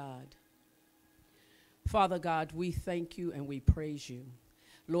 Bless God. Father God, we thank you and we praise you.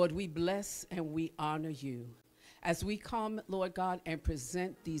 Lord, we bless and we honor you. As we come, Lord God, and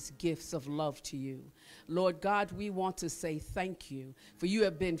present these gifts of love to you. Lord God, we want to say thank you, for you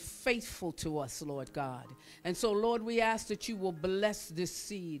have been faithful to us, Lord God. And so, Lord, we ask that you will bless this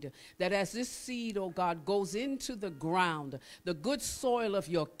seed, that as this seed, oh God, goes into the ground, the good soil of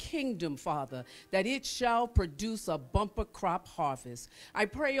your kingdom, Father, that it shall produce a bumper crop harvest. I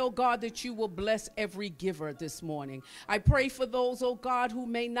pray, oh God, that you will bless every giver this morning. I pray for those, oh God, who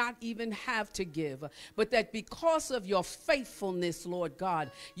may not even have to give, but that because of your faithfulness, Lord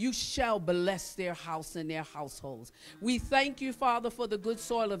God, you shall bless their house and their households. We thank you, Father, for the good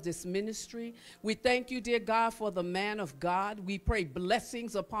soil of this ministry. We thank you, dear God, for the man of God. We pray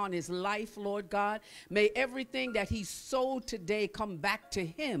blessings upon his life, Lord God. May everything that he sowed today come back to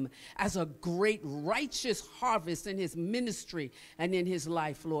him as a great righteous harvest in his ministry and in his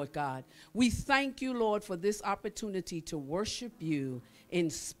life, Lord God. We thank you, Lord, for this opportunity to worship you in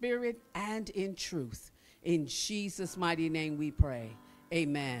spirit and in truth. In Jesus' mighty name we pray.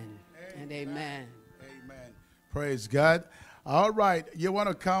 Amen and amen. Praise God. All right. You want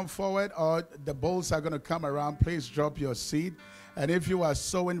to come forward, or the bowls are going to come around. Please drop your seed. And if you are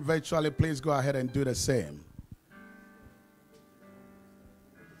sowing virtually, please go ahead and do the same.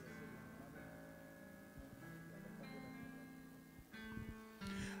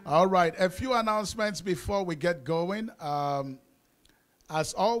 All right. A few announcements before we get going.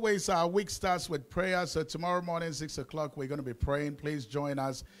 As always, our week starts with prayer. So tomorrow morning, 6 o'clock, we're going to be praying. Please join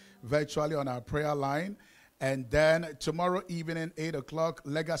us virtually on our prayer line. And then tomorrow evening, 8 o'clock,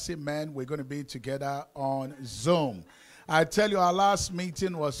 Legacy Men, we're going to be together on Zoom. I tell you, our last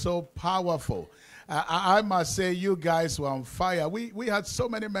meeting was so powerful. I must say, you guys were on fire. We had so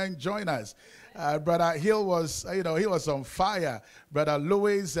many men join us. Brother Hill was, he was on fire. Brother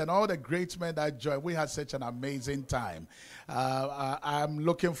Louis and all the great men that joined. We had such an amazing time. I'm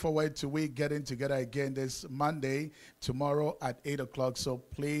looking forward to we getting together again this Monday, tomorrow at 8 o'clock. So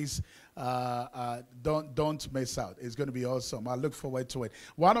please don't miss out. It's going to be awesome. I look forward to it.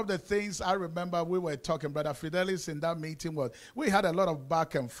 One of the things I remember we were talking, Brother Fidelis, in that meeting was we had a lot of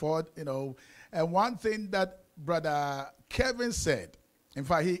back and forth, and one thing that Brother Kevin said, in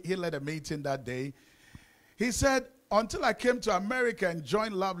fact, he led a meeting that day. He said, until I came to America and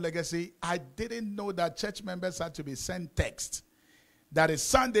joined Love Legacy, I didn't know that church members had to be sent text. That is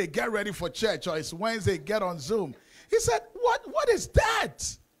Sunday, get ready for church, or it's Wednesday, get on Zoom. He said, what is that?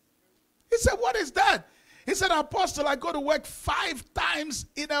 He said, what is that? He said, Apostle, I go to work 5 times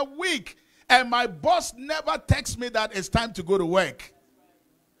in a week, and my boss never texts me that it's time to go to work.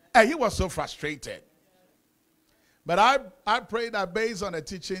 And he was so frustrated. But I pray that based on the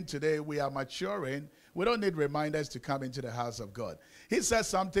teaching today, we are maturing. We don't need reminders to come into the house of God. He said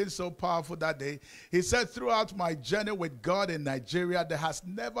something so powerful that day. He said, throughout my journey with God in Nigeria, there has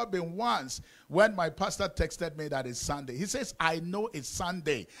never been once when my pastor texted me that it's Sunday. He says, I know it's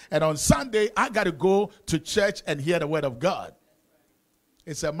Sunday. And on Sunday, I got to go to church and hear the word of God.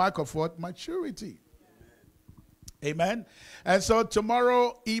 It's a mark of what? Maturity. Amen. And so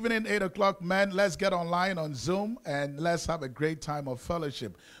tomorrow evening, 8 o'clock, men, let's get online on Zoom and let's have a great time of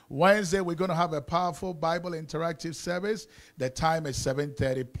fellowship. Wednesday, we're going to have a powerful Bible interactive service. The time is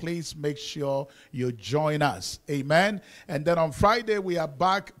 7:30. Please make sure you join us. Amen. And then on Friday, we are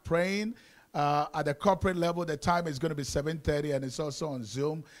back praying. At the corporate level, the time is going to be 7:30, and it's also on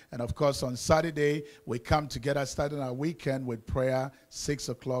Zoom. And of course, on Saturday, we come together starting our weekend with prayer, 6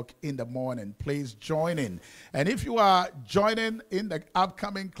 o'clock in the morning. Please join in. And if you are joining in the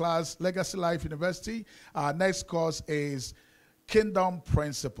upcoming class, Legacy Life University, our next course is Kingdom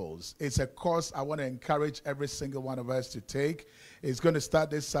Principles. It's a course I want to encourage every single one of us to take. It's going to start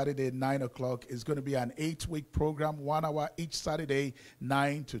this Saturday at 9 o'clock. It's going to be an 8-week program, 1 hour each Saturday,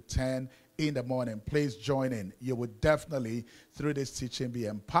 9 to 10 in the morning. Please join in. You will definitely, through this teaching, be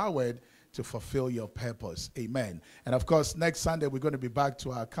empowered to fulfill your purpose. Amen. And of course, next Sunday, we're going to be back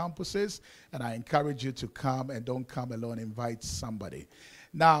to our campuses, and I encourage you to come, and don't come alone. Invite somebody.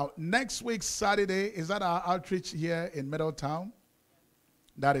 Now, next week, Saturday, is that our outreach here in Middletown?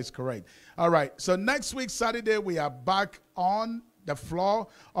 That is correct. All right. So next week, Saturday, we are back on the floor,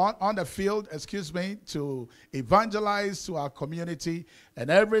 on the field, to evangelize to our community. And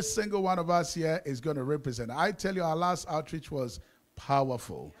every single one of us here is going to represent. I tell you, our last outreach was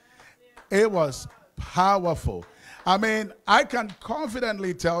powerful. It was powerful. I mean, I can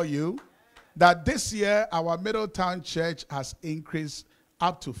confidently tell you that this year, our Middletown church has increased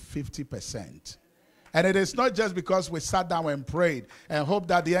up to 50%. And it is not just because we sat down and prayed and hoped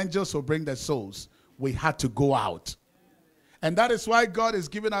that the angels will bring the souls. We had to go out. And that is why God is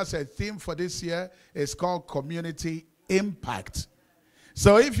giving us a theme for this year. It's called Community Impact.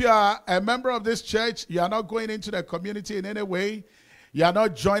 So if you are a member of this church, you are not going into the community in any way. You are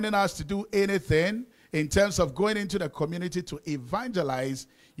not joining us to do anything in terms of going into the community to evangelize.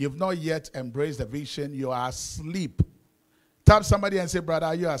 You've not yet embraced the vision. You are asleep. Tap somebody and say, brother,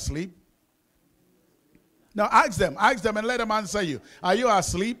 are you asleep? Now ask them and let them answer you. Are you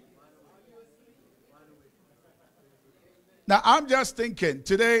asleep? Now I'm just thinking,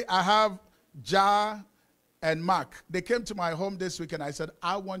 today I have Ja and Mark. They came to my home this week and I said,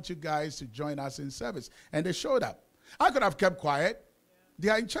 I want you guys to join us in service. And they showed up. I could have kept quiet. They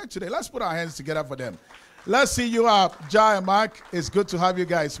are in church today. Let's put our hands together for them. Let's see you up, Ja and Mark. It's good to have you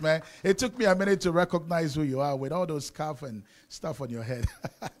guys, man. It took me a minute to recognize who you are with all those scarf and stuff on your head.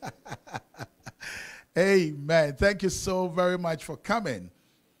 Amen. Thank you so very much for coming.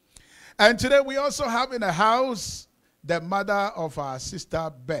 And today we also have in the house the mother of our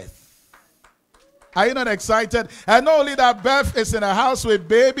sister Beth. Are you not excited? And not only that, Beth is in the house with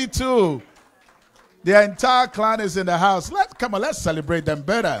baby too. The entire clan is in the house. Come on, let's celebrate them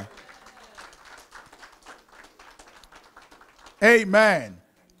better. Amen.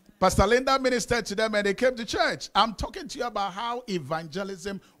 Pastor Linda ministered to them and they came to church. I'm talking to you about how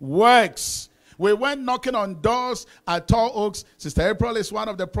evangelism works. We went knocking on doors at Tall Oaks. Sister April is one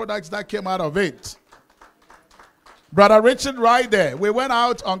of the products that came out of it. Brother Richard right there. We went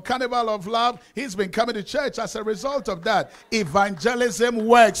out on Carnival of Love. He's been coming to church as a result of that. Evangelism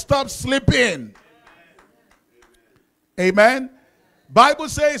works. Stop sleeping. Amen. Bible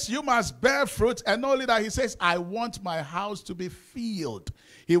says you must bear fruit, and not only that, he says, I want my house to be filled.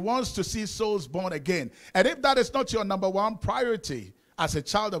 He wants to see souls born again. And if that is not your number one priority as a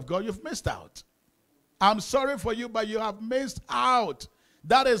child of God, you've missed out. I'm sorry for you, but you have missed out.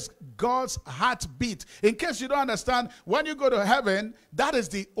 That is God's heartbeat. In case you don't understand, when you go to heaven, that is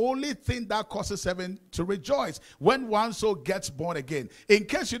the only thing that causes heaven to rejoice, when one soul gets born again. In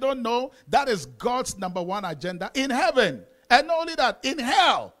case you don't know, that is God's number one agenda in heaven. And not only that, in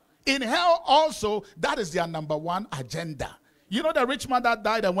hell. In hell also, that is their number one agenda. You know the rich man that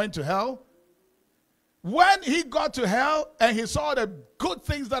died and went to hell? When he got to hell and he saw the good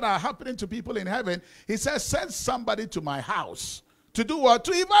things that are happening to people in heaven, he says, send somebody to my house. To do what?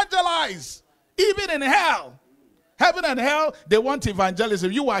 To evangelize. Even in hell. Heaven and hell, they want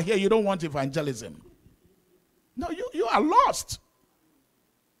evangelism. You are here, you don't want evangelism. No, you are lost.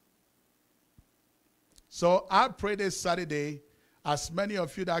 So I pray this Saturday, as many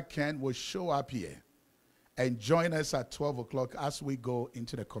of you that can will show up here and join us at 12 o'clock as we go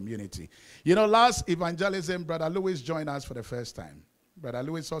into the community. You know, last evangelism, Brother Lewis joined us for the first time. Brother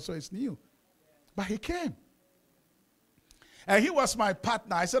Lewis also is new. But he came. And he was my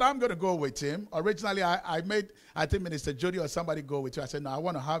partner. I said, I'm going to go with him. Originally, I think Minister Jody or somebody go with you. I said, no, I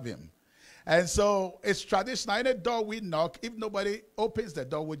want to have him. And so it's traditional. Any door we knock, if nobody opens the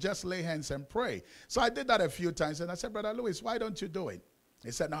door, we just lay hands and pray. So I did that a few times. And I said, Brother Lewis, why don't you do it? He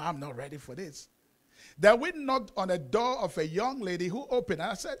said, no, I'm not ready for this. Then we knocked on the door of a young lady who opened.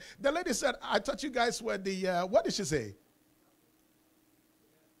 And I said, the lady said, I thought you guys were the, what did she say?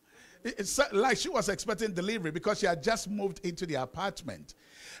 It's like she was expecting delivery because she had just moved into the apartment.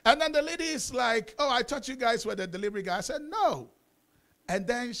 And then the lady is like, oh, I thought you guys were the delivery guy. I said, no. And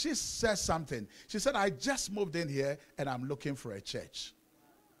then she said something. She said, I just moved in here and I'm looking for a church.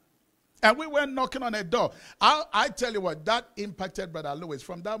 And we went knocking on a door. I tell you what, that impacted Brother Lewis.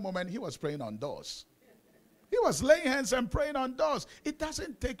 From that moment, he was praying on doors. He was laying hands and praying on doors. It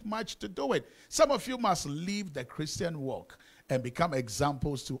doesn't take much to do it. Some of you must leave the Christian walk and become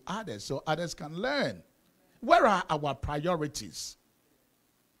examples to others so others can learn. Where are our priorities?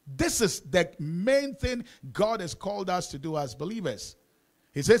 This is the main thing God has called us to do as believers.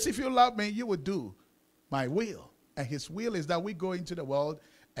 He says, if you love me, you will do my will. And his will is that we go into the world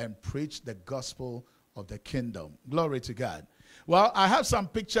and preach the gospel of the kingdom. Glory to God. Well, I have some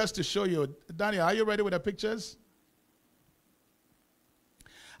pictures to show you. Daniel, are you ready with the pictures?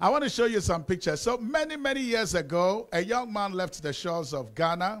 I want to show you some pictures. So many, many years ago, a young man left the shores of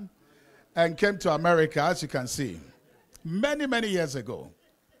Ghana and came to America, as you can see. Many, many years ago.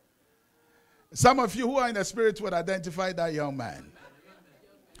 Some of you who are in the spirit would identify that young man.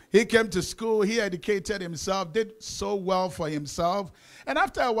 He came to school, he educated himself, did so well for himself. And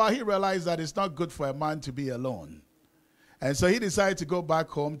after a while, he realized that it's not good for a man to be alone. And so he decided to go back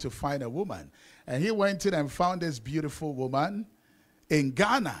home to find a woman. And he went in and found this beautiful woman in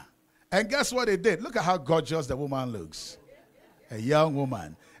Ghana. And guess what he did? Look at how gorgeous the woman looks. A young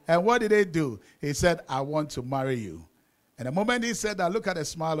woman. And what did they do? He said, I want to marry you. And the moment he said that, look at the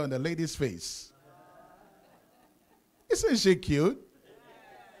smile on the lady's face. Isn't she cute?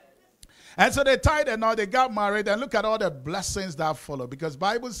 And so they tied a knot, they got married, and look at all the blessings that follow. Because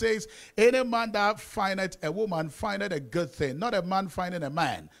Bible says, any man that findeth a woman findeth a good thing. Not a man finding a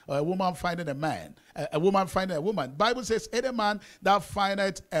man, or a woman finding a man. A woman finding a woman. Bible says, any man that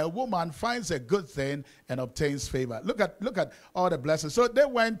findeth a woman finds a good thing and obtains favor. Look at all the blessings. So they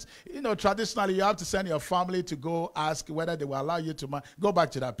went, traditionally you have to send your family to go ask whether they will allow you to marry. Go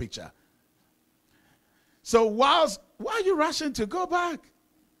back to that picture. So why are you rushing to go back?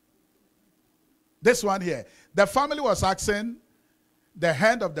 This one here. The family was asking the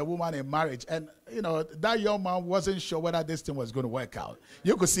hand of the woman in marriage. And, that young man wasn't sure whether this thing was going to work out.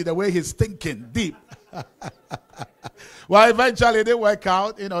 You could see the way he's thinking deep. Well, eventually they work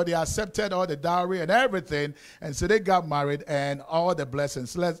out. They accepted all the dowry and everything. And so they got married and all the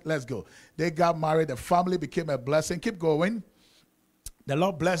blessings. Let's go. They got married. The family became a blessing. Keep going. The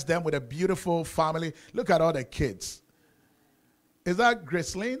Lord blessed them with a beautiful family. Look at all the kids. Is that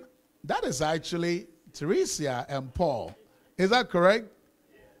Graceline? That is actually Teresa and Paul. Is that correct?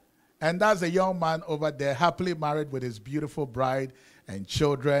 And that's a young man over there, happily married with his beautiful bride and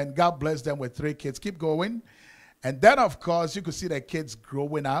children. God bless them with 3 kids. Keep going. And then, of course, you could see the kids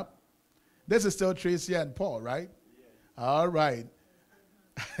growing up. This is still Tracy and Paul, right? Yeah. All right.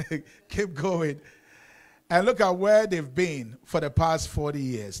 Keep going. And look at where they've been for the past 40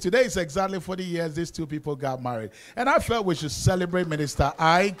 years. Today is exactly 40 years these two people got married. And I felt we should celebrate Minister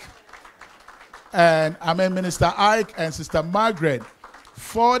Ike Minister Ike and Sister Margaret.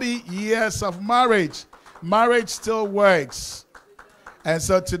 40 years of marriage. Marriage still works. And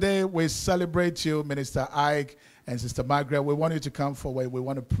so today we celebrate you, Minister Ike and Sister Margaret. We want you to come forward. We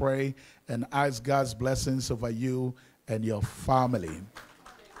want to pray and ask God's blessings over you and your family.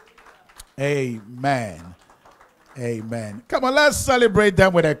 Amen. Amen. Come on, let's celebrate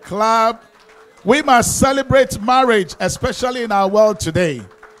them with a clap. We must celebrate marriage, especially in our world today.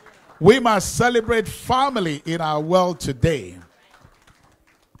 We must celebrate family in our world today.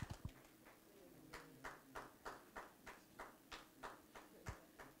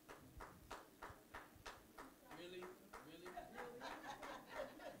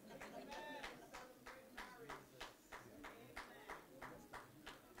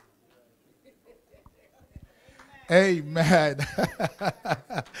 Amen.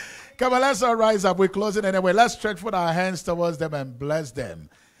 Come on, let's all rise up. We're closing anyway. Let's stretch forth our hands towards them and bless them.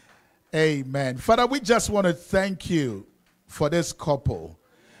 Amen. Father, we just want to thank you for this couple.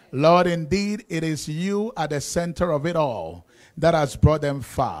 Lord, indeed, it is you at the center of it all that has brought them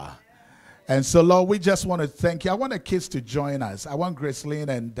far. And so, Lord, we just want to thank you. I want the kids to join us. I want Gracelyn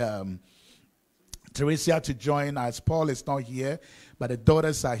and Teresa to join us. Paul is not here, but the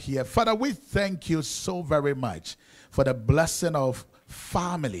daughters are here. Father, we thank you so very much for the blessing of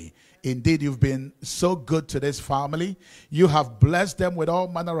family. Indeed, you've been so good to this family. You have blessed them with all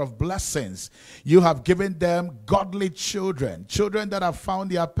manner of blessings. You have given them godly children, children that have found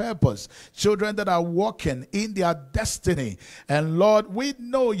their purpose, children that are walking in their destiny. And Lord, we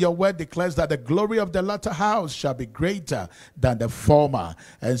know your word declares that the glory of the latter house shall be greater than the former.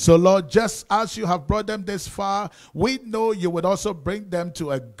 And so, Lord, just as you have brought them this far, we know you would also bring them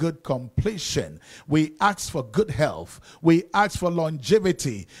to a good completion. We ask for good health. We ask for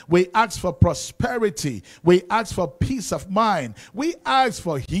longevity. We ask for prosperity. We ask for peace of mind. We ask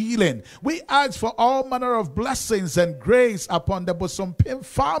for healing. We ask for all manner of blessings and grace upon the Bosom Pim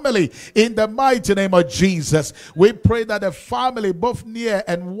family in the mighty name of Jesus. We pray that the family, both near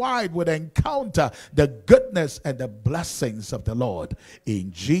and wide, would encounter the goodness and the blessings of the Lord. In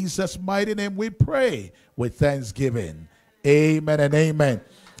Jesus' mighty name we pray with thanksgiving. Amen and amen.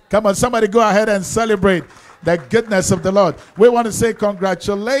 Come on, somebody go ahead and celebrate the goodness of the Lord. We want to say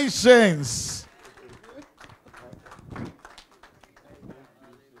congratulations.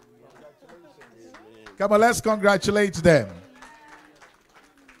 Come on, let's congratulate them.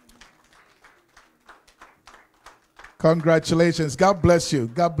 Congratulations. God bless you.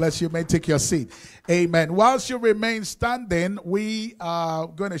 God bless you. You may take your seat. Amen. Whilst you remain standing, we are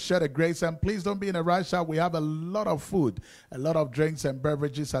going to share the grace. And please don't be in a rush hour. We have a lot of food, a lot of drinks and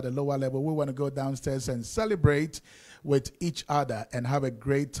beverages at the lower level. We want to go downstairs and celebrate with each other and have a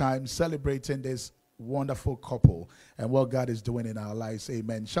great time celebrating this wonderful couple and what God is doing in our lives.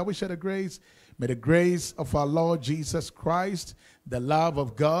 Amen. Shall we share the grace? May the grace of our Lord Jesus Christ, the love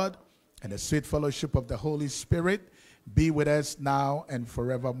of God, and the sweet fellowship of the Holy Spirit be with us now and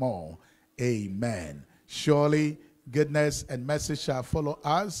forevermore. Amen. Surely goodness and mercy shall follow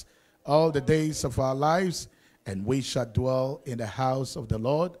us all the days of our lives, and we shall dwell in the house of the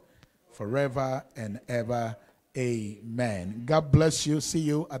Lord forever and ever. Amen. God bless you. See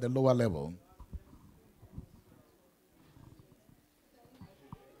you at the lower level.